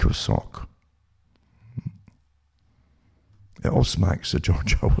 That's ECOSOC. It all smacks of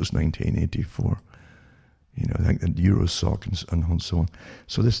George Orwell's 1984. I think the Eurosoc and so on.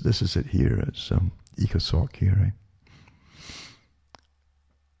 So this is it here. It's ECOSOC here, right?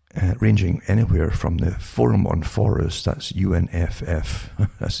 ranging anywhere from the Forum on Forests, that's UNFF,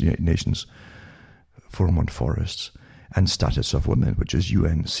 that's the United Nations Forum on Forests, and Status of Women, which is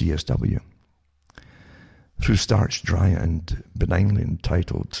UNCSW. Through starched, dry, and benignly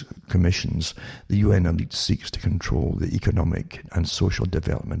entitled commissions, the UN elite seeks to control the economic and social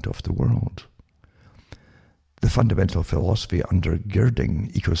development of the world. The fundamental philosophy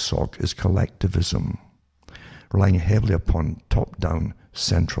undergirding ECOSOC is collectivism, relying heavily upon top-down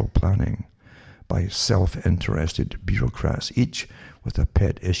central planning by self-interested bureaucrats, each with a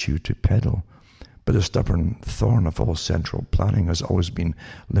pet issue to peddle. But the stubborn thorn of all central planning has always been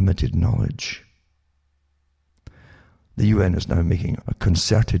limited knowledge. The UN is now making a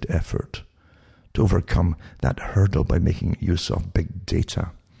concerted effort to overcome that hurdle by making use of big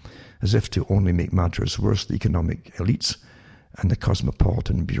data, as if to only make matters worse, the economic elites and the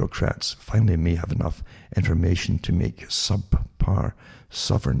cosmopolitan bureaucrats finally may have enough information to make subpar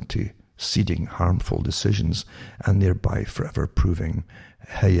sovereignty ceding harmful decisions and thereby forever proving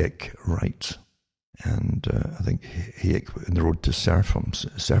Hayek right. And I think Hayek, in The Road to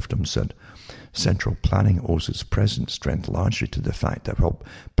Serfdom, said, central planning owes its present strength largely to the fact that while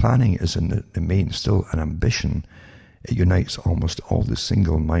planning is in the main still an ambition, it unites almost all the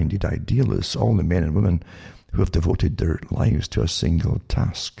single-minded idealists, all the men and women who have devoted their lives to a single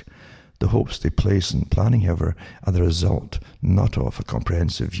task. The hopes they place in planning, however, are the result not of a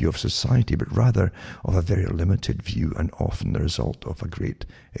comprehensive view of society, but rather of a very limited view, and often the result of a great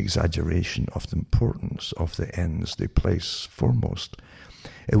exaggeration of the importance of the ends they place foremost.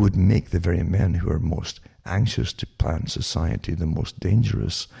 It would make the very men who are most anxious to plan society the most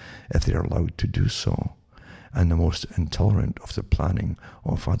dangerous if they are allowed to do so, and the most intolerant of the planning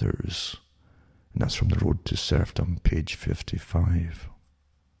of others. And that's from The Road to Serfdom, page 55.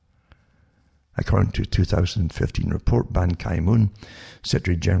 According to a 2015 report, Ban Ki-moon,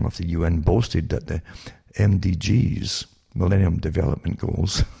 Secretary General of the UN, boasted that the MDGs, Millennium Development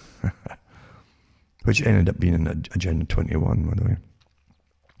Goals, which ended up being in Agenda 21, by the way,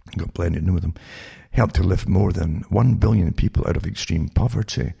 got blended in with them, helped to lift more than 1 billion people out of extreme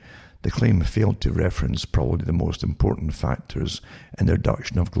poverty. The claim failed to reference probably the most important factors in the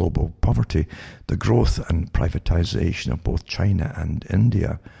reduction of global poverty, the growth and privatization of both China and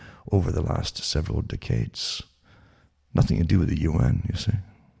India over the last several decades. Nothing to do with the UN, you see.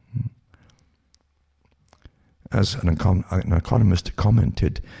 As an economist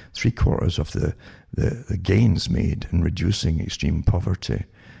commented, 3/4 of the gains made in reducing extreme poverty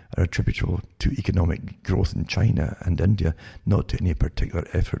are attributable to economic growth in China and India, not to any particular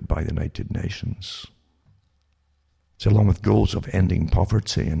effort by the United Nations. So along with goals of ending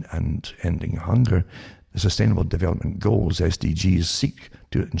poverty and ending hunger, the Sustainable Development Goals, SDGs, seek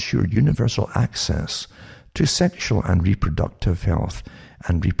to ensure universal access to sexual and reproductive health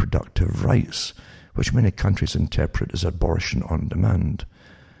and reproductive rights, which many countries interpret as abortion on demand.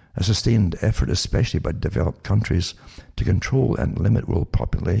 A sustained effort, especially by developed countries, to control and limit world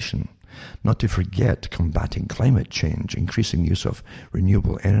population, not to forget combating climate change, increasing use of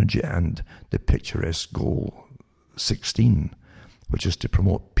renewable energy, and the picturesque Goal 16, which is to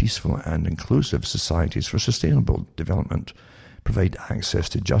promote peaceful and inclusive societies for sustainable development, provide access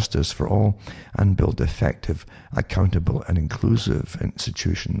to justice for all, and build effective, accountable, and inclusive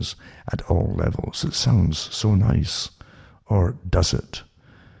institutions at all levels. It sounds so nice, or does it?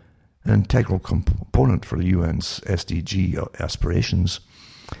 An integral component for the UN's SDG aspirations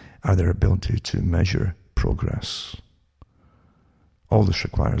are their ability to measure progress. All this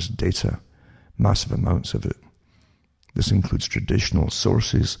requires data, massive amounts of it. This includes traditional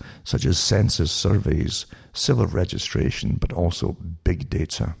sources such as census surveys, civil registration, but also big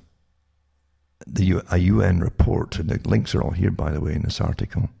data. A UN report, and the links are all here, by the way, in this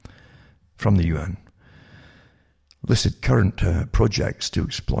article, from the UN, listed current projects to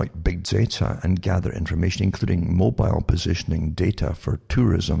exploit big data and gather information, including mobile positioning data for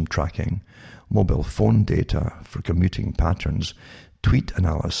tourism tracking, mobile phone data for commuting patterns, tweet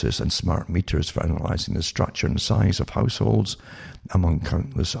analysis, and smart meters for analyzing the structure and size of households, among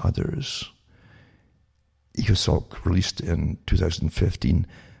countless others. ECOSOC released in 2015,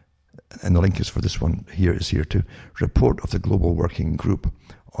 and the link is for this one here, is here too, report of the Global Working Group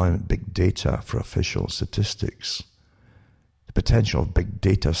on Big Data for Official Statistics. The potential of big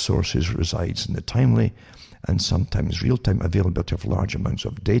data sources resides in the timely and sometimes real-time availability of large amounts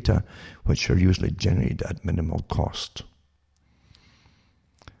of data, which are usually generated at minimal cost.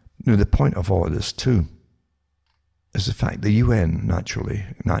 Now, the point of all of this, too, is the fact the UN, naturally,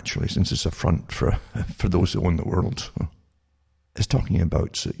 since it's a front for those who own the world, is talking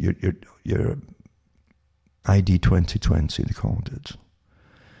about your ID 2020, they called it.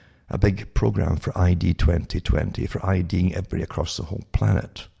 a big program for ID 2020, for IDing everybody across the whole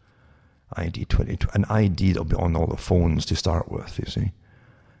planet. ID 2020, an ID that'll be on all the phones to start with, you see.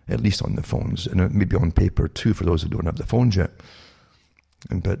 At least on the phones, and maybe on paper too for those who don't have the phones yet.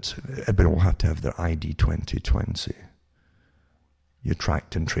 But everybody will have to have their ID 2020. Your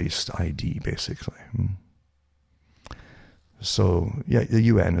tracked and traced ID, basically. So, yeah, the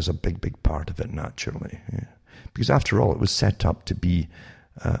UN is a big part of it, naturally. Yeah. Because after all, it was set up to be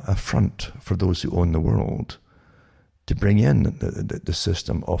a front for those who own the world, to bring in the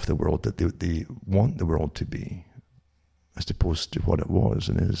system of the world that they want the world to be, as opposed to what it was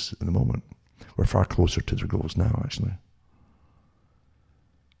and is in the moment. We're far closer to their goals now, actually.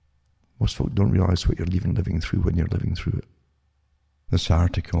 Most folk don't realize what you're living through when you're living through it. This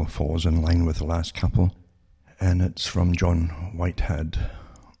article falls in line with the last couple, and it's from John Whitehead,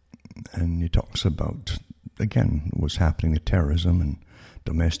 and he talks about, again, what's happening with terrorism and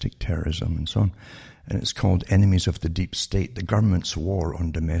domestic terrorism and so on. And it's called Enemies of the Deep State. The government's war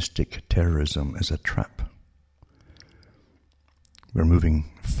on domestic terrorism is a trap. We're moving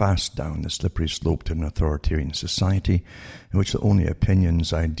fast down the slippery slope to an authoritarian society in which the only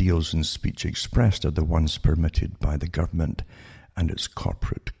opinions, ideals, and speech expressed are the ones permitted by the government and its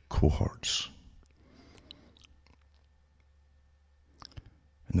corporate cohorts.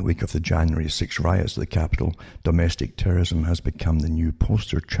 In the wake of the January 6 riots at the Capitol, domestic terrorism has become the new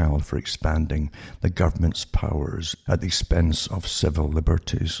poster child for expanding the government's powers at the expense of civil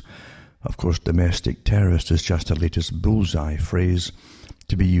liberties. Of course, domestic terrorist is just a latest bullseye phrase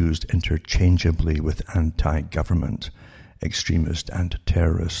to be used interchangeably with anti-government, extremist, and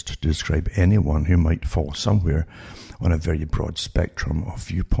terrorist to describe anyone who might fall somewhere on a very broad spectrum of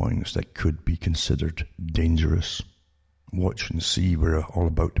viewpoints that could be considered dangerous. Watch and see, we're all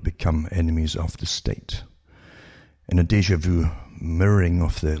about to become enemies of the state. In a déjà vu mirroring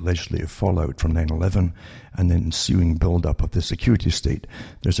of the legislative fallout from 9/11 and the ensuing build-up of the security state,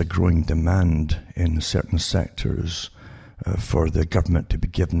 there's a growing demand in certain sectors for the government to be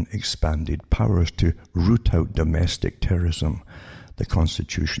given expanded powers to root out domestic terrorism. The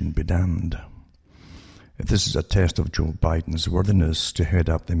Constitution be damned. If this is a test of Joe Biden's worthiness to head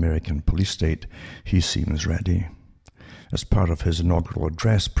up the American police state, he seems ready. As part of his inaugural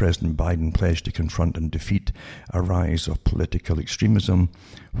address, President Biden pledged to confront and defeat a rise of political extremism,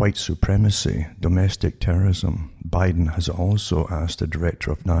 white supremacy, domestic terrorism. Biden has also asked the Director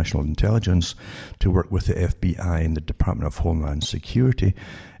of National Intelligence to work with the FBI and the Department of Homeland Security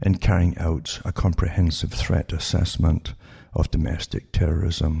in carrying out a comprehensive threat assessment of domestic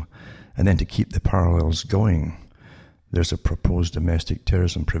terrorism, and then to keep the parallels going. There's a proposed Domestic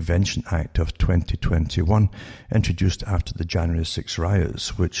Terrorism Prevention Act of 2021 introduced after the January 6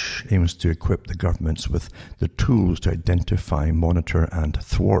 riots, which aims to equip the governments with the tools to identify, monitor, and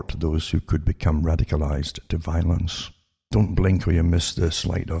thwart those who could become radicalized to violence. Don't blink or you miss the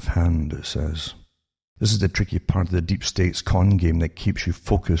sleight of hand, it says. This is the tricky part of the deep state's con game that keeps you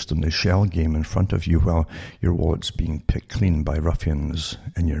focused on the shell game in front of you while your wallet's being picked clean by ruffians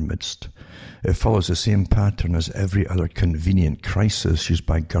in your midst. It follows the same pattern as every other convenient crisis used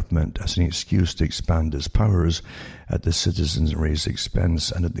by government as an excuse to expand its powers at the citizenry's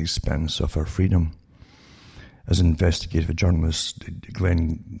expense and at the expense of our freedom. As investigative journalist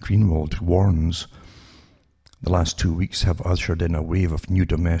Glenn Greenwald warns, the last 2 weeks have ushered in a wave of new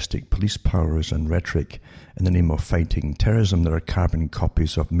domestic police powers and rhetoric in the name of fighting terrorism that are carbon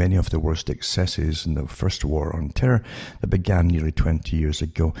copies of many of the worst excesses in the first war on terror that began nearly 20 years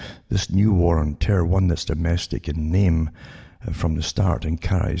ago. This new war on terror, one that's domestic in name from the start and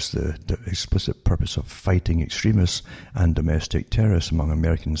carries the explicit purpose of fighting extremists and domestic terrorists among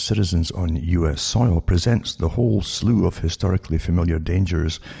American citizens on U.S. soil, presents the whole slew of historically familiar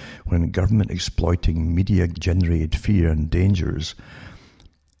dangers when government exploiting media-generated fear and dangers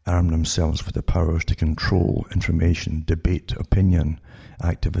arm themselves with the powers to control information, debate, opinion,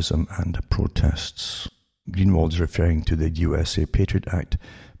 activism, and protests. Greenwald is referring to the USA Patriot Act,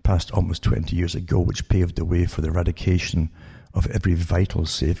 passed almost 20 years ago, which paved the way for the eradication of every vital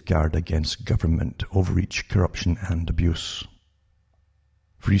safeguard against government overreach, corruption, and abuse.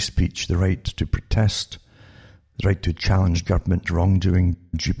 Free speech, the right to protest, the right to challenge government wrongdoing,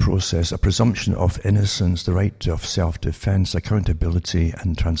 due process, a presumption of innocence, the right of self-defense, accountability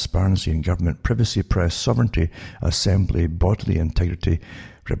and transparency in government, privacy, press, sovereignty, assembly, bodily integrity,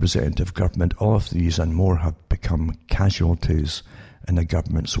 representative government, all of these and more have become casualties in the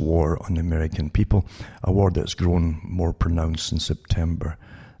government's war on the American people, a war that's grown more pronounced since September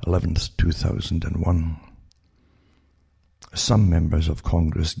 11th, 2001. Some members of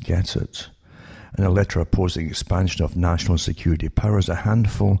Congress get it. In a letter opposing expansion of national security powers, a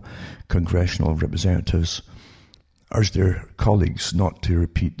handful congressional representatives urged their colleagues not to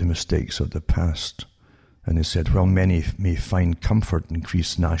repeat the mistakes of the past. And they said, while many may find comfort in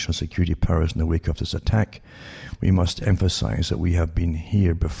increased national security powers in the wake of this attack, we must emphasize that we have been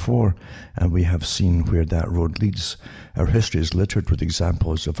here before and we have seen where that road leads. Our history is littered with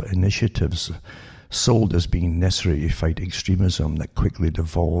examples of initiatives sold as being necessary to fight extremism that quickly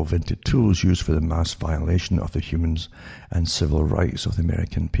devolve into tools used for the mass violation of the human and civil rights of the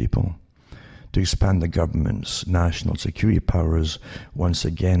American people. To expand the government's national security powers once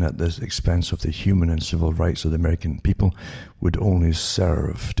again at the expense of the human and civil rights of the American people would only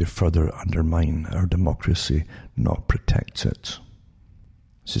serve to further undermine our democracy, not protect it.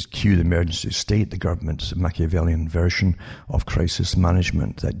 This is cue the emergency state, the government's Machiavellian version of crisis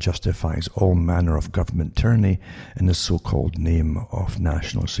management that justifies all manner of government tyranny in the so-called name of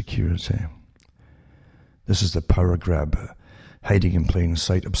national security. This is the power grab, hiding in plain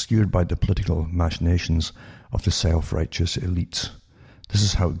sight, obscured by the political machinations of the self-righteous elite. This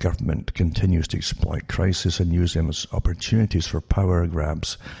is how government continues to exploit crisis and use them as opportunities for power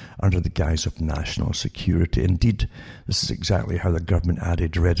grabs under the guise of national security. Indeed, this is exactly how the government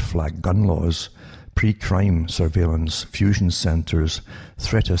added red flag gun laws, pre-crime surveillance, fusion centres,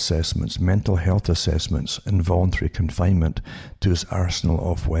 threat assessments, mental health assessments, and voluntary confinement to its arsenal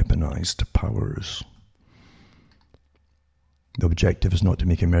of weaponized powers. The objective is not to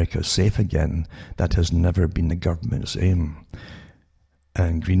make America safe again. That has never been the government's aim.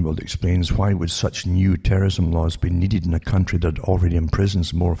 And Greenwald explains, why would such new terrorism laws be needed in a country that already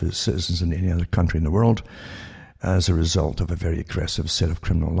imprisons more of its citizens than any other country in the world as a result of a very aggressive set of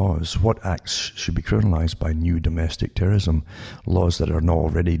criminal laws? What acts should be criminalized by new domestic terrorism laws that are not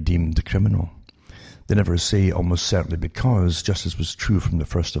already deemed criminal? They never say almost certainly, because, just as was true from the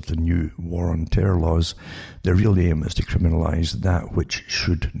first of the new war on terror laws, their real aim is to criminalize that which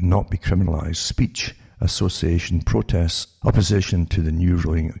should not be criminalized: speech, association, protests, opposition to the new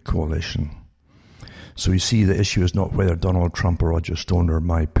ruling coalition. So you see, the issue is not whether Donald Trump or Roger Stone or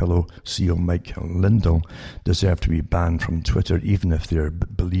MyPillow CEO Mike Lindell deserve to be banned from Twitter, even if they're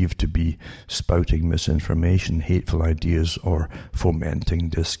believed to be spouting misinformation, hateful ideas, or fomenting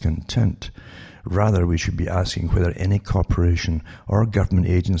discontent. Rather, we should be asking whether any corporation or government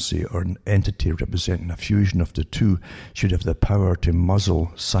agency or an entity representing a fusion of the two should have the power to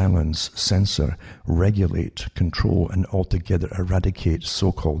muzzle, silence, censor, regulate, control, and altogether eradicate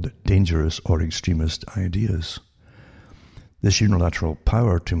so-called dangerous or extremist ideas. This unilateral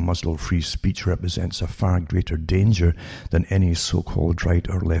power to muzzle free speech represents a far greater danger than any so-called right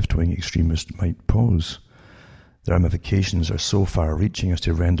or left-wing extremist might pose. The ramifications are so far-reaching as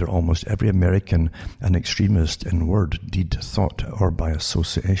to render almost every American an extremist in word, deed, thought, or by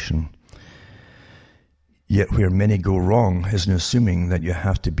association. Yet where many go wrong is in assuming that you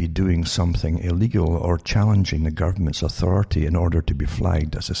have to be doing something illegal or challenging the government's authority in order to be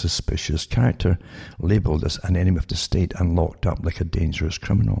flagged as a suspicious character, labelled as an enemy of the state, and locked up like a dangerous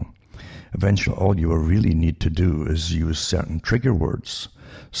criminal. Eventually, all you will really need to do is use certain trigger words: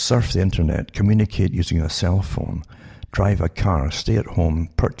 surf the internet, communicate using a cell phone, drive a car, stay at home,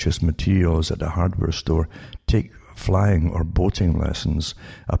 purchase materials at a hardware store, take flying or boating lessons,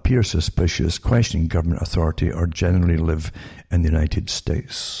 appear suspicious, question government authority, or generally live in the United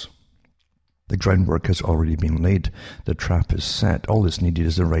States. The groundwork has already been laid. The trap is set. All that's needed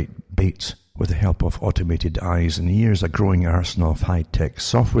is the right bait. With the help of automated eyes and ears, a growing arsenal of high-tech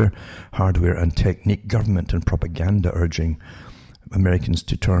software, hardware, and technique, government and propaganda urging Americans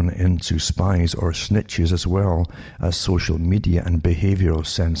to turn into spies or snitches, as well as social media and behavioral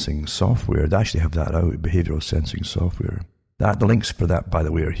sensing software. They actually have that out, behavioral sensing software. The links for that, by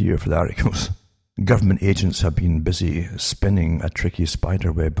the way, are here for the articles. Government agents have been busy spinning a tricky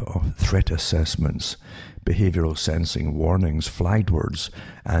spiderweb of threat assessments, behavioral sensing warnings, flagged words,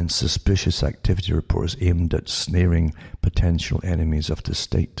 and suspicious activity reports aimed at snaring potential enemies of the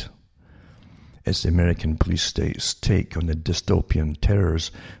state. It's the American police state's take on the dystopian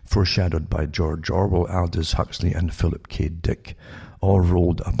terrors foreshadowed by George Orwell, Aldous Huxley, and Philip K. Dick, all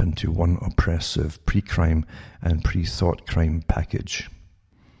rolled up into one oppressive pre-crime and pre-thought crime package.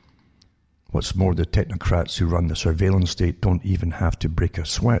 What's more, the technocrats who run the surveillance state don't even have to break a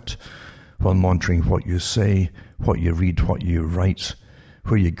sweat while monitoring what you say, what you read, what you write,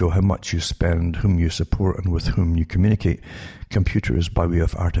 where you go, how much you spend, whom you support, and with whom you communicate. Computers, by way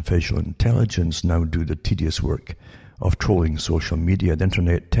of artificial intelligence, now do the tedious work of trolling social media, the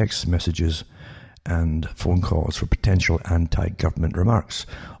internet, text messages, and phone calls for potential anti-government remarks,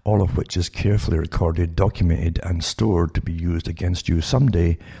 all of which is carefully recorded, documented, and stored to be used against you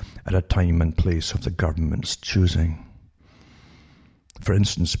someday at a time and place of the government's choosing. For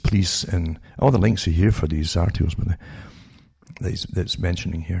instance, police, and all the links are here for these articles, but that's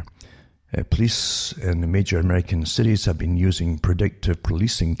mentioning here. Police in major American cities have been using predictive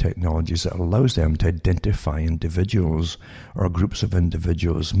policing technologies that allows them to identify individuals or groups of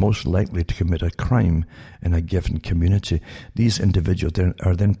individuals most likely to commit a crime in a given community. These individuals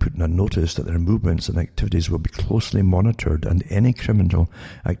are then put on notice that their movements and activities will be closely monitored, and any criminal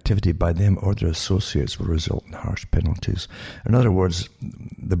activity by them or their associates will result in harsh penalties. In other words,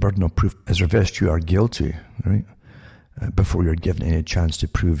 the burden of proof is reversed. You are guilty, right? Before you're given any chance to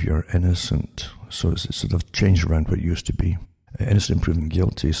prove you're innocent. So it's sort of changed around what it used to be. Innocent proven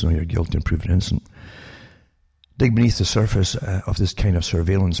guilty, so now you're guilty and proven innocent. Dig beneath the surface of this kind of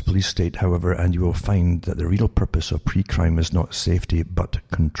surveillance police state, however, and you will find that the real purpose of pre-crime is not safety, but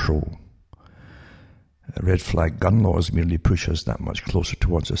control. Red flag gun laws merely push us that much closer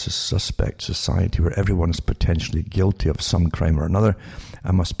towards a suspect society where everyone is potentially guilty of some crime or another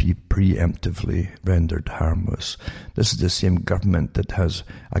and must be preemptively rendered harmless. This is the same government that has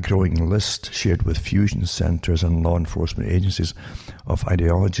a growing list shared with fusion centres and law enforcement agencies of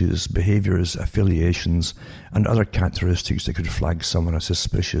ideologies, behaviours, affiliations and other characteristics that could flag someone as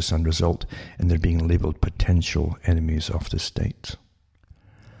suspicious and result in their being labelled potential enemies of the state.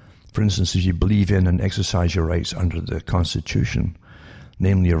 For instance, if you believe in and exercise your rights under the Constitution,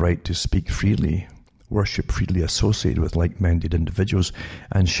 namely a right to speak freely, worship freely, associate with like-minded individuals,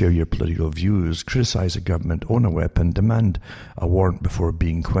 and share your political views, criticize the government, own a weapon, demand a warrant before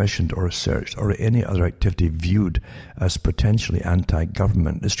being questioned or searched, or any other activity viewed as potentially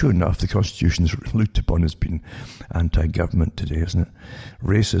anti-government. It's true enough, the Constitution is looked upon as being anti-government today, isn't it?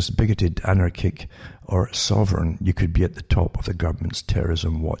 Racist, bigoted, anarchic, or sovereign, you could be at the top of the government's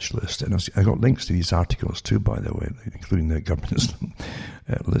terrorism watch list. And I got links to these articles too, by the way, including the government's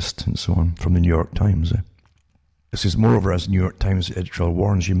list and so on, from the New York Times. It says, moreover, as the New York Times editorial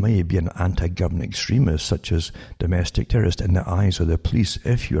warns, you may be an anti-government extremist, such as domestic terrorist, in the eyes of the police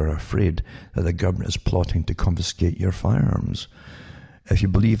if you are afraid that the government is plotting to confiscate your firearms. If you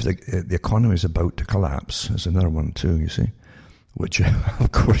believe that the economy is about to collapse, there's another one too, you see, which,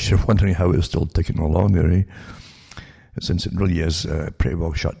 of course, you're wondering how it's still ticking along there, eh? Since it really is pretty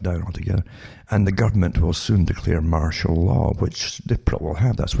well shut down altogether. And the government will soon declare martial law, which they probably will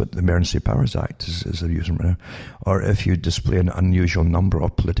have. That's what the Emergency Powers Act is they're using right now. Or if you display an unusual number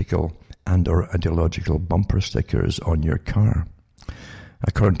of political and or ideological bumper stickers on your car.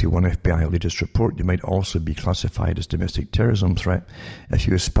 According to one FBI latest report, you might also be classified as domestic terrorism threat if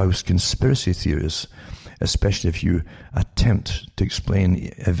you espouse conspiracy theories, especially if you attempt to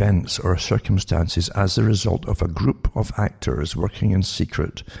explain events or circumstances as the result of a group of actors working in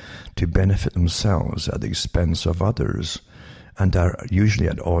secret to benefit themselves at the expense of others, and are usually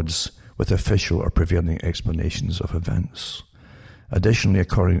at odds with official or prevailing explanations of events. Additionally,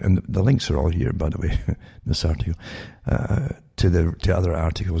 and the links are all here, by the way, in this article, to other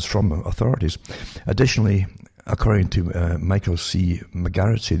articles from authorities. Additionally, according to Michael C.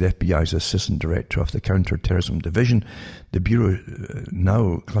 McGarrity, the FBI's Assistant Director of the Counterterrorism Division, the Bureau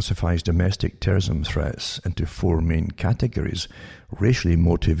now classifies domestic terrorism threats into four main categories: racially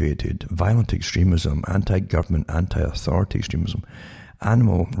motivated, violent extremism, anti-government, anti-authority extremism,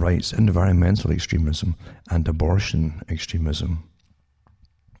 animal rights, environmental extremism, and abortion extremism.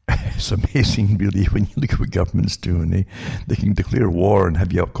 It's amazing, really, when you look at what government's doing. They can declare war and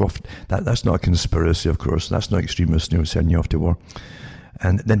have you up off. That's not a conspiracy, of course. That's not extremists, sending you off to war.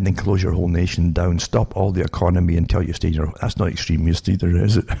 And then they close your whole nation down, stop all the economy and tell you to stay in your... That's not extremist either,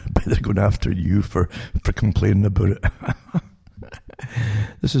 is it? But they're going after you for complaining about it.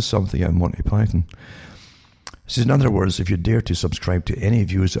 This is something I'm Monty Python. So in other words, if you dare to subscribe to any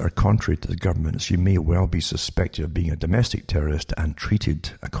views that are contrary to the government's, you may well be suspected of being a domestic terrorist and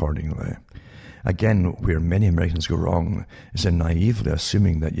treated accordingly. Again, where many Americans go wrong is in naively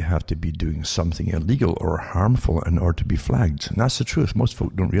assuming that you have to be doing something illegal or harmful in order to be flagged. And that's the truth. Most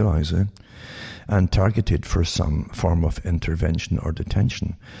folk don't realize it. And targeted for some form of intervention or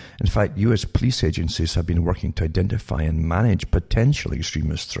detention. In fact, U.S. police agencies have been working to identify and manage potential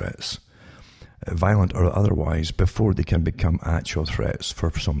extremist threats, violent or otherwise, before they can become actual threats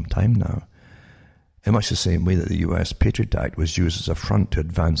for some time now. In much the same way that the US Patriot Act was used as a front to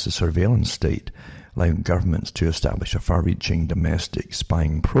advance the surveillance state, allowing governments to establish a far-reaching domestic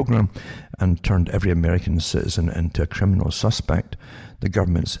spying program and turned every American citizen into a criminal suspect, the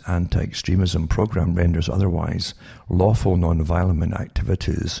government's anti-extremism program renders otherwise lawful non-violent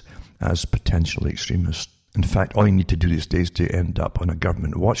activities as potentially extremist. In fact, all you need to do these days to end up on a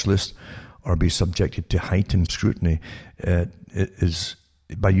government watch list or be subjected to heightened scrutiny is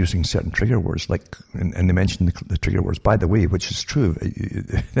by using certain trigger words, like, and they mention the trigger words, by the way, which is true.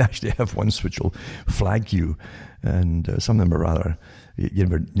 They actually have ones which will flag you, and some of them are rather, you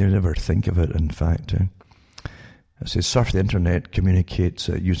never think of it, in fact. It says, surf the internet, communicate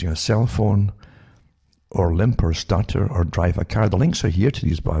using a cell phone, or limp or stutter, or drive a car. The links are here to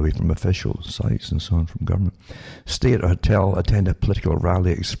these, by the way, from official sites and so on, from government. Stay at a hotel, attend a political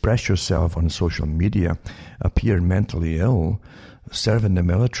rally, express yourself on social media, appear mentally ill, serve in the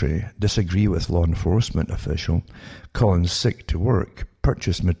military, disagree with law enforcement official, call in sick to work,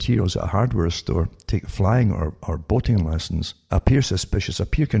 purchase materials at a hardware store, take flying or boating lessons, appear suspicious,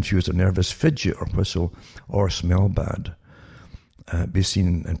 appear confused or nervous, fidget or whistle, or smell bad. Be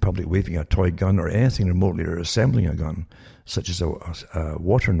seen in public waving a toy gun or anything remotely resembling a gun, such as a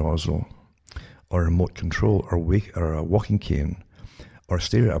water nozzle or remote control or a walking cane, or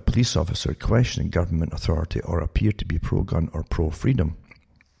stare at a police officer questioning government authority, or appear to be pro-gun or pro-freedom.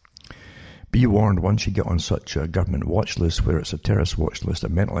 Be warned, once you get on such a government watch list, whether it's a terrorist watch list, a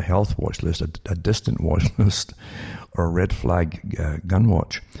mental health watch list, a distant watch list, or a red flag gun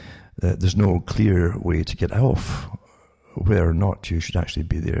watch, there's no clear way to get off whether or not you should actually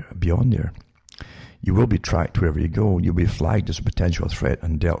be on there. You will be tracked wherever you go. You'll be flagged as a potential threat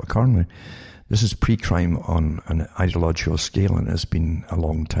and dealt accordingly. This is pre-crime on an ideological scale, and it's been a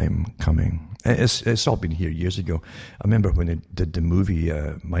long time coming. It's all been here years ago. I remember when they did the movie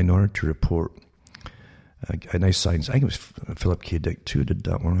Minority Report, a nice science. I think it was Philip K. Dick too did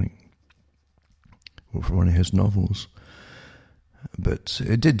that one, for one of his novels. But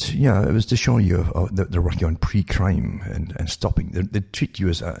it did, it was to show you that they're working on pre-crime and stopping. They treat you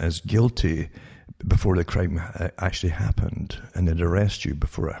as guilty before the crime actually happened, and they'd arrest you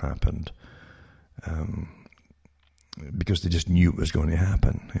before it happened, because they just knew it was going to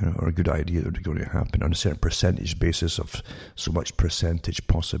happen, or a good idea that it was going to happen on a certain percentage basis of so much percentage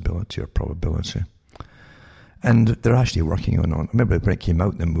possibility or probability. And they're actually working on it. I remember when it came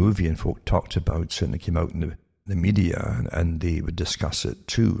out in the movie and folk talked about it, and it came out in the media, and they would discuss it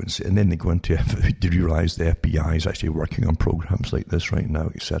too, and then they go into to realize the FBI is actually working on programs like this right now,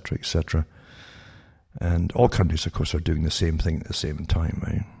 etc., etc. And all countries, of course, are doing the same thing at the same time,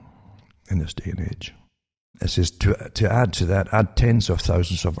 right? In this day and age. It says, to add to that, add tens of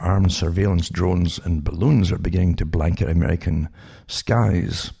thousands of armed surveillance drones and balloons are beginning to blanket American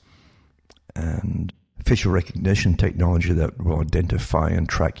skies, and facial recognition technology that will identify and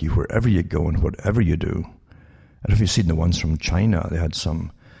track you wherever you go and whatever you do. I don't know if you've seen the ones from China. They had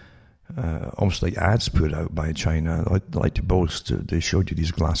some almost like ads put out by China. They like to boast. They showed you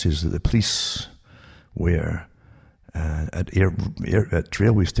these glasses that the police wear at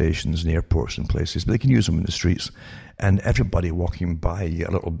railway stations and airports and places, but they can use them in the streets. And everybody walking by,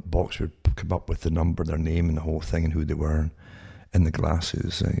 a little box would come up with the number, their name, and the whole thing, and who they were in the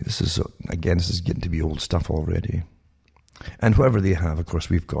glasses. This is getting to be old stuff already. And whatever they have, of course,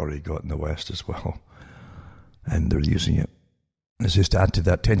 we've already got in the West as well. And they're using it. This is to add to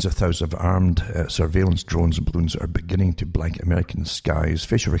that, tens of thousands of armed surveillance drones and balloons are beginning to blanket American skies,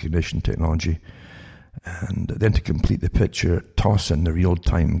 facial recognition technology. And then to complete the picture, toss in the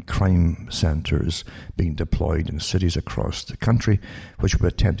real-time crime centers being deployed in cities across the country, which will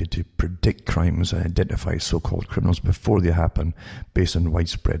be attempted to predict crimes and identify so-called criminals before they happen based on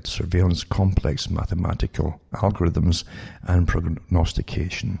widespread surveillance, complex mathematical algorithms, and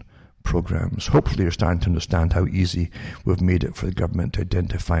prognostication programs. Hopefully you're starting to understand how easy we've made it for the government to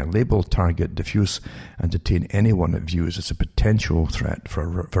identify, label, target, diffuse, and detain anyone it views as a potential threat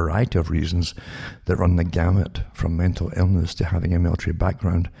for a variety of reasons that run the gamut from mental illness to having a military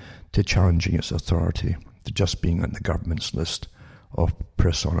background to challenging its authority to just being on the government's list of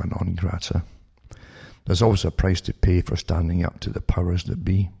persona non grata. There's always a price to pay for standing up to the powers that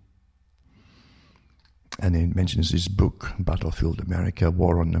be. And he mentions his book, Battlefield America,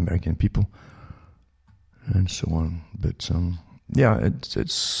 War on the American People, and so on. But it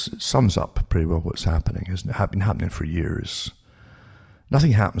sums up pretty well what's happening. It's been happening for years.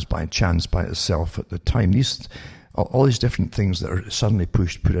 Nothing happens by chance by itself at the time. All these different things that are suddenly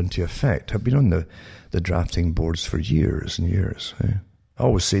put into effect have been on the drafting boards for years and years. I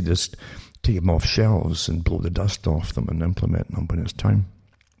always say just take them off shelves and blow the dust off them and implement them when it's time.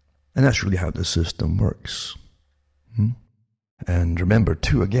 And that's really how the system works. And remember,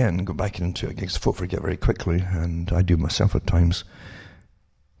 too, again, go back into it, because folk forget very quickly, and I do myself at times,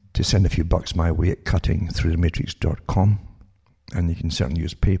 to send a few bucks my way at cuttingthroughthematrix.com. And you can certainly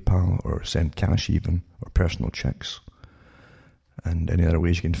use PayPal or send cash even, or personal checks. And any other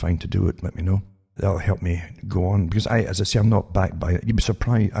ways you can find to do it, let me know. That'll help me go on, because as I say, I'm not backed by it. You'd be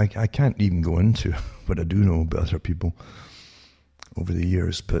surprised, I can't even go into what I do know about other people. over the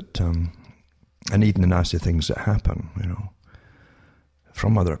years, but and even the nasty things that happen,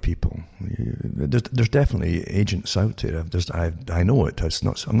 from other people. There's definitely agents out there. I know it.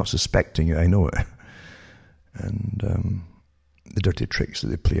 I'm not suspecting it. I know it. And the dirty tricks that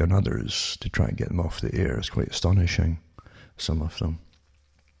they play on others to try and get them off the air is quite astonishing, some of them.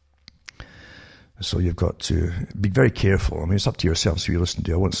 So you've got to be very careful. I mean, it's up to yourselves who you listen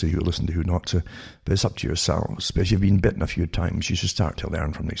to. I won't say who you listen to, who not to, but it's up to yourselves. But if you've been bitten a few times, you should start to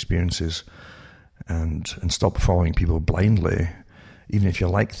learn from the experiences and stop following people blindly, even if you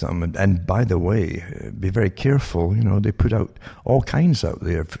like them. And by the way, be very careful. They put out all kinds out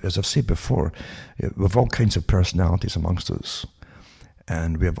there. As I've said before, we have all kinds of personalities amongst us.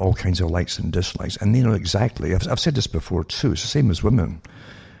 And we have all kinds of likes and dislikes. And they know exactly. I've said this before too. It's the same as women.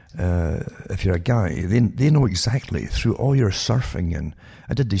 If you're a guy, they know exactly through all your surfing. And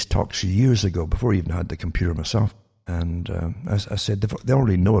I did these talks years ago before I even had the computer myself. And as I said, they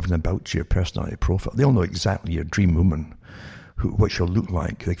already know everything about your personality profile. They'll know exactly your dream woman, what she'll look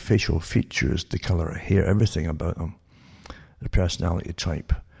like facial features, the colour of hair, everything about them, the personality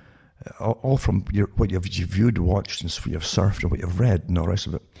type. All from what you've viewed, watched, and what you've surfed, and what you've read, and all the rest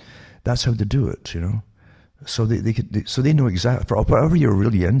of it. That's how they do it, So they know exactly for whatever you're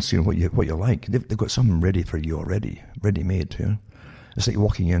really into and what you like. They've got something ready for you already, ready made. It's like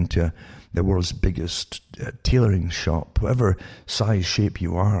walking into the world's biggest tailoring shop. Whatever size, shape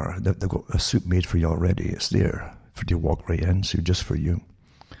you are, they've got a suit made for you already. It's there for you to walk right into, just for you.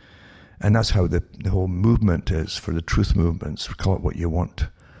 And that's how the whole movement is for the truth movements. Call it what you want.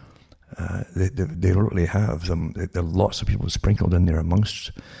 They literally have them. There are lots of people sprinkled in there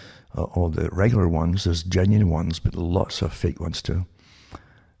amongst all the regular ones. There's genuine ones, but lots of fake ones too,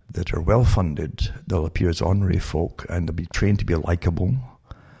 that are well funded. They'll appear as honorary folk, and they'll be trained to be likable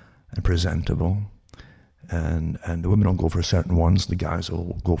and presentable. And the women will go for certain ones, the guys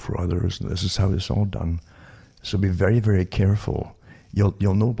will go for others. And this is how it's all done. So be very, very careful.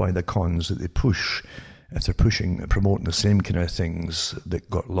 You'll know by the cons that they push. If they're promoting the same kind of things that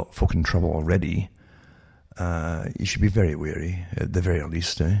got a lot of folk in trouble already, you should be very wary, at the very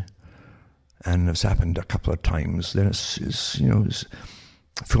least. And it's happened a couple of times. Then it's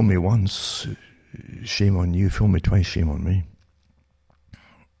fool me once, shame on you. Fool me twice, shame on me.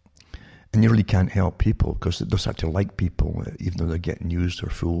 And you really can't help people, because they'll start to like people, even though they're getting used or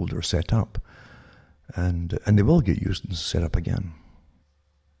fooled or set up. And they will get used and set up again.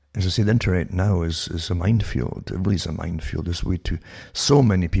 As I say, the internet now is a minefield. It really is a minefield. There's so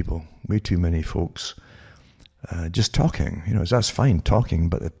many people, way too many folks, just talking. That's fine, talking,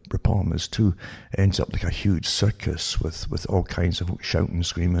 but the problem is too, it ends up like a huge circus with all kinds of folks shouting,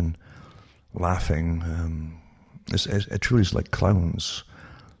 screaming, laughing. It truly is like clowns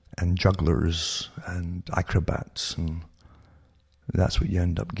and jugglers and acrobats, and that's what you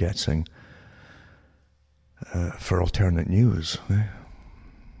end up getting for alternate news.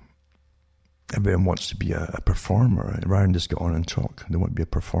 Everyone wants to be a performer rather than just go on and talk. They want to be a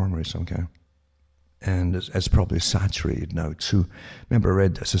performer of some kind. And it's probably saturated now too. Remember, I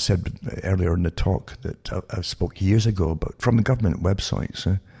read, as I said earlier in the talk, that I spoke years ago about from the government websites,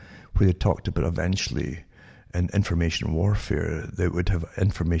 where they talked about eventually in information warfare, they would have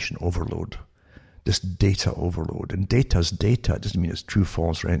information overload, this data overload. And data's data. It doesn't mean it's true,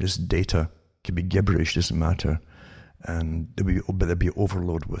 false, right? It's data. It can be gibberish, doesn't matter. And there'd be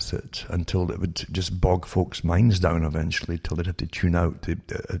overload with it until it would just bog folks' minds down eventually, till they'd have to tune out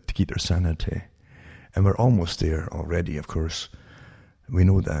to keep their sanity. And we're almost there already, of course. We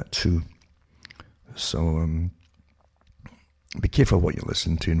know that too. So be careful what you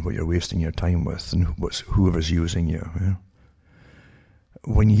listen to and what you're wasting your time with, and whoever's using you.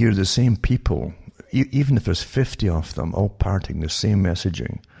 When you hear the same people, even if there's 50 of them all parting the same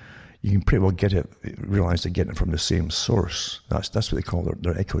messaging, you can pretty well realize they're getting it from the same source. That's what they call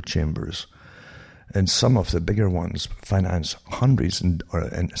their echo chambers. And some of the bigger ones finance hundreds and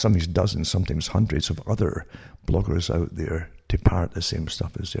sometimes dozens, sometimes hundreds of other bloggers out there to parrot the same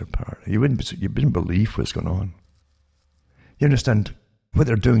stuff as their part. You wouldn't believe what's going on. You understand what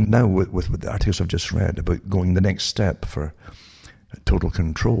they're doing now with the articles I've just read about going the next step for total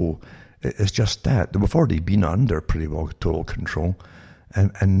control. It's just that. We've already been under pretty well total control.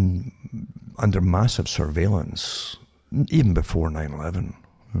 And under massive surveillance, even before 9/11.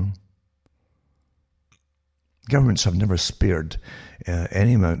 Governments have never spared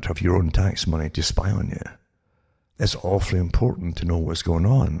any amount of your own tax money to spy on you. It's awfully important to know what's going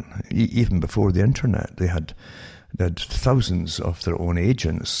on. Even before the internet, they had thousands of their own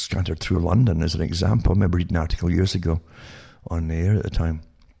agents scattered through London, as an example. I remember reading an article years ago on the air at the time.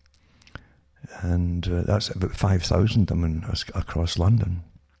 And that's about 5,000 of them across London.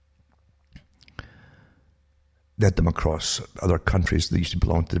 They had them across other countries that used to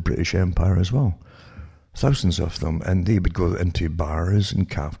belong to the British Empire as well. Thousands of them. And they would go into bars and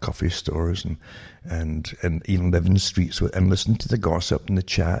coffee stores and even live in the streets and listen to the gossip and the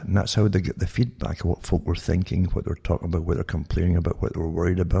chat. And that's how they get the feedback of what folk were thinking, what they were talking about, what they're complaining about, what they were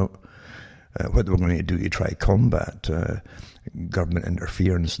worried about, what they were going to do to try to combat government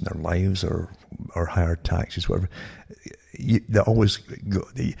interference in their lives or higher taxes, whatever. They always go,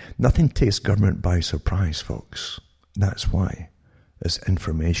 nothing takes government by surprise, folks. That's why. This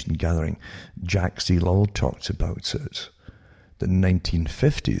information gathering. Jack C. Lowell talks about it. The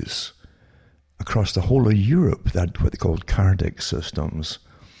 1950s, across the whole of Europe, they had what they called Kardec systems.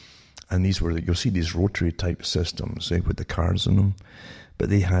 And these were, you'll see these rotary type systems, with the cards in them. But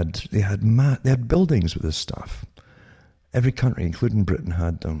they had buildings with this stuff. Every country, including Britain,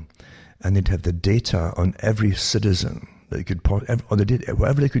 had them. And they'd have the data on every citizen that they could, or the data,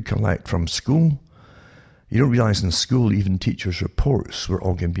 whatever they could collect from school. You don't realize in school, even teachers' reports were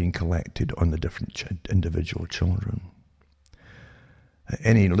all being collected on the different individual children.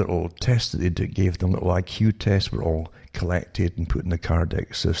 Any little test that they gave them, little IQ tests, were all collected and put in the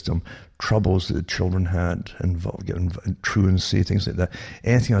Kardec system. Troubles that the children had, truancy, things like that.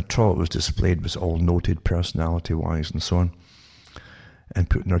 Anything at all that was displayed was all noted personality-wise and so on, and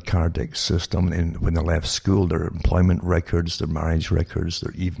put in their Kardec system. And when they left school, their employment records, their marriage records,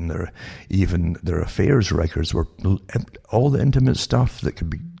 even their affairs records, were all the intimate stuff that could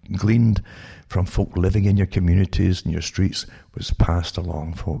be gleaned from folk living in your communities and your streets was passed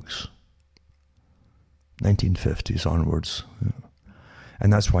along, folks. 1950s onwards.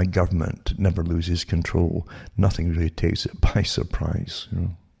 And that's why government never loses control. Nothing really takes it by surprise.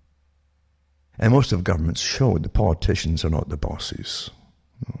 And most of governments show the politicians are not the bosses.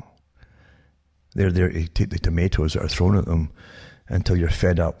 They're there to take the tomatoes that are thrown at them until you're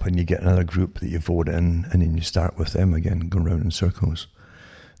fed up and you get another group that you vote in, and then you start with them again, going round in circles.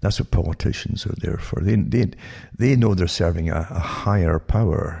 That's what politicians are there for. They know they're serving a higher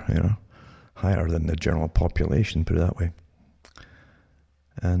power, higher than the general population, put it that way.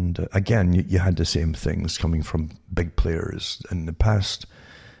 And again, you had the same things coming from big players in the past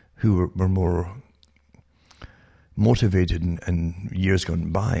who were more motivated in years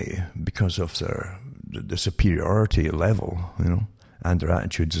gone by because of the superiority level, and their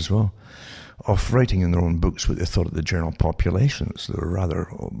attitudes as well, of writing in their own books what they thought of the general populations. They were rather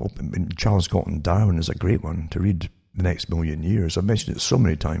open. I mean, Charles Galton Darwin is a great one to read. The Next Million Years. I've mentioned it so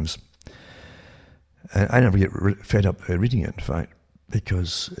many times. And I never get fed up reading it, in fact,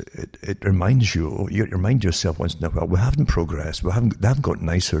 because it reminds you remind yourself once in a while, we haven't progressed. They haven't got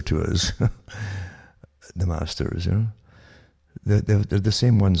nicer to us, the masters, They're the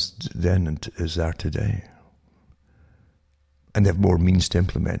same ones then as they are today. And they have more means to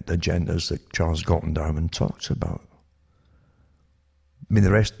implement the agendas that Charles Galton Darwin talks about. I mean,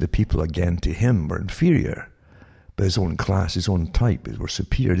 the rest of the people, again, to him, were inferior. But his own class, his own type, were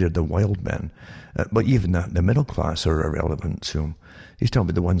superior. They're the wild men. But even the middle class are irrelevant to him. He's talking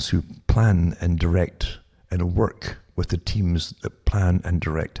about the ones who plan and direct and work with the teams that plan and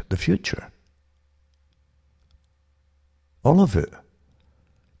direct the future. All of it.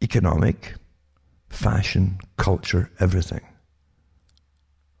 Economic, fashion, culture, everything.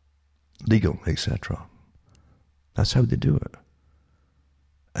 Legal, etc. That's how they do it.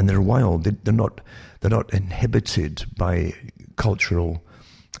 And they're wild. They're not inhibited by cultural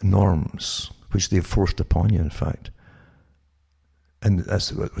norms, which they've forced upon you, in fact. And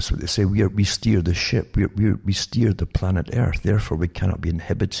that's what they say. We steer the ship. We steer the planet Earth. Therefore, we cannot be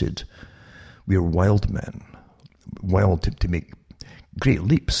inhibited. We are wild men. Wild to make great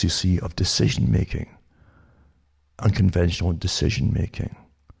leaps, you see, of decision-making. Unconventional decision-making.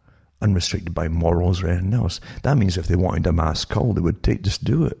 Unrestricted by morals or anything else. That means if they wanted a mass cull, they would just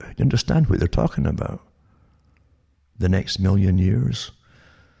do it. You understand what they're talking about? The next million years.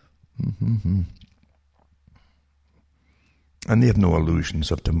 Mm-hmm. And they have no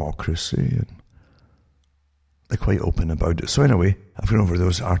illusions of democracy. And they're quite open about it. So anyway, I've gone over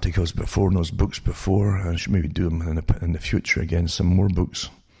those articles before and those books before. I should maybe do them in the future again, some more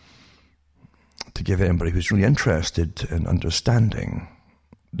books, to give anybody who's really interested in understanding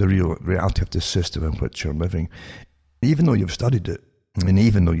the real reality of the system in which you're living. Even though you've studied it, and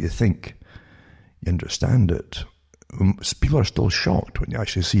even though you think you understand it, people are still shocked when you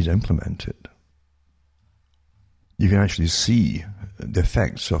actually see it implemented. You can actually see the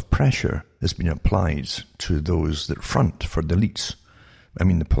effects of pressure that's been applied to those that front for the elites. I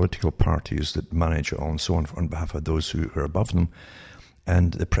mean, the political parties that manage it all and so on behalf of those who are above them,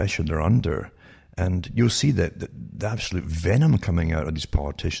 and the pressure they're under And you'll see that the absolute venom coming out of these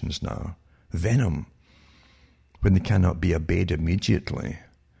politicians now, venom, when they cannot be obeyed immediately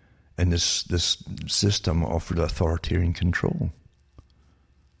in this system of authoritarian control.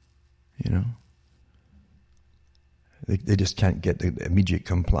 You know? They just can't get the immediate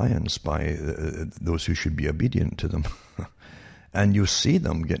compliance by those who should be obedient to them. And you'll see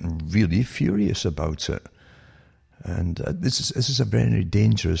them getting really furious about it. And this is a very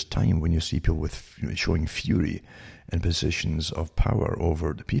dangerous time when you see people showing fury in positions of power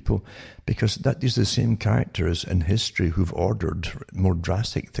over the people, because that is the same characters in history who've ordered more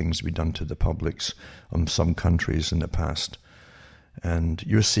drastic things to be done to the publics of some countries in the past. And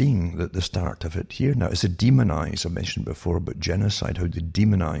you're seeing that the start of it here now is to demonize. I mentioned before about genocide, how they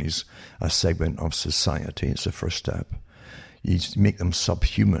demonize a segment of society. It's the first step. You make them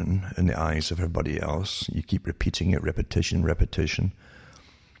subhuman in the eyes of everybody else. You keep repeating it, repetition.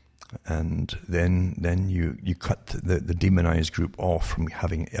 And then you cut the demonized group off from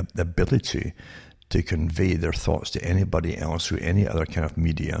having the ability to convey their thoughts to anybody else through any other kind of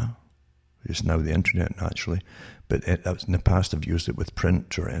media. It's now the internet, naturally. But in the past, I've used it with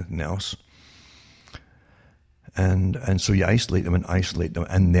print or anything else. And so you isolate them,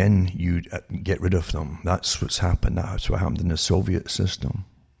 and then you get rid of them. That's what's happened. That's what happened in the Soviet system,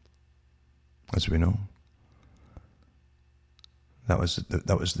 as we know. That was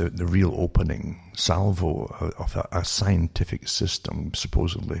the real opening salvo of a scientific system,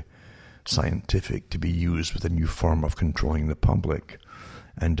 supposedly scientific, to be used with a new form of controlling the public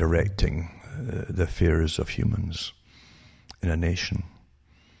and directing the affairs of humans in a nation.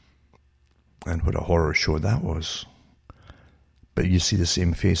 And what a horror show that was. But you see the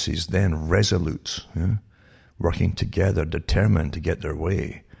same faces then, resolute, working together, determined to get their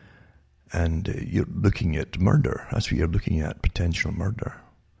way. And you're looking at murder. That's what you're looking at, potential murder,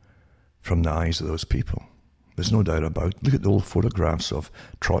 from the eyes of those people. There's no doubt about it. Look at the old photographs of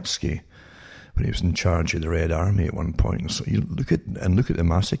Trotsky when he was in charge of the Red Army at one point. So you look at the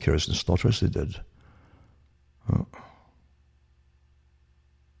massacres and slaughters they did. Oh.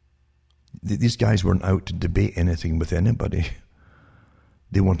 These guys weren't out to debate anything with anybody.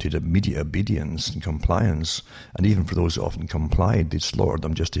 They wanted immediate obedience and compliance, and even for those who often complied, they'd slaughter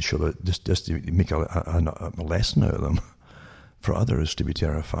them just to show that, just to make a lesson out of them, for others to be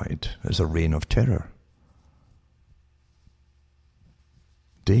terrified. It's a reign of terror.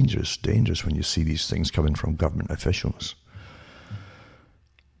 Dangerous when you see these things coming from government officials.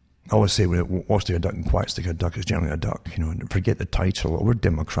 I always say, when it walks like a duck and quacks like a duck, it's generally a duck. Forget the title. We're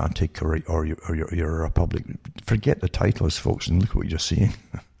democratic or you're a republic. Forget the titles, folks, and look at what you're seeing.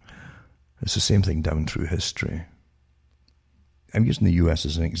 It's the same thing down through history. I'm using the US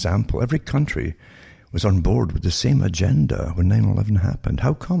as an example. Every country was on board with the same agenda when 9/11 happened.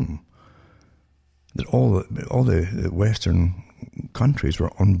 How come that all the Western countries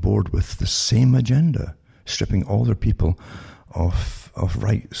were on board with the same agenda, stripping all their people of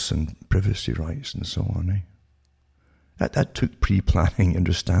rights and privacy rights and so on? That took pre-planning,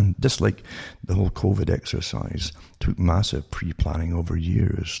 understand? Just like the whole COVID exercise took massive pre-planning over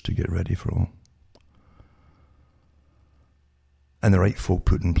years to get ready for all. And the right folk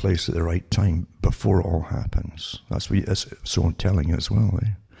put in place at the right time before all happens. That's so telling as well.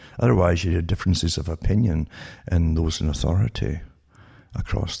 Otherwise, you have differences of opinion in those in authority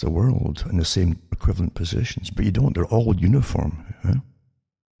across the world in the same equivalent positions. But you don't. They're all uniform.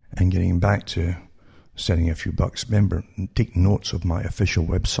 And getting back to sending a few bucks, remember, take notes of my official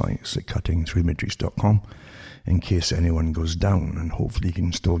websites at cuttingthroughmatrix.com in case anyone goes down, and hopefully you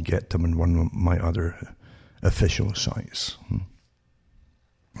can still get them in one of my other official sites.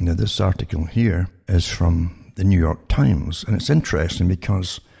 Now, this article here is from the New York Times, and it's interesting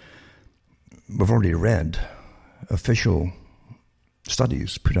because we've already read official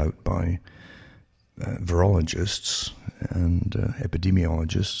studies put out by virologists and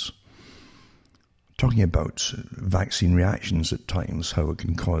epidemiologists talking about vaccine reactions at times, how it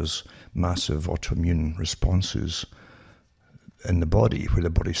can cause massive autoimmune responses in the body, where the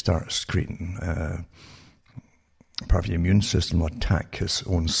body starts creating part of the immune system will attack its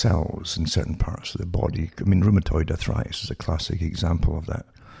own cells in certain parts of the body. I mean, rheumatoid arthritis is a classic example of that.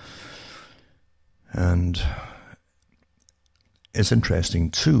 And it's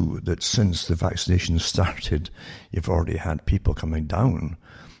interesting, too, that since the vaccination started, you've already had people coming down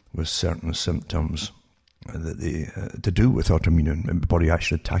with certain symptoms to do with autoimmune body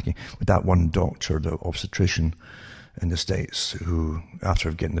actually attacking. With that one doctor, the obstetrician in the States, who, after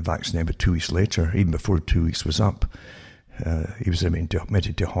getting the vaccine, but 2 weeks later, even before 2 weeks was up, He was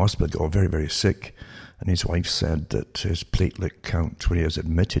admitted to hospital, got very, very sick, and his wife said that his platelet count when he was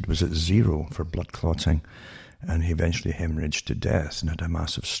admitted was at 0 for blood clotting, and he eventually hemorrhaged to death and had a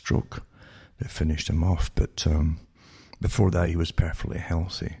massive stroke that finished him off. But before that, he was perfectly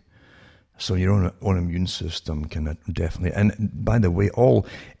healthy. So your own immune system can definitely... And by the way,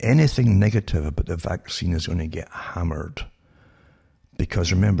 anything negative about the vaccine is going to get hammered.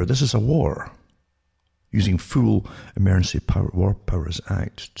 Because remember, this is a war. Using full Emergency War Powers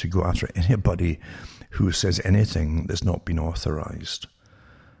Act to go after anybody who says anything that's not been authorized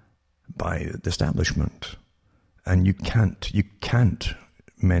by the establishment. And you can't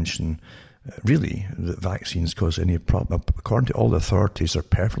mention... really, that vaccines cause any problem. According to all the authorities, they're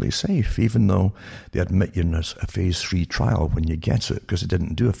perfectly safe, even though they admit you in a phase 3 trial when you get it, because they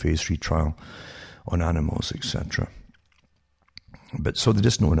didn't do a phase 3 trial on animals, etc. But so they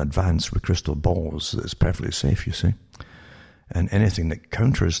just know in advance with crystal balls that it's perfectly safe, you see. And anything that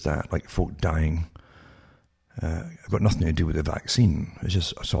counters that, like folk dying, got nothing to do with the vaccine.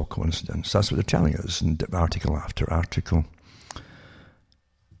 It's all coincidence. That's what they're telling us in article after article.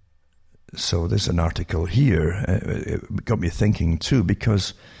 So there's an article here. It got me thinking too,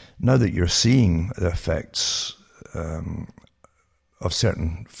 because now that you're seeing the effects of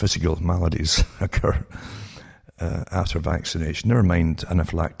certain physical maladies occur after vaccination, never mind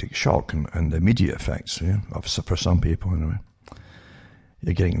anaphylactic shock and the immediate effects, for some people anyway.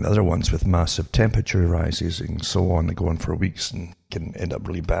 You're getting the other ones with massive temperature rises and so on, that go on for weeks and can end up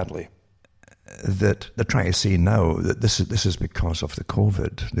really badly. That they're trying to say now that this is because of the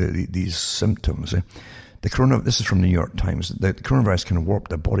COVID, these symptoms. This is from the New York Times. The coronavirus can warp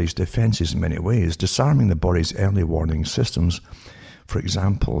the body's defenses in many ways, disarming the body's early warning systems, for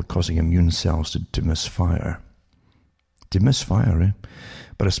example, causing immune cells to misfire. To misfire,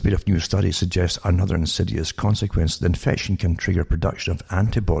 But a spate of new studies suggests another insidious consequence. The infection can trigger production of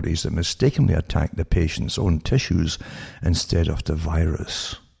antibodies that mistakenly attack the patient's own tissues instead of the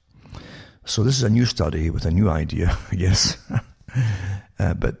virus. So this is a new study with a new idea, I guess.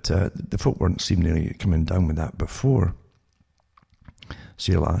 But the folk weren't seemingly coming down with that before,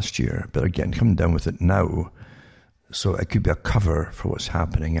 say last year. But again, coming down with it now, so it could be a cover for what's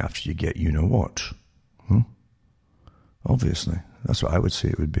happening after you get you-know-what. Obviously. That's what I would say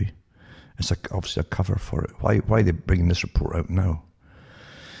it would be. It's obviously a cover for it. Why are they bringing this report out now?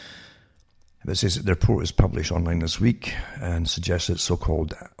 It says that the report was published online this week and suggests that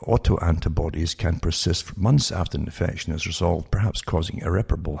so-called autoantibodies can persist for months after the infection is resolved, perhaps causing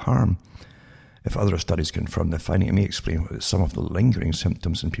irreparable harm. If other studies confirm the finding, it may explain some of the lingering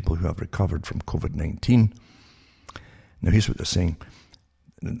symptoms in people who have recovered from COVID-19. Now, here's what they're saying.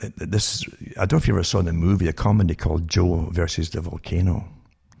 I don't know if you ever saw the movie, a comedy called Joe versus the Volcano.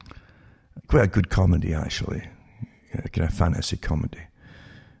 Quite a good comedy, actually. Kind of fantasy comedy.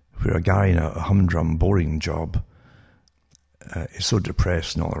 Where a guy in a humdrum, boring job is so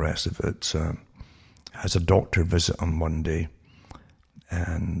depressed and all the rest of it, has a doctor visit him one day,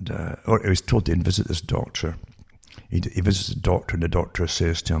 or he was told to visit this doctor. He visits the doctor, and the doctor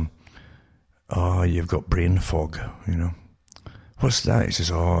says to him, "Oh, you've got brain fog, What's that?" He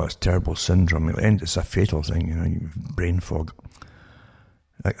says, "Oh, it's a terrible syndrome. It's a fatal thing, brain fog.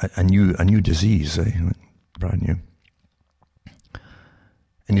 A new disease, brand new."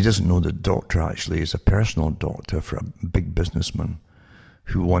 And he doesn't know the doctor actually is a personal doctor for a big businessman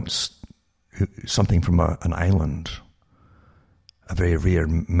who wants something from an island, a very rare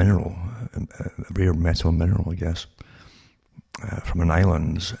mineral, a rare metal mineral, I guess, from an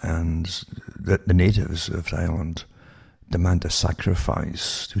island, and the natives of the island demand a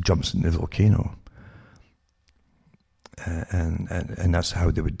sacrifice who jumps in the volcano. And that's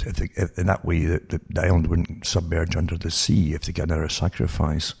how they would, in that way, the island wouldn't submerge under the sea if they get another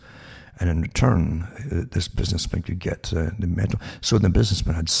sacrifice. And in return, this businessman could get the metal. So the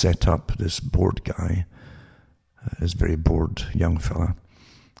businessman had set up this bored guy, this very bored young fella,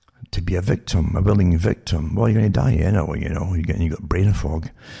 to be a victim, a willing victim. Well, you're going to die anyway, you got brain fog.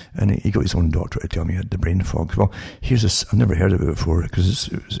 And he got his own doctor to tell me he had the brain fog. Well, here's this, I've never heard of it before, because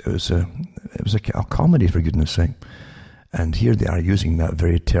it was a comedy, for goodness sake. And here they are using that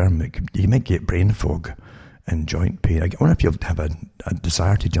very term. You might get brain fog and joint pain. I wonder if you have a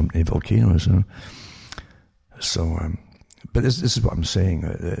desire to jump into volcanoes. So, but this is what I'm saying.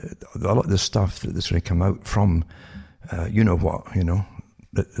 A lot of the stuff that's going to come out from,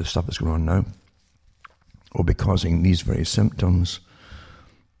 the stuff that's going on now, will be causing these very symptoms.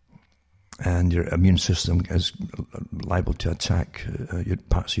 And your immune system is liable to attack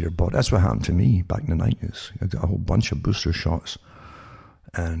parts of your body. That's what happened to me back in the 90s. I got a whole bunch of booster shots,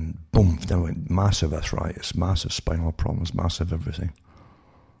 And boom, then went massive arthritis, massive spinal problems, massive everything.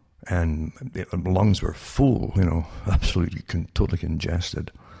 And the lungs were full, absolutely totally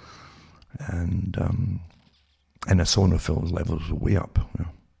congested. And the eosinophil levels were way up.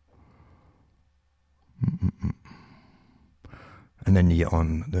 And then you get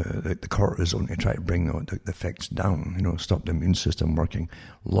on the cortisone to try to bring the effects down, stop the immune system working.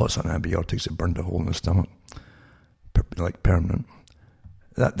 Lots of antibiotics that burned a hole in the stomach, like permanent.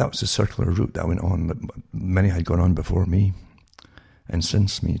 That was the circular route that went on, but many had gone on before me, and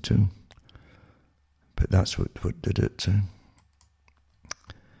since me too. But that's what did it too.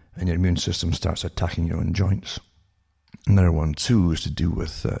 And your immune system starts attacking your own joints. Another one too is to do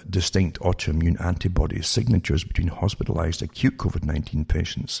with distinct autoimmune antibody signatures between hospitalized acute COVID-19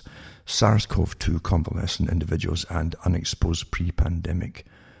 patients, SARS-CoV-2 convalescent individuals, and unexposed pre-pandemic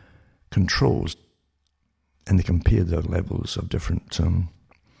controls. And they compare the levels of different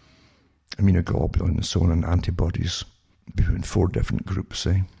immunoglobulin and so on and antibodies between 4 different groups,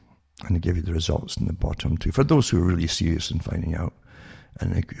 and they give you the results in the bottom too. For those who are really serious in finding out,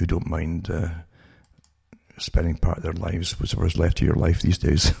 and who don't mind spending part of their lives, whatever's left of your life these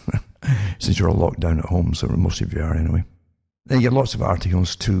days, since you're all locked down at home, so most of you are anyway. Then you get lots of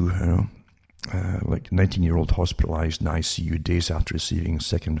articles too, like 19-year-old hospitalized in ICU days after receiving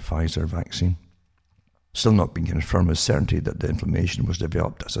second Pfizer vaccine. Still not being confirmed with certainty that the inflammation was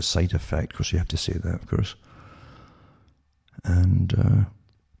developed as a side effect. Of course, you have to say that, of course. And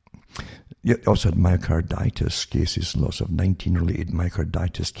you also had myocarditis cases. Lots of 19-related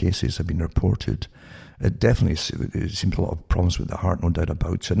myocarditis cases have been reported. It definitely seems a lot of problems with the heart, no doubt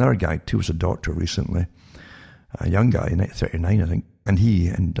about it. Another guy, too, was a doctor recently. A young guy, 39, I think. And he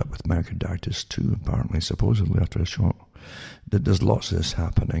ended up with myocarditis, too, apparently, supposedly, after a shot. There's lots of this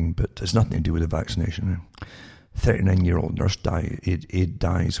happening, but it's nothing to do with the vaccination. 39-year-old nurse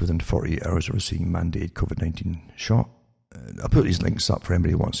dies within 48 hours of receiving mandated COVID-19 shot. I'll put these links up for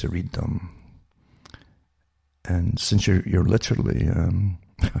anybody who wants to read them. And since you're literally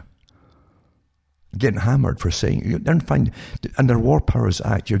getting hammered for saying, you don't find, under War Powers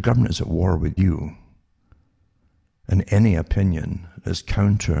Act, your government is at war with you. And any opinion is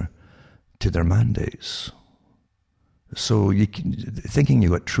counter to their mandates. So thinking you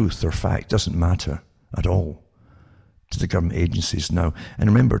got truth or fact doesn't matter at all to the government agencies now. And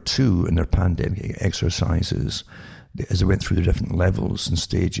remember too, in their pandemic exercises, as they went through the different levels and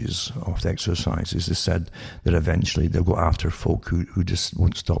stages of the exercises, they said that eventually they'll go after folk who just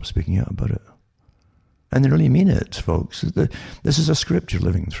won't stop speaking out about it. And they really mean it, folks. This is a script you're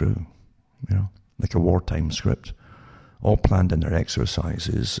living through, like a wartime script, all planned in their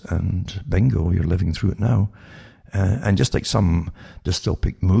exercises, and bingo, you're living through it now. And just like some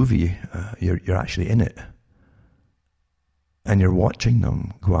dystopic movie, you're actually in it. And you're watching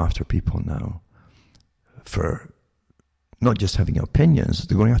them go after people now for not just having opinions,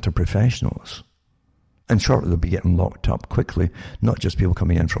 they're going after professionals. And shortly they'll be getting locked up quickly, not just people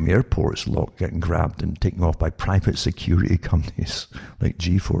coming in from airports, getting grabbed and taken off by private security companies like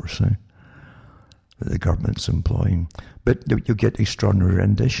G-Force that the government's employing. But you'll get extraordinary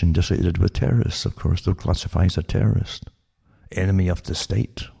rendition, just like they did with terrorists, of course. They'll classify as a terrorist, enemy of the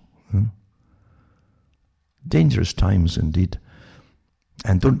state. Dangerous times indeed.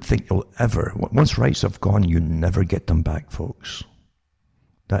 And don't think you'll ever, once rights have gone, you never get them back, folks.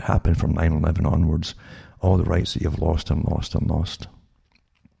 That happened from 9/11 onwards. All the rights that you've lost and lost and lost.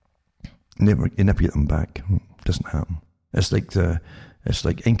 You never get them back. It doesn't happen. It's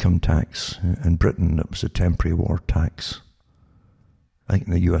like income tax. In Britain, it was a temporary war tax. I think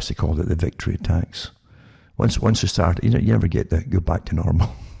in the US they called it the victory tax. Once you start, you never go back to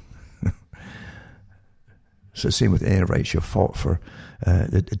normal. It's the same with any rights you fought for.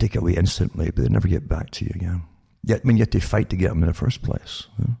 They take it away instantly, but they never get back to you again. Yet, you had to fight to get them in the first place.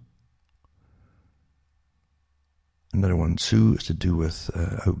 Another one, too, is to do with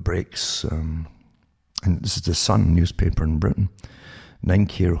outbreaks. And this is the Sun newspaper in Britain. 9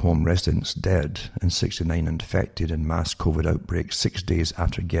 care home residents dead and 69 infected in mass COVID outbreaks 6 days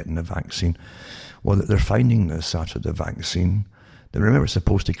after getting the vaccine. Well, they're finding this after the vaccine. They remember it's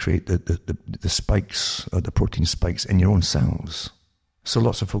supposed to create the spikes, or the protein spikes in your own cells. So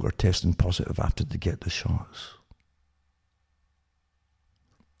lots of folk are testing positive after they get the shots.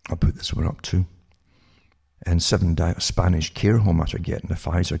 I'll put this one up too. And 7 Spanish care home after getting the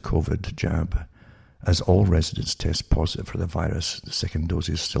Pfizer COVID jab, as all residents test positive for the virus. The second dose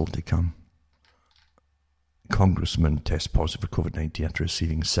is still to come. Congressman tests positive for COVID-19 after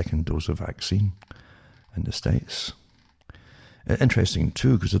receiving second dose of vaccine in the States. Interesting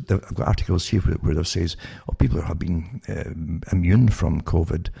too, because I've got articles here where it says, oh, people have been immune from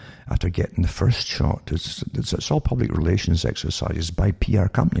COVID after getting the first shot. It's all public relations exercises by PR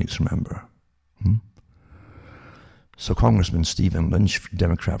companies, remember? So Congressman Stephen Lynch,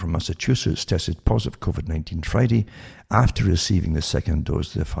 Democrat from Massachusetts, tested positive COVID-19 Friday after receiving the second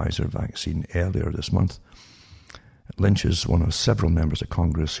dose of the Pfizer vaccine earlier this month. Lynch is one of several members of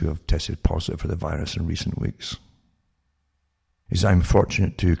Congress who have tested positive for the virus in recent weeks. He says, I'm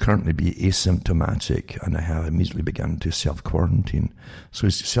fortunate to currently be asymptomatic and I have immediately begun to self-quarantine. So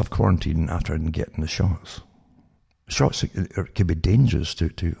he's self-quarantining after getting the shots. Shots can be dangerous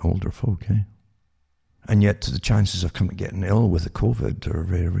to older folk, eh? And yet the chances of getting ill with the COVID are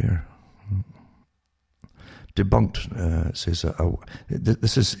very rare. Debunked, says,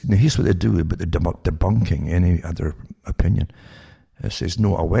 this is, here's what they do, but they're debunking any other opinion. It says,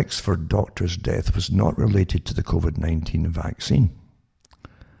 no, a Wexford doctor's death was not related to the COVID-19 vaccine.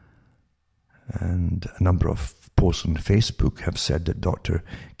 And a number of posts on Facebook have said that Dr.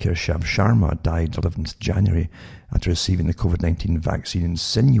 Kershav Sharma died 11th January after receiving the COVID-19 vaccine,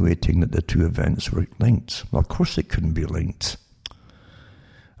 insinuating that the two events were linked. Well, of course it couldn't be linked.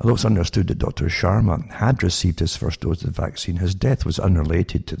 Although it's understood that Dr. Sharma had received his first dose of the vaccine, his death was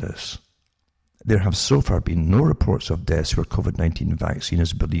unrelated to this. There have so far been no reports of deaths where COVID-19 vaccine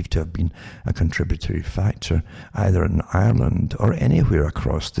is believed to have been a contributory factor, either in Ireland or anywhere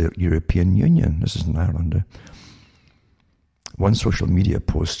across the European Union. This is in Ireland. One social media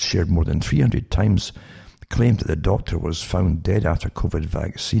post shared more than 300 times claimed that the doctor was found dead after COVID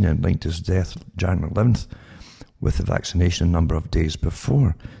vaccine and linked his death January 11th with the vaccination a number of days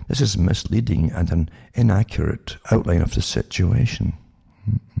before. This is misleading and an inaccurate outline of the situation.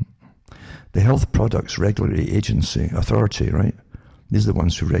 The Health Products Regulatory Authority, right? These are the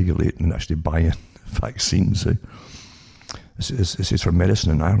ones who regulate and actually buy in vaccines. This is for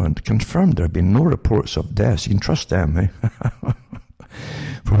medicine in Ireland. Confirmed there have been no reports of deaths. You can trust them,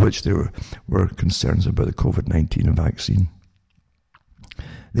 for which there were concerns about the COVID-19 vaccine.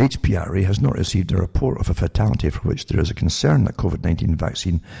 The HPRA has not received a report of a fatality for which there is a concern that COVID-19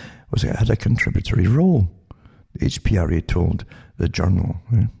 vaccine had a contributory role. The HPRA told the Journal.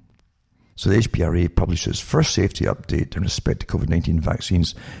 Right? So the HPRA published its first safety update in respect to COVID-19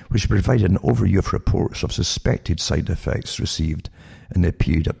 vaccines, which provided an overview of reports of suspected side effects received in the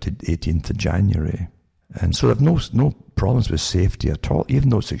period up to 18th of January. And so they have no problems with safety at all, even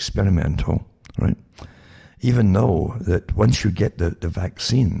though it's experimental, right? Even though that once you get the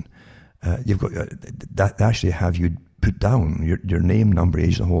vaccine, you've got that actually have you put down your name, number,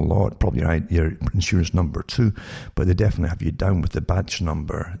 age, the whole lot, probably your insurance number too, but they definitely have you down with the badge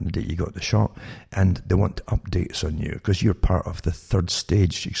number the day you got the shot, and they want updates on you because you're part of the third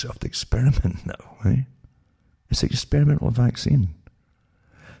stage of the experiment now, right? It's an experimental vaccine.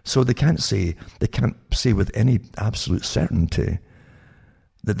 So they can't say with any absolute certainty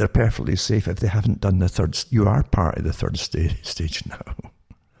that they're perfectly safe if they haven't done the third. You are part of the third stage now.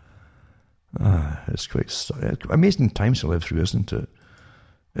 It's quite amazing times to live through, isn't it?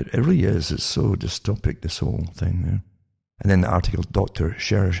 It really is. It's so dystopic, this whole thing. Yeah? And then the article, Dr.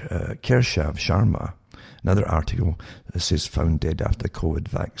 Kershav Sharma, another article that says found dead after the COVID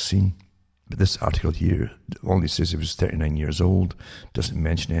vaccine. But this article here only says he was 39 years old, doesn't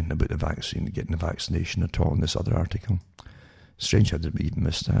mention anything about the vaccine, getting the vaccination at all in this other article. Strange how did we even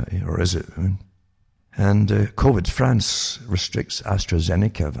miss that, or is it? And COVID, France restricts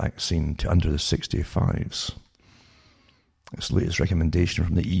AstraZeneca vaccine to under the 65s. It's the latest recommendation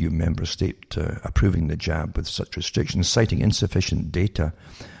from the EU member state approving the jab with such restrictions, citing insufficient data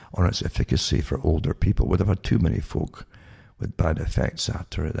on its efficacy for older people. Would have had too many folk with bad effects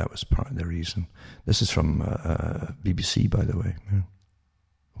after it. That was part of the reason. This is from BBC, by the way. Yeah.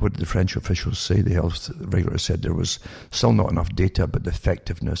 What did the French officials say? The health regulator said there was still not enough data about the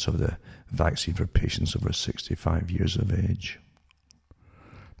effectiveness of the vaccine for patients over 65 years of age.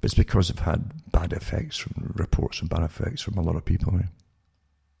 But it's because they've had bad effects, from reports of bad effects from a lot of people. Right?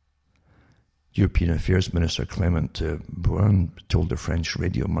 European Affairs Minister Clement Beaune told the French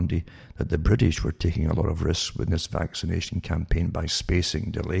radio Monday that the British were taking a lot of risks with this vaccination campaign by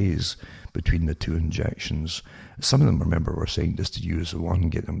spacing delays between the two injections. Some of them, remember, were saying just to use one,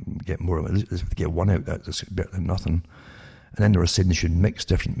 get more, get one out, that's better than nothing. And then they were saying they should mix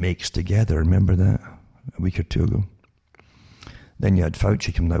different makes together. Remember that a week or two ago? Then you had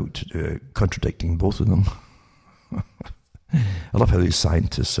Fauci coming out contradicting both of them. I love how these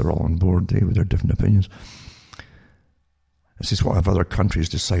scientists are all on board with their different opinions. This is what have other countries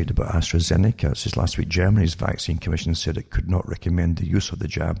decided about AstraZeneca. It says last week Germany's vaccine commission said it could not recommend the use of the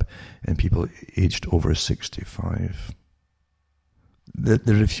jab in people aged over 65.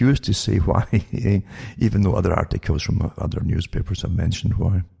 They refuse to say why, even though other articles from other newspapers have mentioned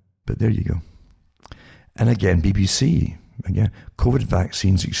why. But there you go. And again, BBC, again, COVID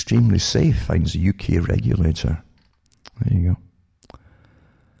vaccines extremely safe, finds the UK regulator. There you go.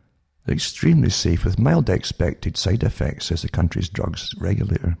 They're extremely safe with mild expected side effects, says the country's drugs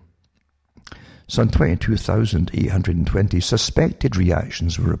regulator. Some 22,820 suspected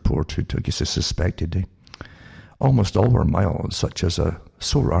reactions were reported. I guess it's suspected. Almost all were mild, such as a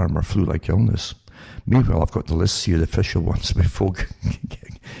sore arm or flu-like illness. Meanwhile, I've got the list here, the official ones, with folk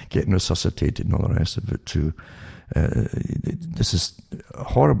getting resuscitated and all the rest of it too. This is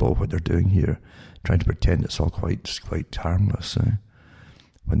horrible what they're doing here, trying to pretend it's all quite harmless.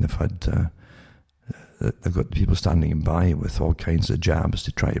 When they've had, they've got people standing by with all kinds of jabs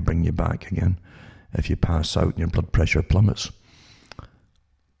to try to bring you back again if you pass out and your blood pressure plummets.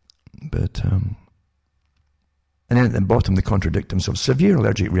 But and then at the bottom they contradict themselves. Severe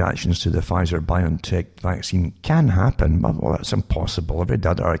allergic reactions to the Pfizer-BioNTech vaccine can happen. Well, that's impossible. I've read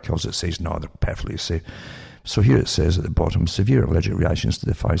other articles that says no, they're perfectly safe. So here it says at the bottom, severe allergic reactions to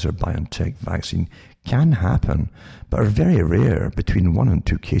the Pfizer-BioNTech vaccine can happen, but are very rare, between 1 and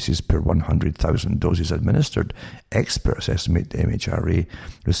 2 cases per 100,000 doses administered. Experts estimate the MHRA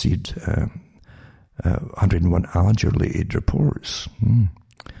received 101 allergy-related reports.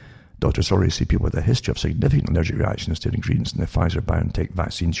 Doctors already see people with a history of significant allergic reactions to ingredients in the Pfizer-BioNTech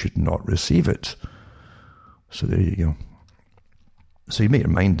vaccine should not receive it. So there you go. So you make your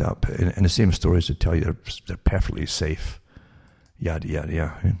mind up, and the same stories to tell you they're perfectly safe, yada, yada,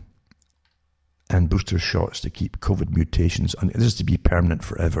 yada. And booster shots to keep COVID mutations, and this is to be permanent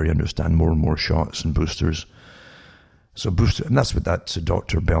forever, you understand, more and more shots and boosters. So and that's what that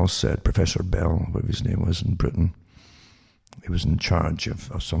Dr. Bell said, Professor Bell, whatever his name was in Britain. He was in charge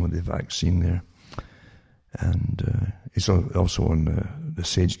of some of the vaccine there. And he's also on the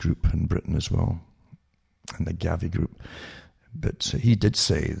SAGE group in Britain as well, and the Gavi group. But he did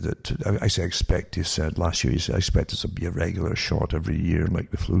say that, I expect, he said last year, he said, I expect this will be a regular shot every year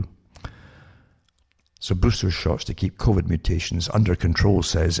like the flu. So booster shots to keep COVID mutations under control,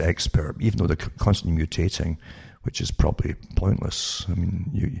 says expert, even though they're constantly mutating, which is probably pointless. I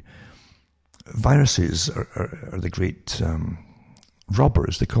mean, viruses are the great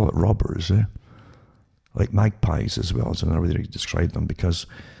robbers. They call it robbers, like magpies as well. Is another way to describe them, because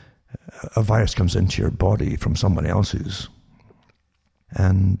a virus comes into your body from someone else's,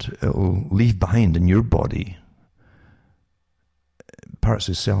 and it'll leave behind in your body parts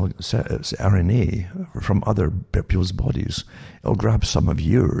of RNA from other people's bodies. It'll grab some of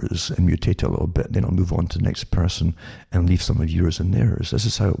yours and mutate a little bit, then it'll move on to the next person and leave some of yours in theirs. This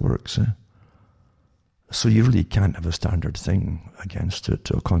is how it works. So you really can't have a standard thing against it.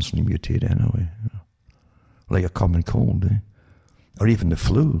 It'll constantly mutate anyway. Like a common cold, or even the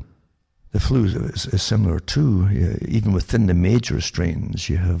flu. The flu is similar too. Even within the major strains,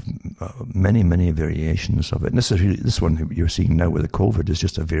 you have many, many variations of it. And this one you're seeing now with the COVID is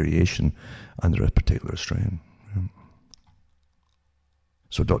just a variation under a particular strain.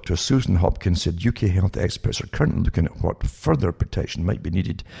 So Dr. Susan Hopkins said UK health experts are currently looking at what further protection might be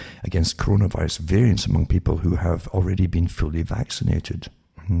needed against coronavirus variants among people who have already been fully vaccinated.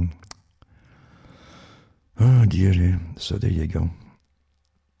 Oh dear. So there you go.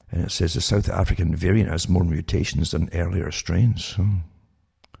 And it says the South African variant has more mutations than earlier strains. So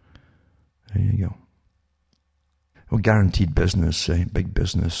there you go. Well, guaranteed business, big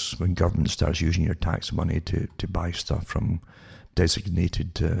business, when government starts using your tax money to buy stuff from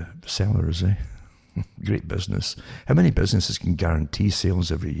designated sellers. Great business. How many businesses can guarantee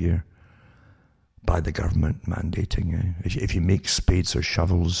sales every year by the government mandating? If you make spades or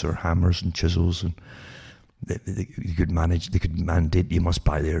shovels or hammers and chisels, and they could mandate you must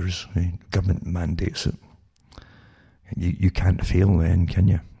buy theirs. Government mandates it. You can't fail then, can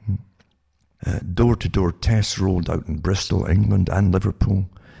you? Door-to-door tests rolled out in Bristol, England and Liverpool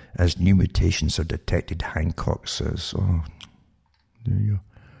as new mutations are detected, Hancock says. Oh, there you go.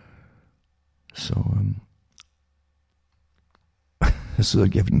 So, so they're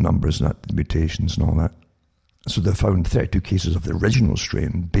giving numbers, not the mutations and all that. So they found 32 cases of the original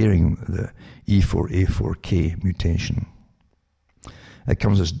strain bearing the E4A4K mutation. It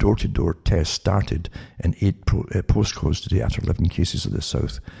comes as door-to-door tests started in 8 postcodes today after 11 cases of the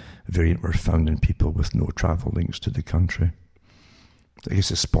South variant were found in people with no travel links to the country. I guess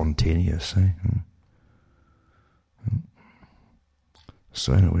it's spontaneous.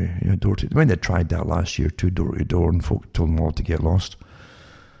 So anyway, when they tried that last year, door-to-door, and folk told them all to get lost.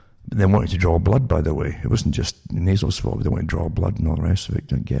 But they wanted to draw blood, by the way. It wasn't just nasal swab. They wanted to draw blood and all the rest of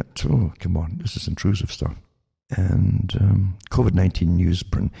it. Oh, come on, this is intrusive stuff. And COVID-19 news,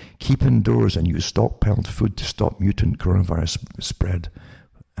 keep indoors and use stockpiled food to stop mutant coronavirus spread,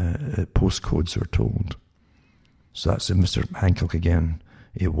 postcodes are told. So that's Mr. Hancock again.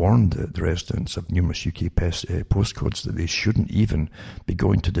 He warned the residents of numerous UK postcodes that they shouldn't even be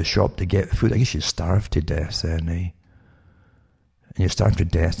going to the shop to get food. I guess you starve to death then, eh? And you starve to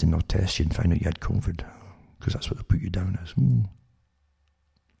death and they'll test you and find out you had COVID, because that's what they put you down as.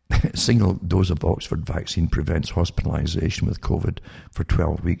 Single dose of Oxford vaccine prevents hospitalisation with COVID for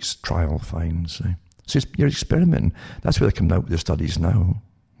 12 weeks, trial finds. Eh? So you're experimenting. That's where they're coming out with the studies now.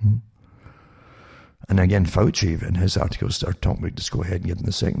 And again, Fauci in his articles are talking about just go ahead and get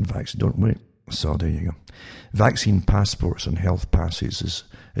the second vaccine, don't wait. So there you go. Vaccine passports and health passes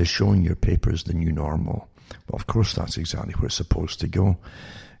is showing your papers the new normal. Well, of course, that's exactly where it's supposed to go.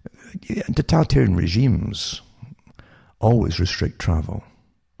 Totalitarian regimes always restrict travel.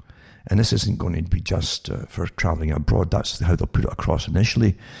 And this isn't going to be just for travelling abroad. That's how they'll put it across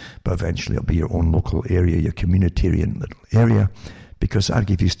initially. But eventually it'll be your own local area, your communitarian little area. Because I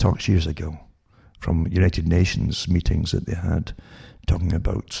gave these talks years ago from United Nations meetings that they had, talking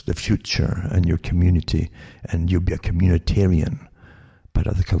about the future and your community, and you'll be a communitarian, part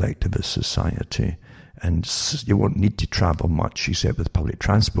of the collectivist society, and you won't need to travel much except with public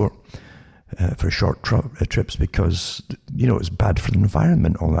transport for short trips, because it's bad for the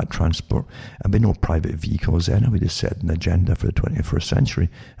environment, all that transport, and no private vehicles anyway. They set an agenda for the 21st century,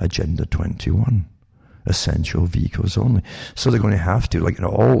 Agenda 21. Essential vehicles only. So they're going to have to, like in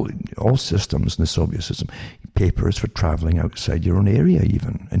all systems in the Soviet system, papers for traveling outside your own area,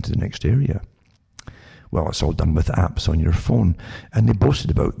 even into the next area. Well, it's all done with apps on your phone. And they boasted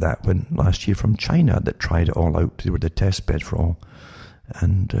about that last year from China that tried it all out. They were the test bed for all.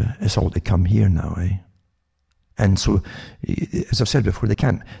 And it's all to come here now, eh? And so, as I've said before, they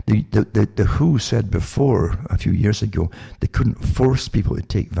can't. The WHO said before, a few years ago, they couldn't force people to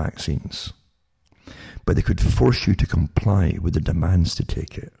take vaccines. But they could force you to comply with the demands to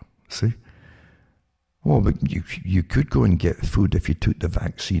take it. See? Well, but you could go and get food if you took the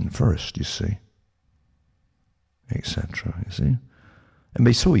vaccine first, you see. Etc. You see? It'd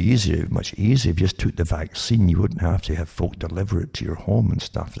be so easy, much easier if you just took the vaccine. You wouldn't have to have folk deliver it to your home and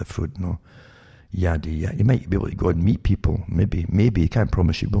stuff, the food, no. Yada, yada. You might be able to go and meet people, maybe. You can't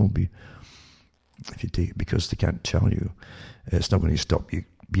promise you will be if you take it, because they can't tell you. It's not going to stop you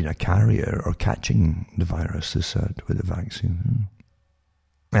being a carrier or catching the virus, they said, with the vaccine.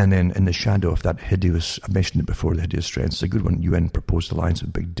 And then in the shadow of that hideous, I mentioned it before, the hideous trend, it's a good one. UN proposed alliance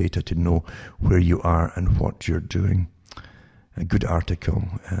with big data to know where you are and what you're doing. A good article,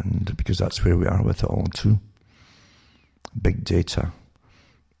 and because that's where we are with it all too. Big data.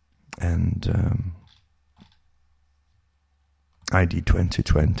 And ID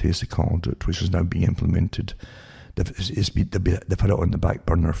 2020 is called it, which is now being implemented. They've had it on the back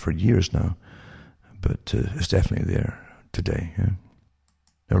burner for years now, but it's definitely there today. Yeah.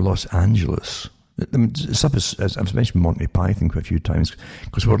 Now, Los Angeles. As I've mentioned Monty Python quite a few times,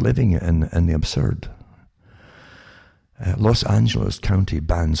 because we're living in the absurd. Los Angeles County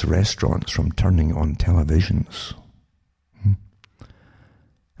bans restaurants from turning on televisions.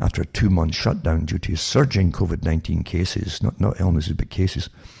 After a 2-month shutdown due to surging COVID-19 cases, not illnesses but cases,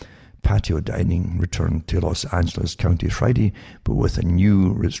 patio dining returned to Los Angeles County Friday, but with a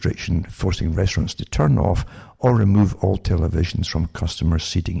new restriction forcing restaurants to turn off or remove all televisions from customer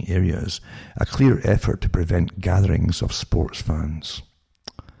seating areas, a clear effort to prevent gatherings of sports fans.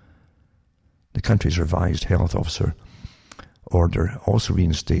 The country's revised health officer order also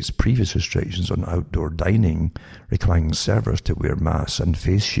reinstates previous restrictions on outdoor dining, requiring servers to wear masks and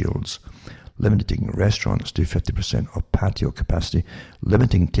face shields, limiting restaurants to 50% of patio capacity,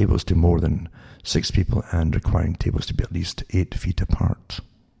 limiting tables to more than 6 people, and requiring tables to be at least 8 feet apart.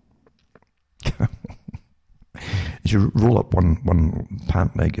 You should roll up one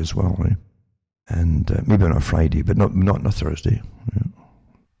pant leg as well, eh? And maybe on a Friday, but not on a Thursday. Yeah.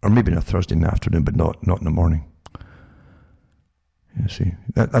 Or maybe on a Thursday in the afternoon, but not in the morning. You see,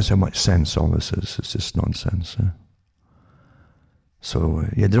 that's how much sense all this is. It's just nonsense. So,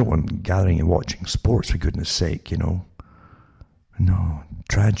 they don't want gathering and watching sports, for goodness sake, No,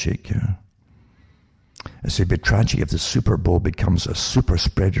 tragic. It'd be tragic if the Super Bowl becomes a super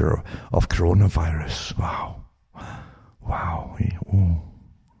spreader of coronavirus. Wow. Oh.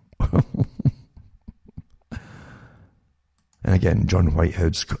 And again, John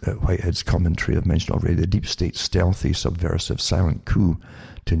Whitehead's commentary I've mentioned already, the deep state stealthy, subversive, silent coup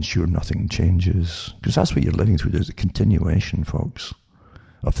to ensure nothing changes. Because that's what you're living through. There's a continuation, folks,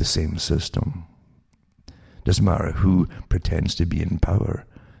 of the same system. Doesn't matter who pretends to be in power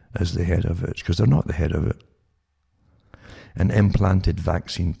as the head of it, because they're not the head of it. An implanted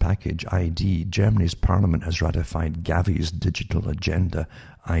vaccine package, ID. Germany's parliament has ratified Gavi's digital agenda,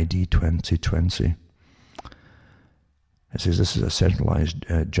 ID 2020. It says this is a centralized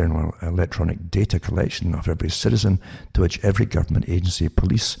general electronic data collection of every citizen to which every government agency,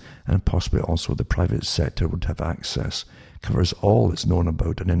 police, and possibly also the private sector would have access. Covers all that's known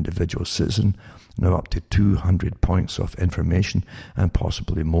about an individual citizen, now up to 200 points of information, and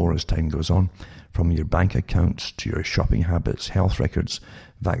possibly more as time goes on, from your bank accounts to your shopping habits, health records,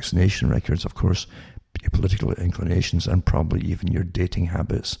 vaccination records, of course, your political inclinations, and probably even your dating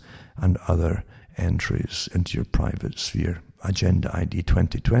habits and other entries into your private sphere. Agenda ID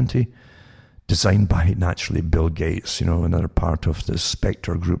 2020, designed by, naturally, Bill Gates, another part of the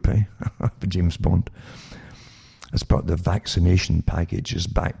Spectre group, James Bond. As part of the vaccination package is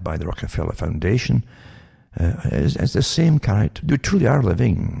backed by the Rockefeller Foundation. It's the same character. They truly are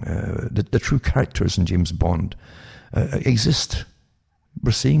living. The true characters in James Bond exist.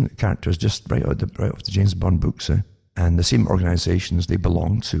 We're seeing the characters just right out of the James Bond books. And the same organizations they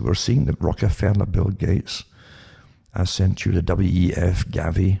belong to. We're seeing the Rockefeller, Bill Gates, Accenture, the WEF,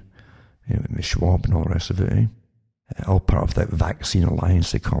 Gavi, Schwab and all the rest of it. All part of that vaccine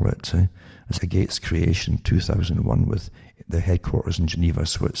alliance, they call it. It's a Gates creation, 2001, with the headquarters in Geneva,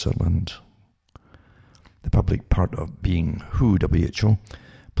 Switzerland. The public part of being WHO,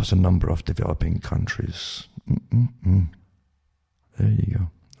 plus a number of developing countries. There you go.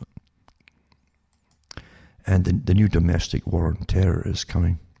 And the new domestic war on terror is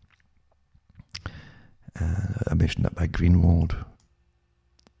coming. I mentioned that by Greenwald.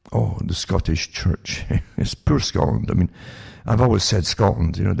 Oh, the Scottish Church. It's poor Scotland. I mean, I've always said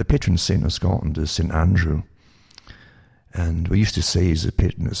Scotland, the patron saint of Scotland is St. Andrew. And we used to say he's the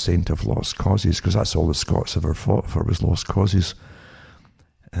patron saint of lost causes, because that's all the Scots ever fought for, was lost causes.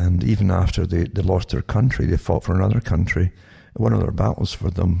 And even after they lost their country, they fought for another country. Won other battles for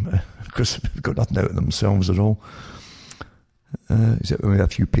them, because they've got nothing out of themselves at all. Except maybe a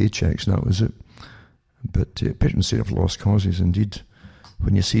few paychecks, and that was it. But patron saint of lost causes, indeed.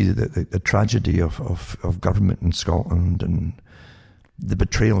 When you see the tragedy of government in Scotland and the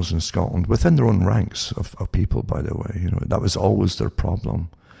betrayals in Scotland, within their own ranks of people, by the way, that was always their problem,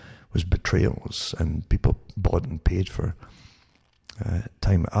 was betrayals, and people bought and paid for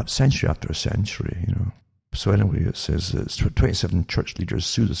time, century after century, So anyway, it says 27 church leaders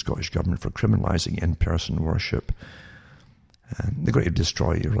sue the Scottish government for criminalising in-person worship. And they're going to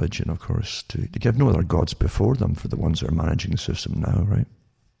destroy religion, of course, to give no other gods before them for the ones that are managing the system now, right?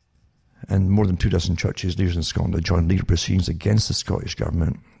 And more than 24 churches leaders in Scotland have joined legal proceedings against the Scottish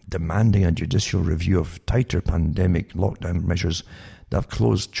government, demanding a judicial review of tighter pandemic lockdown measures that have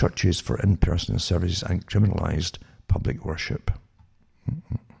closed churches for in-person services and criminalised public worship.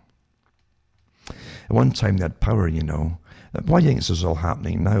 At one time they had power, Why do you think this is all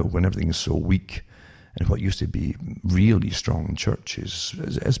happening now when everything is so weak? And what used to be really strong churches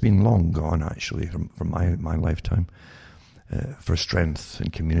has been long gone, actually, from my lifetime. For strength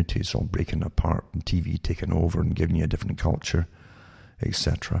and communities all breaking apart, and TV taking over and giving you a different culture,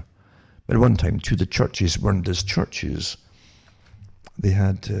 etc. But at one time, too, the churches weren't just churches. They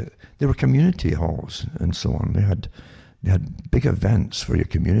were community halls and so on. They had big events for your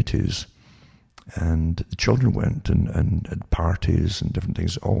communities. And the children went and had parties and different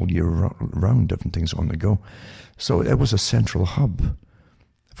things all year round, different things on the go. So it was a central hub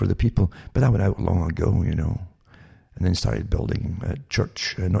for the people. But that went out long ago, And then started building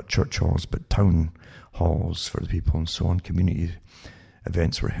not church halls, but town halls for the people and so on. Community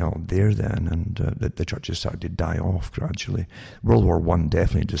events were held there then, and the churches started to die off gradually. World War I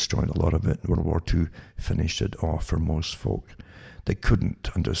definitely destroyed a lot of it. World War II finished it off for most folk. They couldn't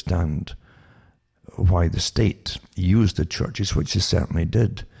understand why the state used the churches, which it certainly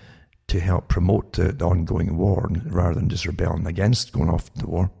did, to help promote the ongoing war rather than just rebelling against going off the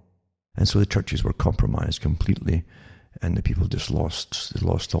war. And so the churches were compromised completely, and the people just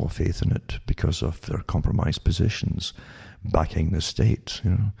lost all faith in it because of their compromised positions, backing the state.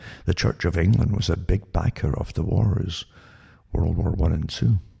 The Church of England was a big backer of the wars, World War I and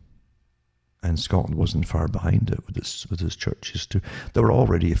II. And Scotland wasn't far behind it with its churches too. They were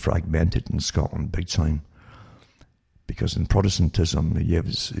already fragmented in Scotland big time, because in Protestantism you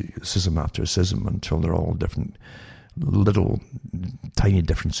have schism after schism until they're all different, little tiny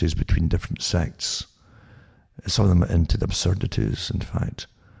differences between different sects. Some of them into the absurdities, in fact,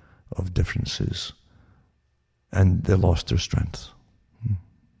 of differences, and they lost their strength.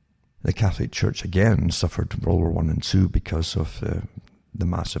 The Catholic Church again suffered World War I and II because of the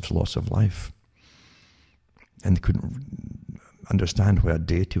massive loss of life. And they couldn't understand why a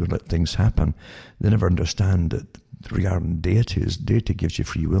deity would let things happen. They never understand that regarding deity is deity gives you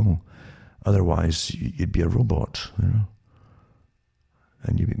free will. Otherwise, you'd be a robot,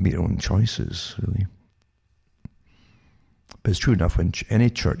 and you make your own choices, really. But it's true enough, when any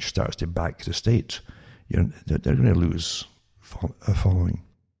church starts to back the state, they're going to lose a following.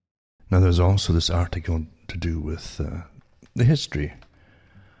 Now, there's also this article to do with the history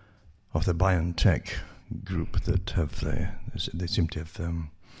of the BioNTech group that they seem to have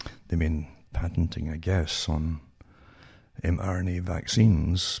they've been patenting, I guess, on mRNA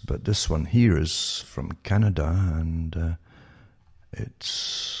vaccines. But this one here is from Canada, and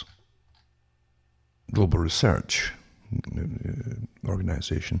it's Global Research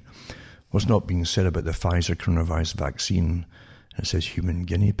Organization. What's not being said about the Pfizer coronavirus vaccine? It says human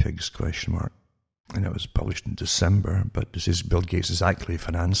guinea pigs, ? And it was published in December, but it says Bill Gates is actively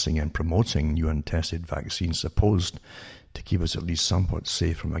financing and promoting new untested vaccines supposed to keep us at least somewhat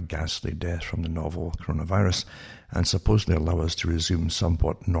safe from a ghastly death from the novel coronavirus and supposedly allow us to resume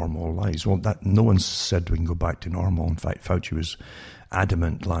somewhat normal lives. Well, that no one said we can go back to normal. In fact, Fauci was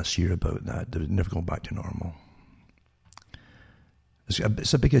adamant last year about that would never go back to normal.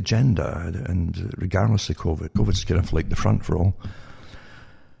 It's a big agenda, and regardless of COVID's kind of like the front row.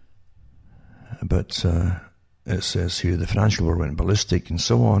 But it says here, the financial world went ballistic and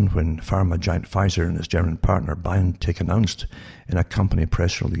so on when pharma giant Pfizer and its German partner BioNTech announced in a company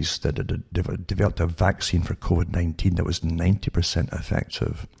press release that it had developed a vaccine for COVID-19 that was 90%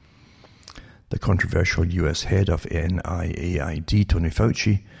 effective. The controversial US head of NIAID, Tony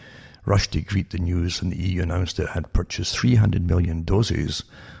Fauci, rushed to greet the news, and the EU announced it had purchased 300 million doses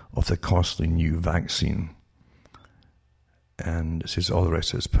of the costly new vaccine. And it says all the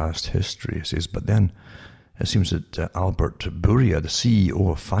rest is past history. It says, but then it seems that Albert Bourla, the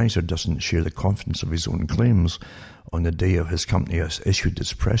CEO of Pfizer, doesn't share the confidence of his own claims. On the day of his company has issued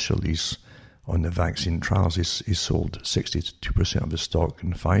its press release on the vaccine trials, he sold 62% of the stock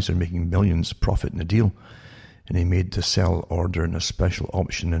in Pfizer, making millions profit in the deal. And he made the sell order in a special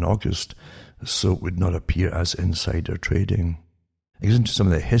option in August, so it would not appear as insider trading. It goes into some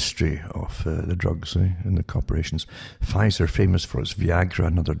of the history of the drugs and the corporations. Pfizer, famous for its Viagra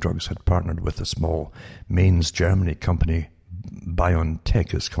and other drugs, had partnered with a small Mainz, Germany company,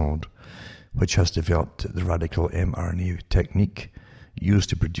 BioNTech it's called, which has developed the radical mRNA technique used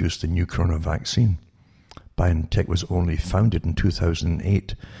to produce the new corona vaccine. BioNTech was only founded in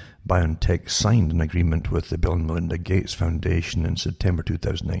 2008. BioNTech signed an agreement with the Bill and Melinda Gates Foundation in September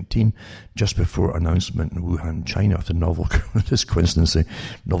 2019, just before announcement in Wuhan, China, of the novel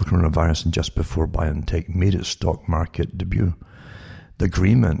coronavirus, and just before BioNTech made its stock market debut. The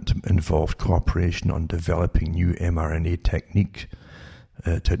agreement involved cooperation on developing new mRNA techniques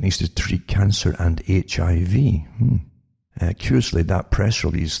to treat cancer and HIV. Curiously, that press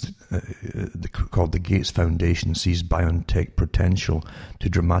release called the Gates Foundation sees BioNTech potential to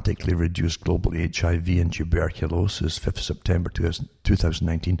dramatically reduce global HIV and tuberculosis, 5th September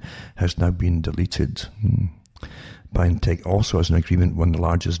 2019, has now been deleted. BioNTech also has an agreement with one of the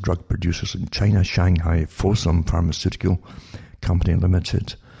largest drug producers in China, Shanghai Fosun Pharmaceutical Company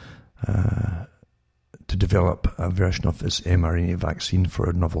Limited, to develop a version of this mRNA vaccine for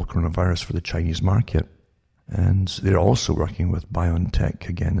a novel coronavirus for the Chinese market. And they're also working with BioNTech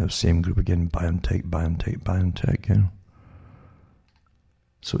again, the same group again, BioNTech.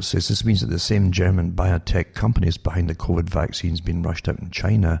 So it says this means that the same German biotech companies behind the COVID vaccines being rushed out in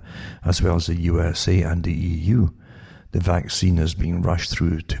China, as well as the USA and the EU. The vaccine is being rushed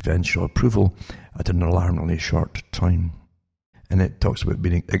through to eventual approval at an alarmingly short time. And it talks about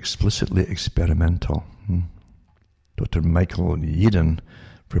being explicitly experimental. Dr. Michael Yeadon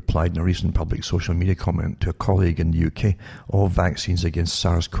replied in a recent public social media comment to a colleague in the UK, all vaccines against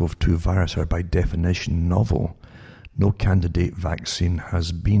SARS-CoV-2 virus are by definition novel. No candidate vaccine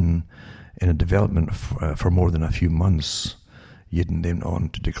has been in a development for more than a few months. Yeadon then on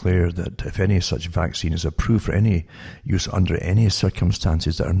to declare that if any such vaccine is approved for any use under any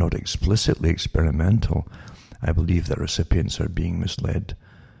circumstances that are not explicitly experimental, I believe that recipients are being misled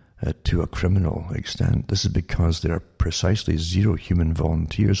to a criminal extent. This is because there are precisely zero human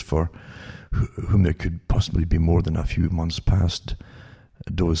volunteers for whom there could possibly be more than a few months past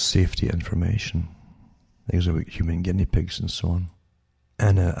dose safety information. Things about human guinea pigs and so on.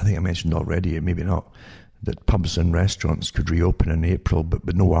 And I think I mentioned already, maybe not, that pubs and restaurants could reopen in April,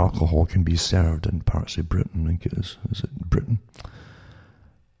 but no alcohol can be served in parts of Britain. I think it is it Britain?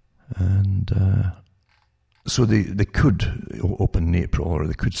 And so they could open in April, or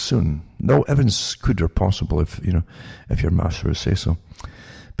they could soon. No, everything's could or possible if your master would say so.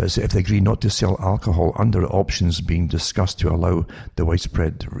 But if they agree not to sell alcohol under options being discussed to allow the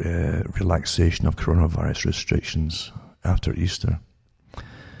widespread relaxation of coronavirus restrictions after Easter.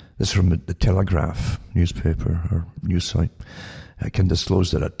 This is from the Telegraph newspaper or news site. It can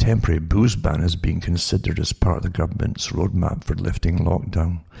disclose that a temporary booze ban is being considered as part of the government's roadmap for lifting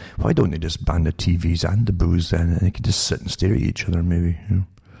lockdown. Why don't they just ban the TVs and the booze then? And they can just sit and stare at each other maybe.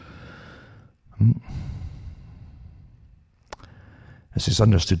 This is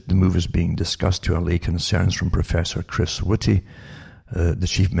understood the move is being discussed to allay concerns from Professor Chris Whitty, the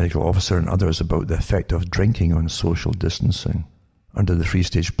Chief Medical Officer, and others about the effect of drinking on social distancing. Under the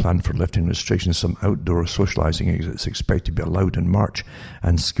three-stage plan for lifting restrictions, some outdoor socialising is expected to be allowed in March,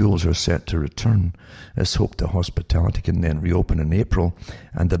 and schools are set to return. It's hoped that hospitality can then reopen in April,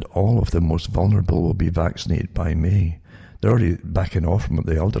 and that all of the most vulnerable will be vaccinated by May. They're already backing off from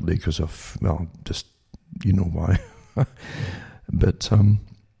the elderly because of, well, just, you know why. But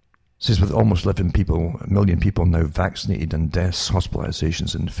says with almost 11 million people now vaccinated and deaths,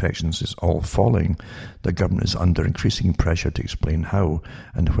 hospitalizations, and infections is all falling, the government is under increasing pressure to explain how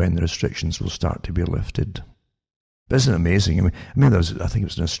and when the restrictions will start to be lifted. But isn't it amazing? I mean, I think it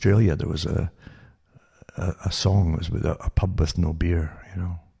was in Australia. There was a song. It was with a pub with no beer. You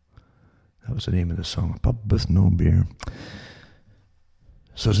know, that was the name of the song. A pub with no beer.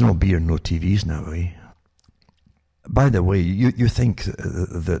 So there's no beer, no TVs now, eh? By the way, you think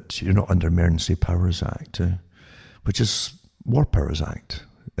that you're not under Emergency Powers Act, which is War Powers Act.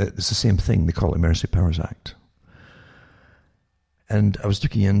 It's the same thing. They call it Emergency Powers Act. And I was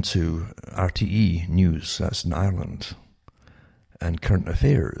looking into RTE News, that's in Ireland, and Current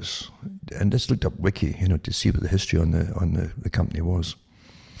Affairs, and just looked up Wiki, to see what the history on the company was.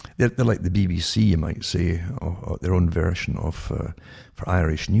 They're like the BBC, you might say, or their own version of for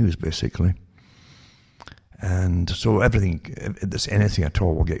Irish news, basically. And so anything at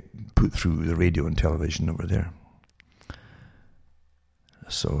all will get put through the radio and television over there.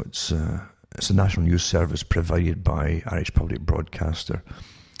 So it's a national news service provided by Irish Public Broadcaster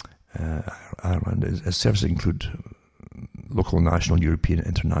Ireland. Its services include local, national, European,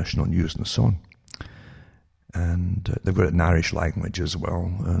 international news and so on. And they've got it in Irish language as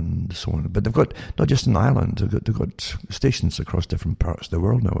well and so on. But they've got, not just in Ireland, they've got stations across different parts of the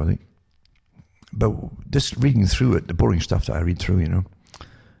world now, I think. But just reading through it, the boring stuff that I read through,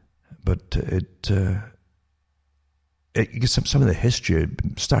 but it gets some of the history.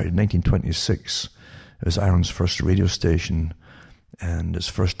 It started in 1926. It was Ireland's first radio station, and its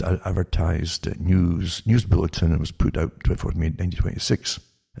first advertised news bulletin. It was put out 24th May 1926,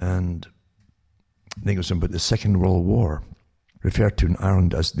 and I think it was about the Second World War, referred to in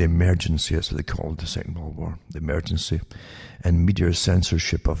Ireland as the emergency. That's what they called the Second World War, the emergency, and media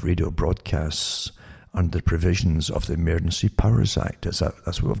censorship of radio broadcasts under the provisions of the Emergency Powers Act. That's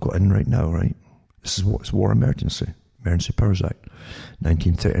what we've got in right now, right? This is what's war emergency. Emergency Powers Act,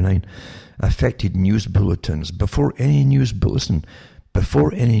 1939, affected news bulletins before any news bulletin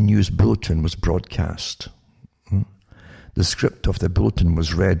was broadcast. The script of the bulletin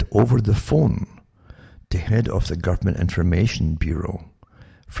was read over the phone to head of the Government Information Bureau,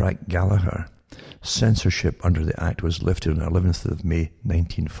 Frank Gallagher. Censorship under the Act was lifted on the 11th of May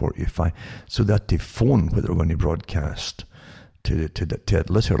 1945, so that the phone what they were going to broadcast to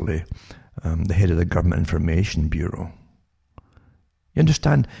literally the head of the Government Information Bureau. You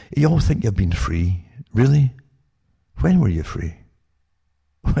understand? You all think you've been free. Really? When were you free?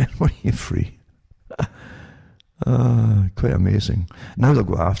 When were you free? Quite amazing. Now they'll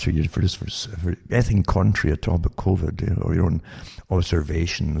go after you for anything contrary at all but COVID, or your own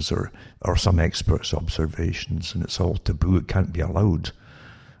observations or some experts' observations, and it's all taboo. It can't be allowed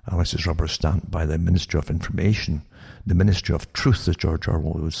unless it's rubber stamped by the Ministry of Information, the Ministry of Truth, as George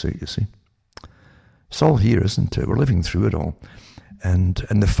Orwell would say, you see. It's all here, isn't it? We're living through it all. And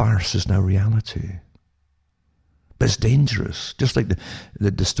the farce is now reality. But it's dangerous. Just like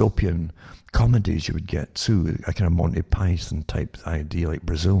the dystopian comedies you would get too, a kind of Monty Python type idea like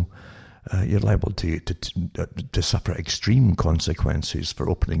Brazil. You're liable to suffer extreme consequences for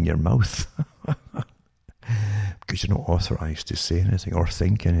opening your mouth. Because you're not authorized to say anything or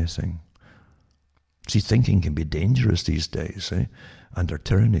think anything. See, thinking can be dangerous these days, under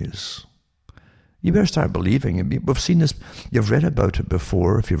tyrannies. You better start believing. We've seen this. You've read about it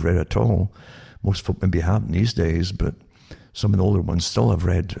before, if you've read at all. Most folk maybe haven't these days, but some of the older ones still have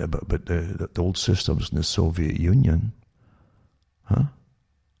read about the old systems in the Soviet Union. Huh?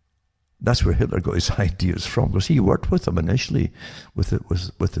 That's where Hitler got his ideas from, because he worked with them initially, with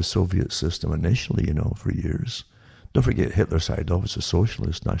the Soviet system initially, for years. Don't forget Hitler started off as a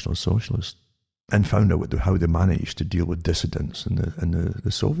socialist, National Socialist. and found out how they managed to deal with dissidents in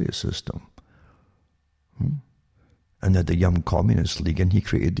the Soviet system. And had the Young Communist League, and he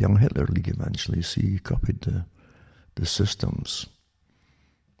created the Young Hitler League eventually. So he copied the systems.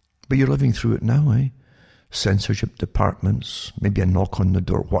 But you're living through it now, eh? Censorship departments, maybe a knock on the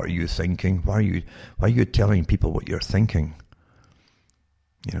door. What are you thinking? Why are you telling people what you're thinking?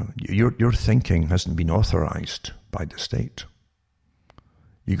 You know, your thinking hasn't been authorized by the state.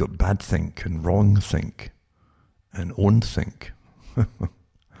 You got bad think and wrong think and own think.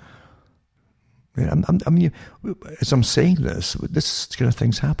 I mean, as I'm saying this kind of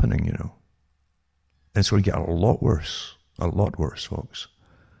thing's happening, you know. And it's going to get a lot worse, folks.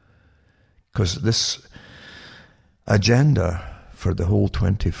 Because this agenda for the whole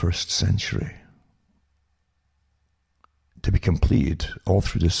 21st century, to be completed all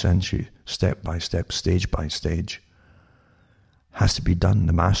through the century, step by step, stage by stage, has to be done.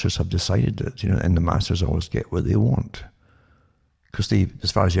 The masters have decided it, you know, and the masters always get what they want. Because they,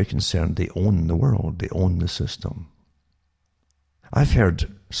 as far as you're concerned, they own the world, they own the system. I've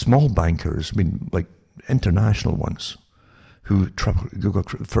heard small bankers, I mean, like international ones, who go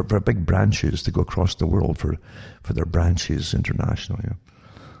for big branches to go across the world for their branches internationally. You know.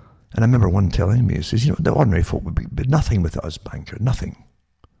 And I remember one telling me, he says, you know, the ordinary folk would be nothing with us, banker, nothing.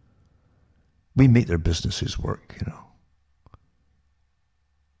 We make their businesses work, you know.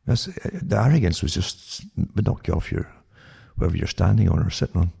 The arrogance would knock you off wherever you're standing on or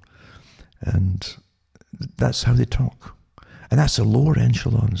sitting on. And that's how they talk. And that's the lower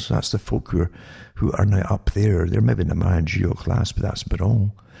echelons. That's the folk who are now up there. They're maybe in the managerial class, but that's about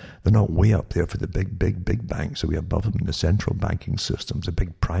all. They're not way up there for the big banks. Are we above them in the central banking systems, the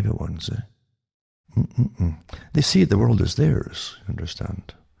big private ones? They see the world as theirs, you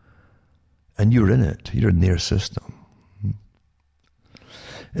understand? And you're in it. You're in their system.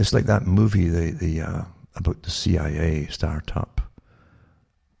 It's like that movie about the CIA startup.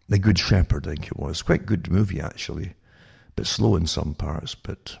 The Good Shepherd, I think it was. Quite a good movie, actually. Bit slow in some parts,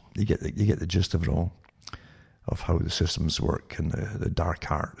 but you get the gist of it all, of how the systems work and the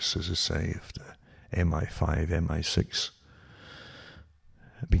dark arts, as I say, of the MI5, MI6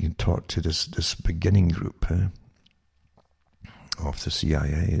 being taught to this beginning group of the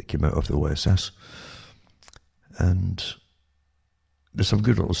CIA that came out of the OSS. And there's some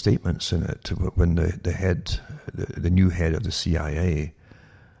good little statements in it when the new head of the CIA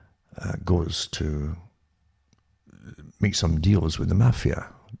goes to make some deals with the mafia.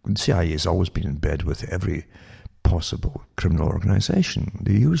 The CIA has always been in bed with every possible criminal organization.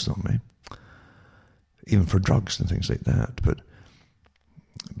 They use them, eh? Even for drugs and things like that.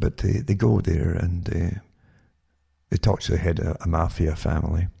 But they go there and they talk to the head of a mafia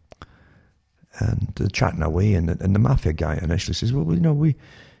family, and they're chatting away. And the mafia guy initially says, "Well, you know, we've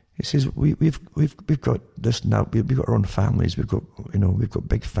got this now. We've got our own families. We've got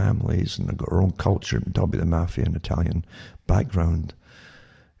big families, and we've got our own culture." And talk about the mafia and Italian background.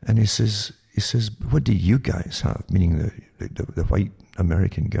 And he says, "What do you guys have?" Meaning the white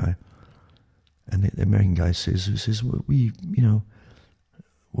American guy. And the American guy says, "Well, we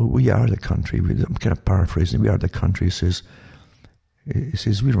are the country." I'm kind of paraphrasing. We are the country. He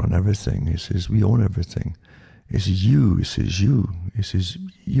says, "We run everything." He says, "We own everything." He says, "You." He says,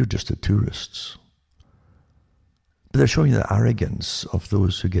 "You're just the tourists." But they're showing the arrogance of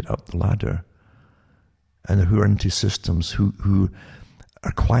those who get up the ladder and who are into systems who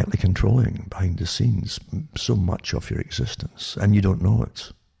are quietly controlling behind the scenes so much of your existence, and you don't know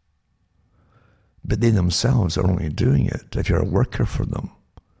it. But they themselves are only doing it if you're a worker for them.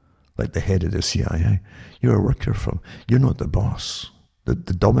 Like the head of the CIA, you're a worker for them. You're not the boss. The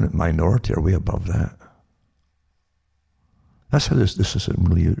dominant minority are way above that. That's how this system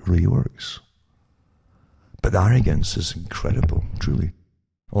really works. But the arrogance is incredible, truly.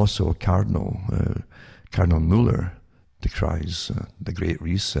 Also, Cardinal Mueller decries the Great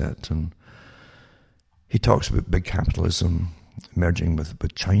Reset, and he talks about big capitalism merging with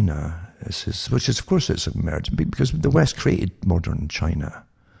China, which is, of course, it's a merge, because the West created modern China.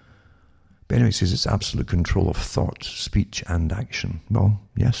 But anyway, he says it's absolute control of thought, speech, and action. Well,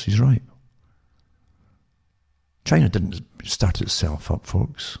 yes, he's right. China didn't start itself up,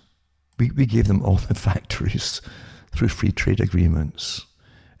 folks. We gave them all the factories through free trade agreements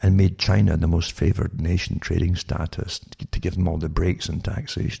and made China the most favoured nation trading status to give them all the breaks and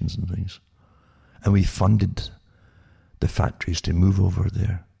taxations and things. And we funded the factories to move over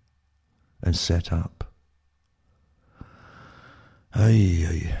there and set up.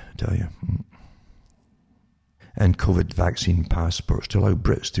 I tell you. And COVID vaccine passports to allow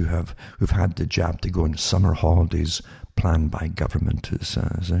Brits who've had the jab to go on summer holidays planned by government, it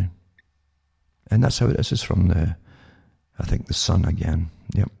says. And that's how this is from I think the Sun again.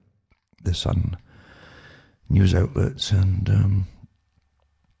 Yep, the Sun news outlets. And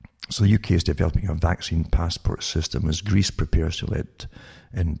so the UK is developing a vaccine passport system as Greece prepares to let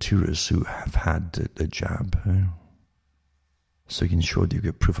in tourists who have had the jab. So you can show that you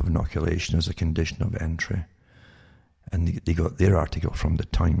get proof of inoculation as a condition of entry. And they got their article from the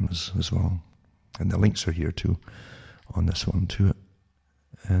Times as well. And the links are here too, on this one too.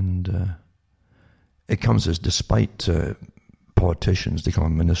 And it comes as despite politicians, they call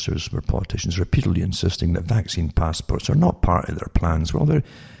them ministers, were politicians, repeatedly insisting that vaccine passports are not part of their plans. Well,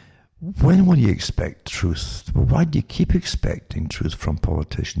 when will you expect truth? Why do you keep expecting truth from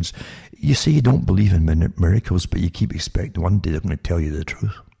politicians? You say you don't believe in miracles, but you keep expecting one day they're going to tell you the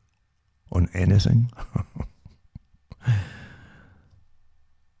truth on anything.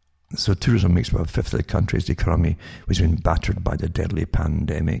 So tourism makes about a fifth of the country's economy, which has been battered by the deadly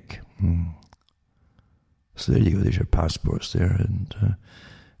pandemic. So there you go, there's your passports there.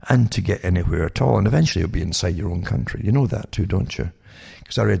 And to get anywhere at all, and eventually you'll be inside your own country. You know that too, don't you?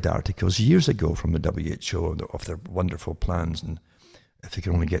 Because I read articles years ago from the WHO of their wonderful plans, and if they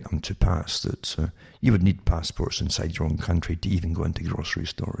could only get them to pass, that you would need passports inside your own country to even go into grocery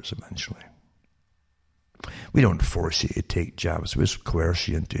stores eventually. We don't force you to take jabs. We just coerce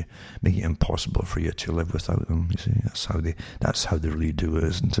you into making it impossible for you to live without them. You see, that's how they really do it,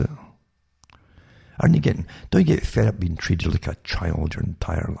 isn't it? Don't you get fed up being treated like a child your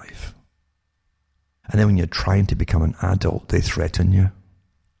entire life? And then when you're trying to become an adult, they threaten you.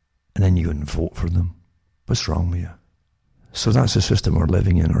 And then you go and vote for them. What's wrong with you? So that's the system we're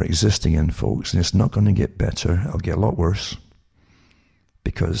living in, or existing in, folks. And it's not going to get better. It'll get a lot worse.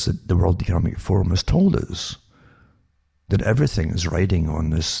 Because the World Economic Forum has told us that everything is riding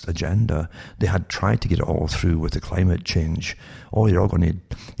on this agenda. They had tried to get it all through with the climate change. Oh,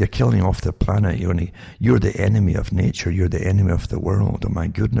 you're killing off the planet. You're the enemy of nature. You're the enemy of the world. Oh my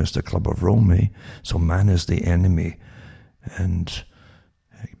goodness, the Club of Rome. Eh? So man is the enemy. And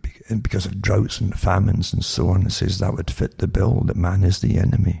because of droughts and famines and so on, it says that would fit the bill, that man is the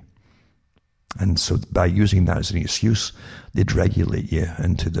enemy. And so by using that as an excuse, they'd regulate you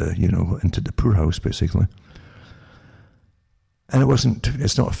into the poorhouse, basically. And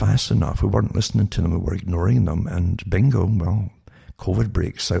it's not fast enough. We weren't listening to them, we were ignoring them, and bingo, well, COVID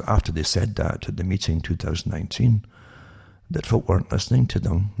breaks out after they said that at the meeting in 2019, that folk weren't listening to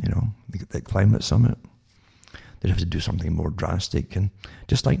them, the climate summit. They'd have to do something more drastic. And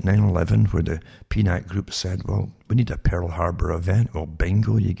just like 9/11, where the PNAC group said, well, we need a Pearl Harbor event. Well,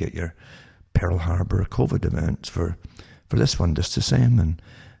 bingo, you get your Pearl Harbor COVID events for this one, just the same,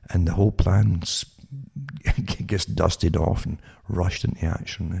 and the whole plan gets dusted off and rushed into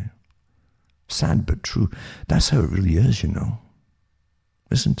action. Sad but true. That's how it really is,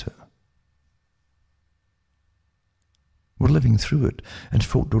 isn't it? We're living through it, and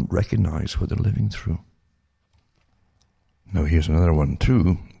folk don't recognize what they're living through. Now here's another one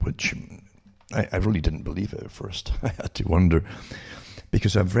too, which I really didn't believe it at first. I had to wonder,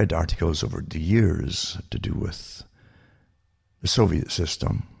 because I've read articles over the years to do with the Soviet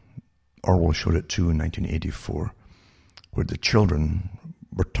system. Orwell showed it too in 1984, where the children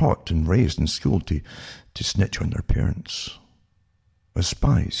were taught and raised in school to snitch on their parents as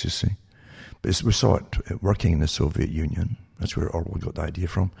spies, you see. But we saw it working in the Soviet Union. That's where Orwell got the idea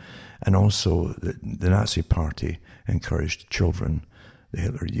from. And also the Nazi Party encouraged children, the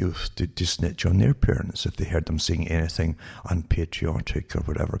Hitler Youth, to snitch on their parents if they heard them saying anything unpatriotic or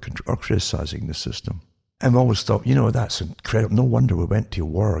whatever, or criticizing the system. And we always thought, that's incredible. No wonder we went to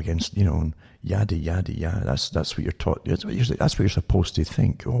war against, yada, yada, yada. That's what you're taught. That's what you're supposed to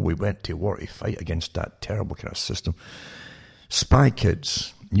think. Oh, we went to war to fight against that terrible kind of system. Spy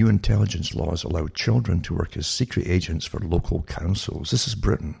kids. New intelligence laws allow children to work as secret agents for local councils. This is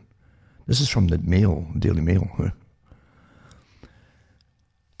Britain. This is from the Daily Mail.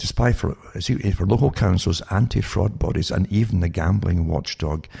 To spy for local councils, anti-fraud bodies, and even the gambling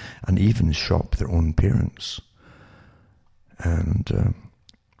watchdog, and even shop their own parents. And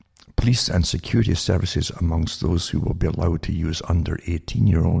police and security services amongst those who will be allowed to use under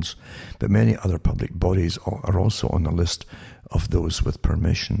 18-year-olds. But many other public bodies are also on the list of those with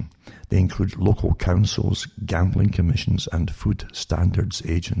permission. They include local councils, gambling commissions, and food standards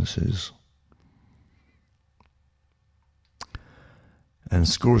agencies. And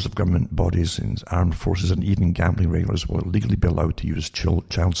scores of government bodies and armed forces and even gambling regulators will legally be allowed to use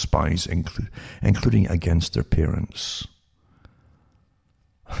child spies, including against their parents.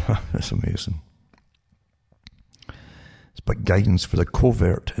 That's amazing. But guidance for the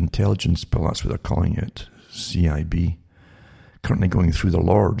Covert Intelligence Bill, that's what they're calling it, CIB. currently going through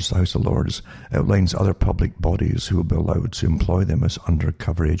the House of Lords, outlines other public bodies who will be allowed to employ them as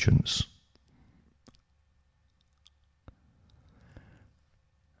undercover agents.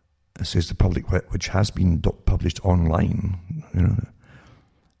 It says the public, which has been published online,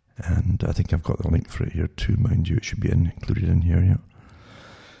 and I think I've got the link for it here too, mind you, it should be included in here, yeah.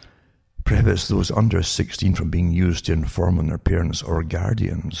 Prohibits those under 16 from being used to inform on their parents or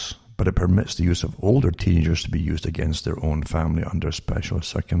guardians, but it permits the use of older teenagers to be used against their own family under special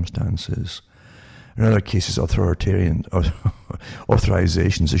circumstances. In other cases,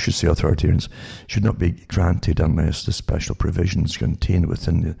 authorizations, I should say authoritarians, should not be granted unless the special provisions contained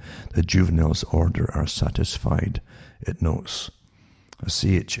within the juvenile's order are satisfied, it notes. A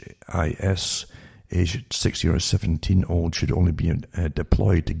CHIS aged 16 or 17 old should only be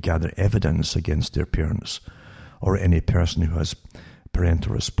deployed to gather evidence against their parents or any person who has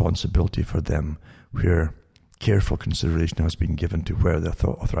parental responsibility for them, where careful consideration has been given to where the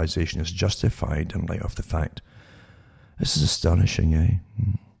authorization is justified in light of the fact. This is astonishing, eh?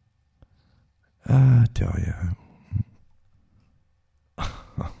 I tell you.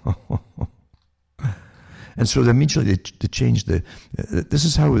 And so immediately they changed this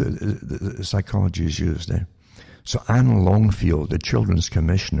is how the psychology is used, eh? So Anne Longfield, the children's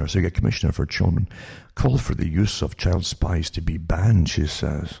commissioner, so you get commissioner for children, called for the use of child spies to be banned, she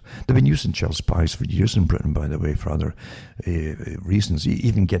says. They've been using child spies for years in Britain, by the way, for other reasons,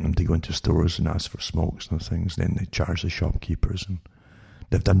 even getting them to go into stores and ask for smokes and things. Then they charge the shopkeepers, and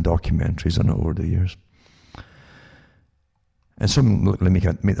they've done documentaries on it over the years. And some make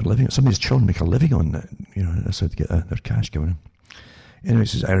their living. Some of these children make a living on that. That's how they get their cash going in. Anyway,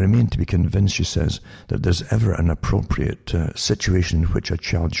 she says, I remain to be convinced, she says, that there's ever an appropriate situation in which a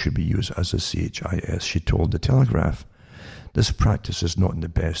child should be used as a CHIS, she told the Telegraph. This practice is not in the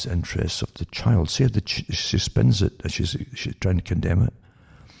best interests of the child. See how she spins it, she's trying to condemn it.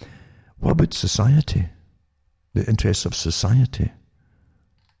 What about society? The interests of society?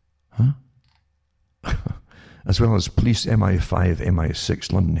 Huh? As well as police, MI5,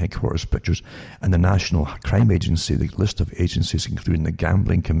 MI6, London headquarters pictures, and the National Crime Agency, the list of agencies including the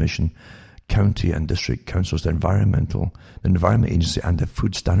Gambling Commission, county and district councils, the Environment Agency, and the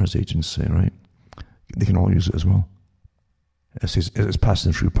Food Standards Agency, right? They can all use it as well. It's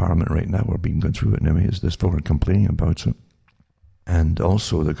passing through Parliament right now. We're going through it now. There's folk are complaining about it. And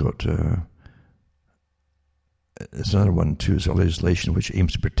also they've got... There's another one too, is a legislation which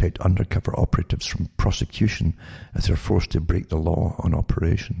aims to protect undercover operatives from prosecution if they're forced to break the law on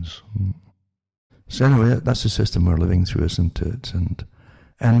operations. So anyway, that's the system we're living through, isn't it?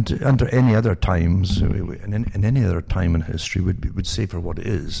 And under any other times, in any other time in history, would say for what it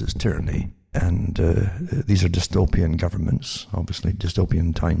is tyranny. And these are dystopian governments, obviously,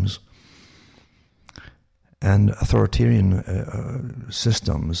 dystopian times. And authoritarian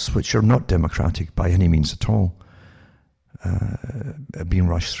systems, which are not democratic by any means at all, being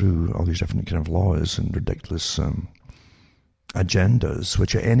rushed through all these different kind of laws and ridiculous agendas,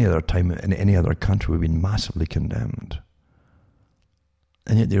 which at any other time in any other country would have been massively condemned.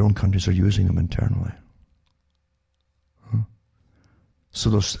 And yet their own countries are using them internally.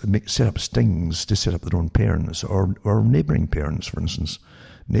 So they'll set up stings to set up their own parents or neighbouring parents, for instance,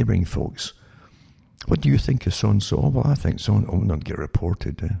 neighbouring folks. What do you think of so-and-so? Oh, well, I think so-and-so will not get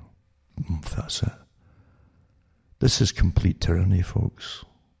reported. That's it. This is complete tyranny, folks.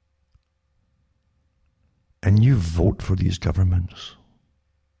 And you vote for these governments.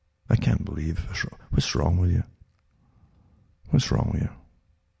 I can't believe. What's wrong with you? What's wrong with you?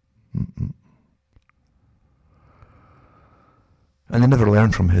 And they never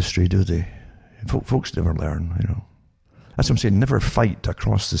learn from history, do they? Folks never learn, That's what I'm saying. Never fight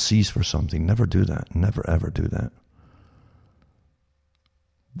across the seas for something. Never do that. Never, ever do that.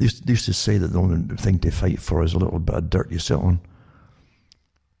 They used to say that the only thing to fight for is a little bit of dirt you sit on.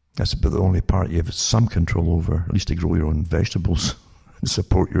 That's about the only part you have some control over, at least to grow your own vegetables and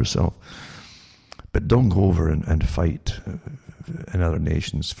support yourself. But don't go over and fight in other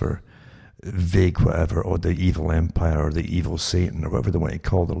nations for vague whatever, or the evil empire, or the evil Satan, or whatever they want to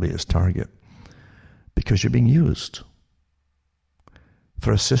call the latest target. Because you're being used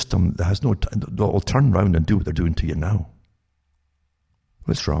for a system that has that will turn around and do what they're doing to you now.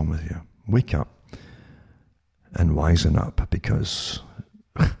 What's wrong with you? Wake up and wisen up, because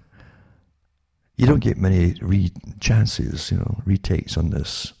you don't get many chances, retakes on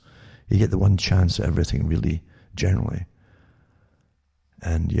this. You get the one chance at everything, really, generally.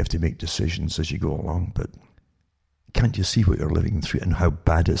 And you have to make decisions as you go along. But can't you see what you're living through and how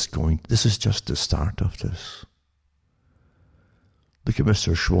bad it's going? This is just the start of this. Look at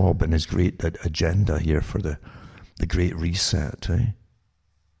Mr. Schwab and his great agenda here for the the Great Reset,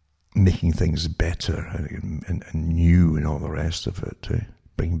 making things better and new and all the rest of it,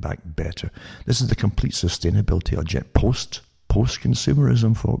 bringing back better. This is the complete sustainability agenda,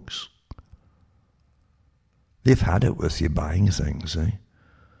 post-consumerism, folks. They've had it with you buying things, and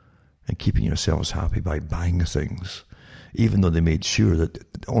keeping yourselves happy by buying things, even though they made sure that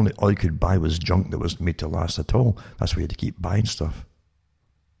all you could buy was junk that wasn't made to last at all. That's why you had to keep buying stuff.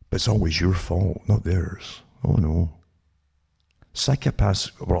 But it's always your fault, not theirs. Oh no.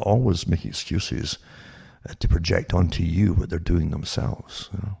 Psychopaths will always make excuses to project onto you what they're doing themselves.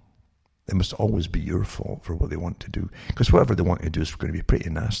 It must always be your fault for what they want to do. Because whatever they want to do is going to be pretty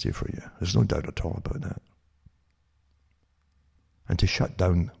nasty for you. There's no doubt at all about that. And to shut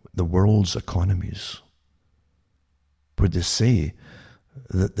down the world's economies, where they say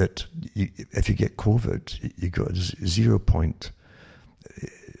that if you get COVID, you got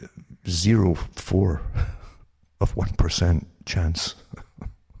 0.04 of 1% chance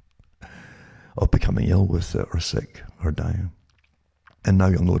of becoming ill with it or sick or dying. And now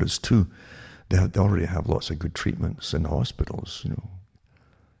you'll notice too, they already have lots of good treatments in the hospitals,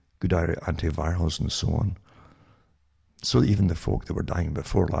 good antivirals and so on. So even the folk that were dying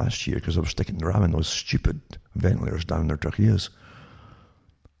before last year because they were ramming those stupid ventilators down their tracheas,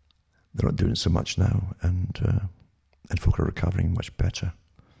 they're not doing it so much now, and folk are recovering much better.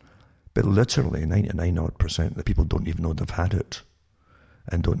 But literally 99% of the people don't even know they've had it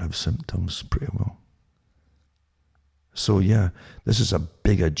and don't have symptoms pretty well. So yeah, this is a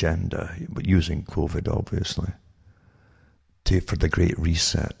big agenda, but using COVID obviously, for the Great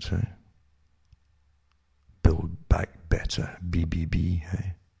Reset. Build back better, BBB.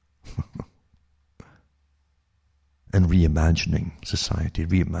 And reimagining society,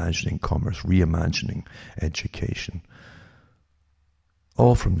 reimagining commerce, reimagining education.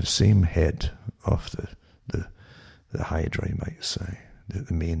 All from the same head of the Hydra, you might say,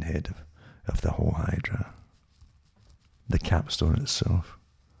 the main head of the whole Hydra, the capstone itself.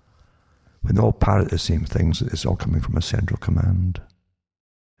 When they all parrot the same things, it's all coming from a central command.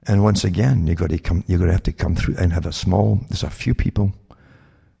 And once again, you're going to have to come through and have there's a few people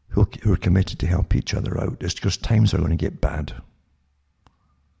who are committed to help each other out. It's because times are going to get bad,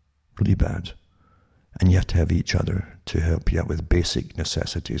 really bad. And you have to have each other to help you out with basic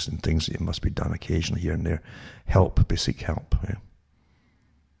necessities and things that must be done occasionally here and there. Basic help.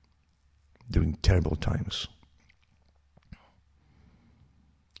 During terrible times.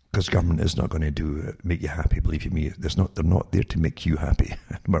 Because government is not going to make you happy, believe you me. They're not there to make you happy,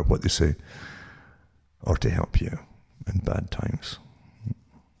 no matter what they say, or to help you in bad times.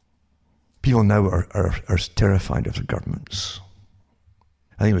 People now are terrified of the governments.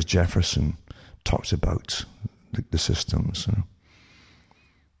 I think it was Jefferson talks about the systems.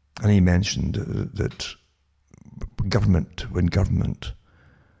 And he mentioned that when government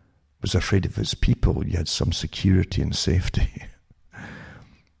was afraid of its people, you had some security and safety.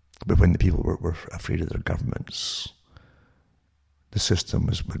 But when the people were afraid of their governments, the system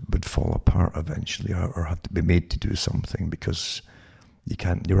would fall apart eventually, or have to be made to do something because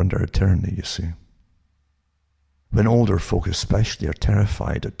you're under a tyranny, you see. When older folk especially are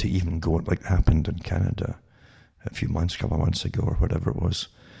terrified to even go, like happened in Canada a couple of months ago or whatever it was,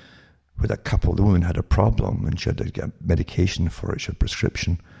 with a couple, the woman had a problem and she had to get medication for it, she had a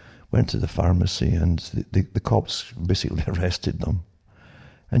prescription, went to the pharmacy and the cops basically arrested them.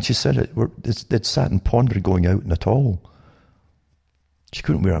 And she said they'd sat and pondered going out at all. She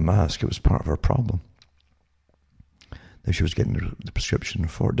couldn't wear a mask, it was part of her problem. That she was getting the prescription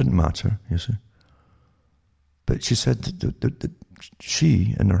for it, didn't matter, you see. But she said that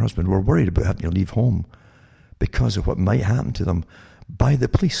she and her husband were worried about having to leave home because of what might happen to them by the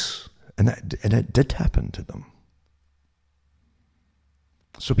police. And it did happen to them.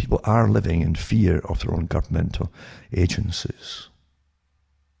 So people are living in fear of their own governmental agencies.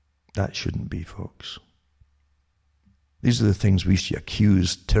 That shouldn't be, folks. These are the things we used to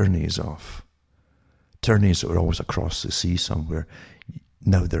accuse tyrannies of. Tyrannies that were always across the sea somewhere.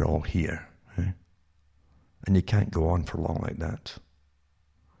 Now they're all here. And you can't go on for long like that.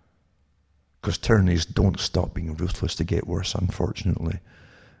 Because tyrannies don't stop being ruthless, to get worse, unfortunately,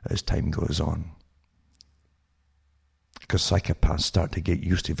 as time goes on. Because psychopaths start to get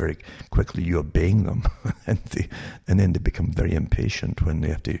used to very quickly you obeying them, and then they become very impatient when they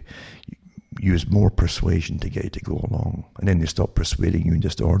have to use more persuasion to get you to go along. And then they stop persuading you and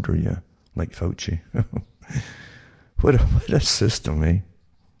just order you, like Fauci. What a system, eh?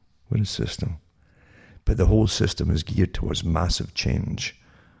 What a system. But the whole system is geared towards massive change.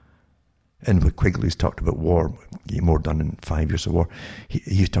 And when Quigley's talked about war, more done in 5 years of war,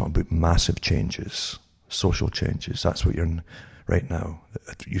 he's talking about massive changes. social changes. That's what you're in right now,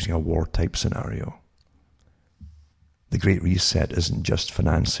 using a war type scenario. The Great Reset isn't just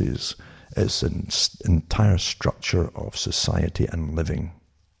finances, it's an entire structure of society and living,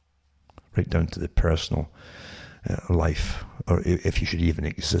 right down to the personal life, or if you should even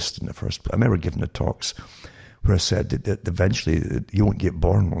exist in the first place. I remember giving the talks where I said that eventually you won't get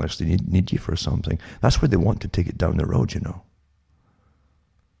born unless they need you for something. That's where they want to take it down the road, you know.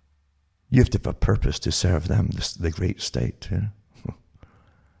 You have to have a purpose to serve them, the great state. Yeah?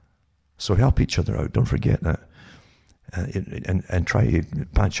 So help each other out. Don't forget that. And try to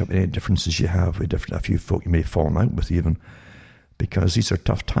patch up any differences you have with a few folk you may have fallen out with even, because these are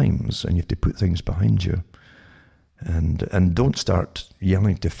tough times and you have to put things behind you. And don't start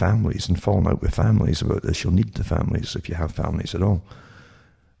yelling to families and falling out with families about this. You'll need the families if you have families at all.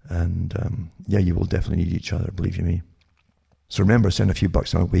 And you will definitely need each other, believe you me. So remember, send a few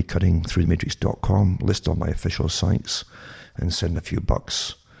bucks my way, cuttingthroughthematrix.com, list all my official sites, and send a few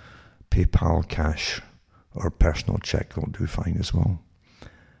bucks, PayPal, cash, or personal check will do fine as well.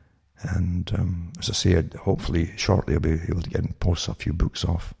 And as I said, hopefully shortly I'll be able to get and post a few books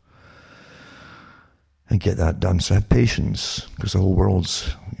off and get that done. So have patience, because the whole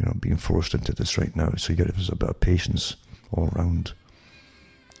world's being forced into this right now. So you got to have a bit of patience all around.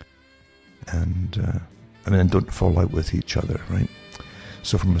 And don't fall out with each other, right?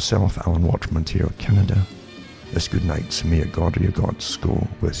 So from myself, Alan Watt from Ontario, Canada, it's good night. May your God or your gods go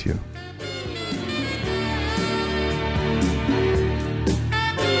with you.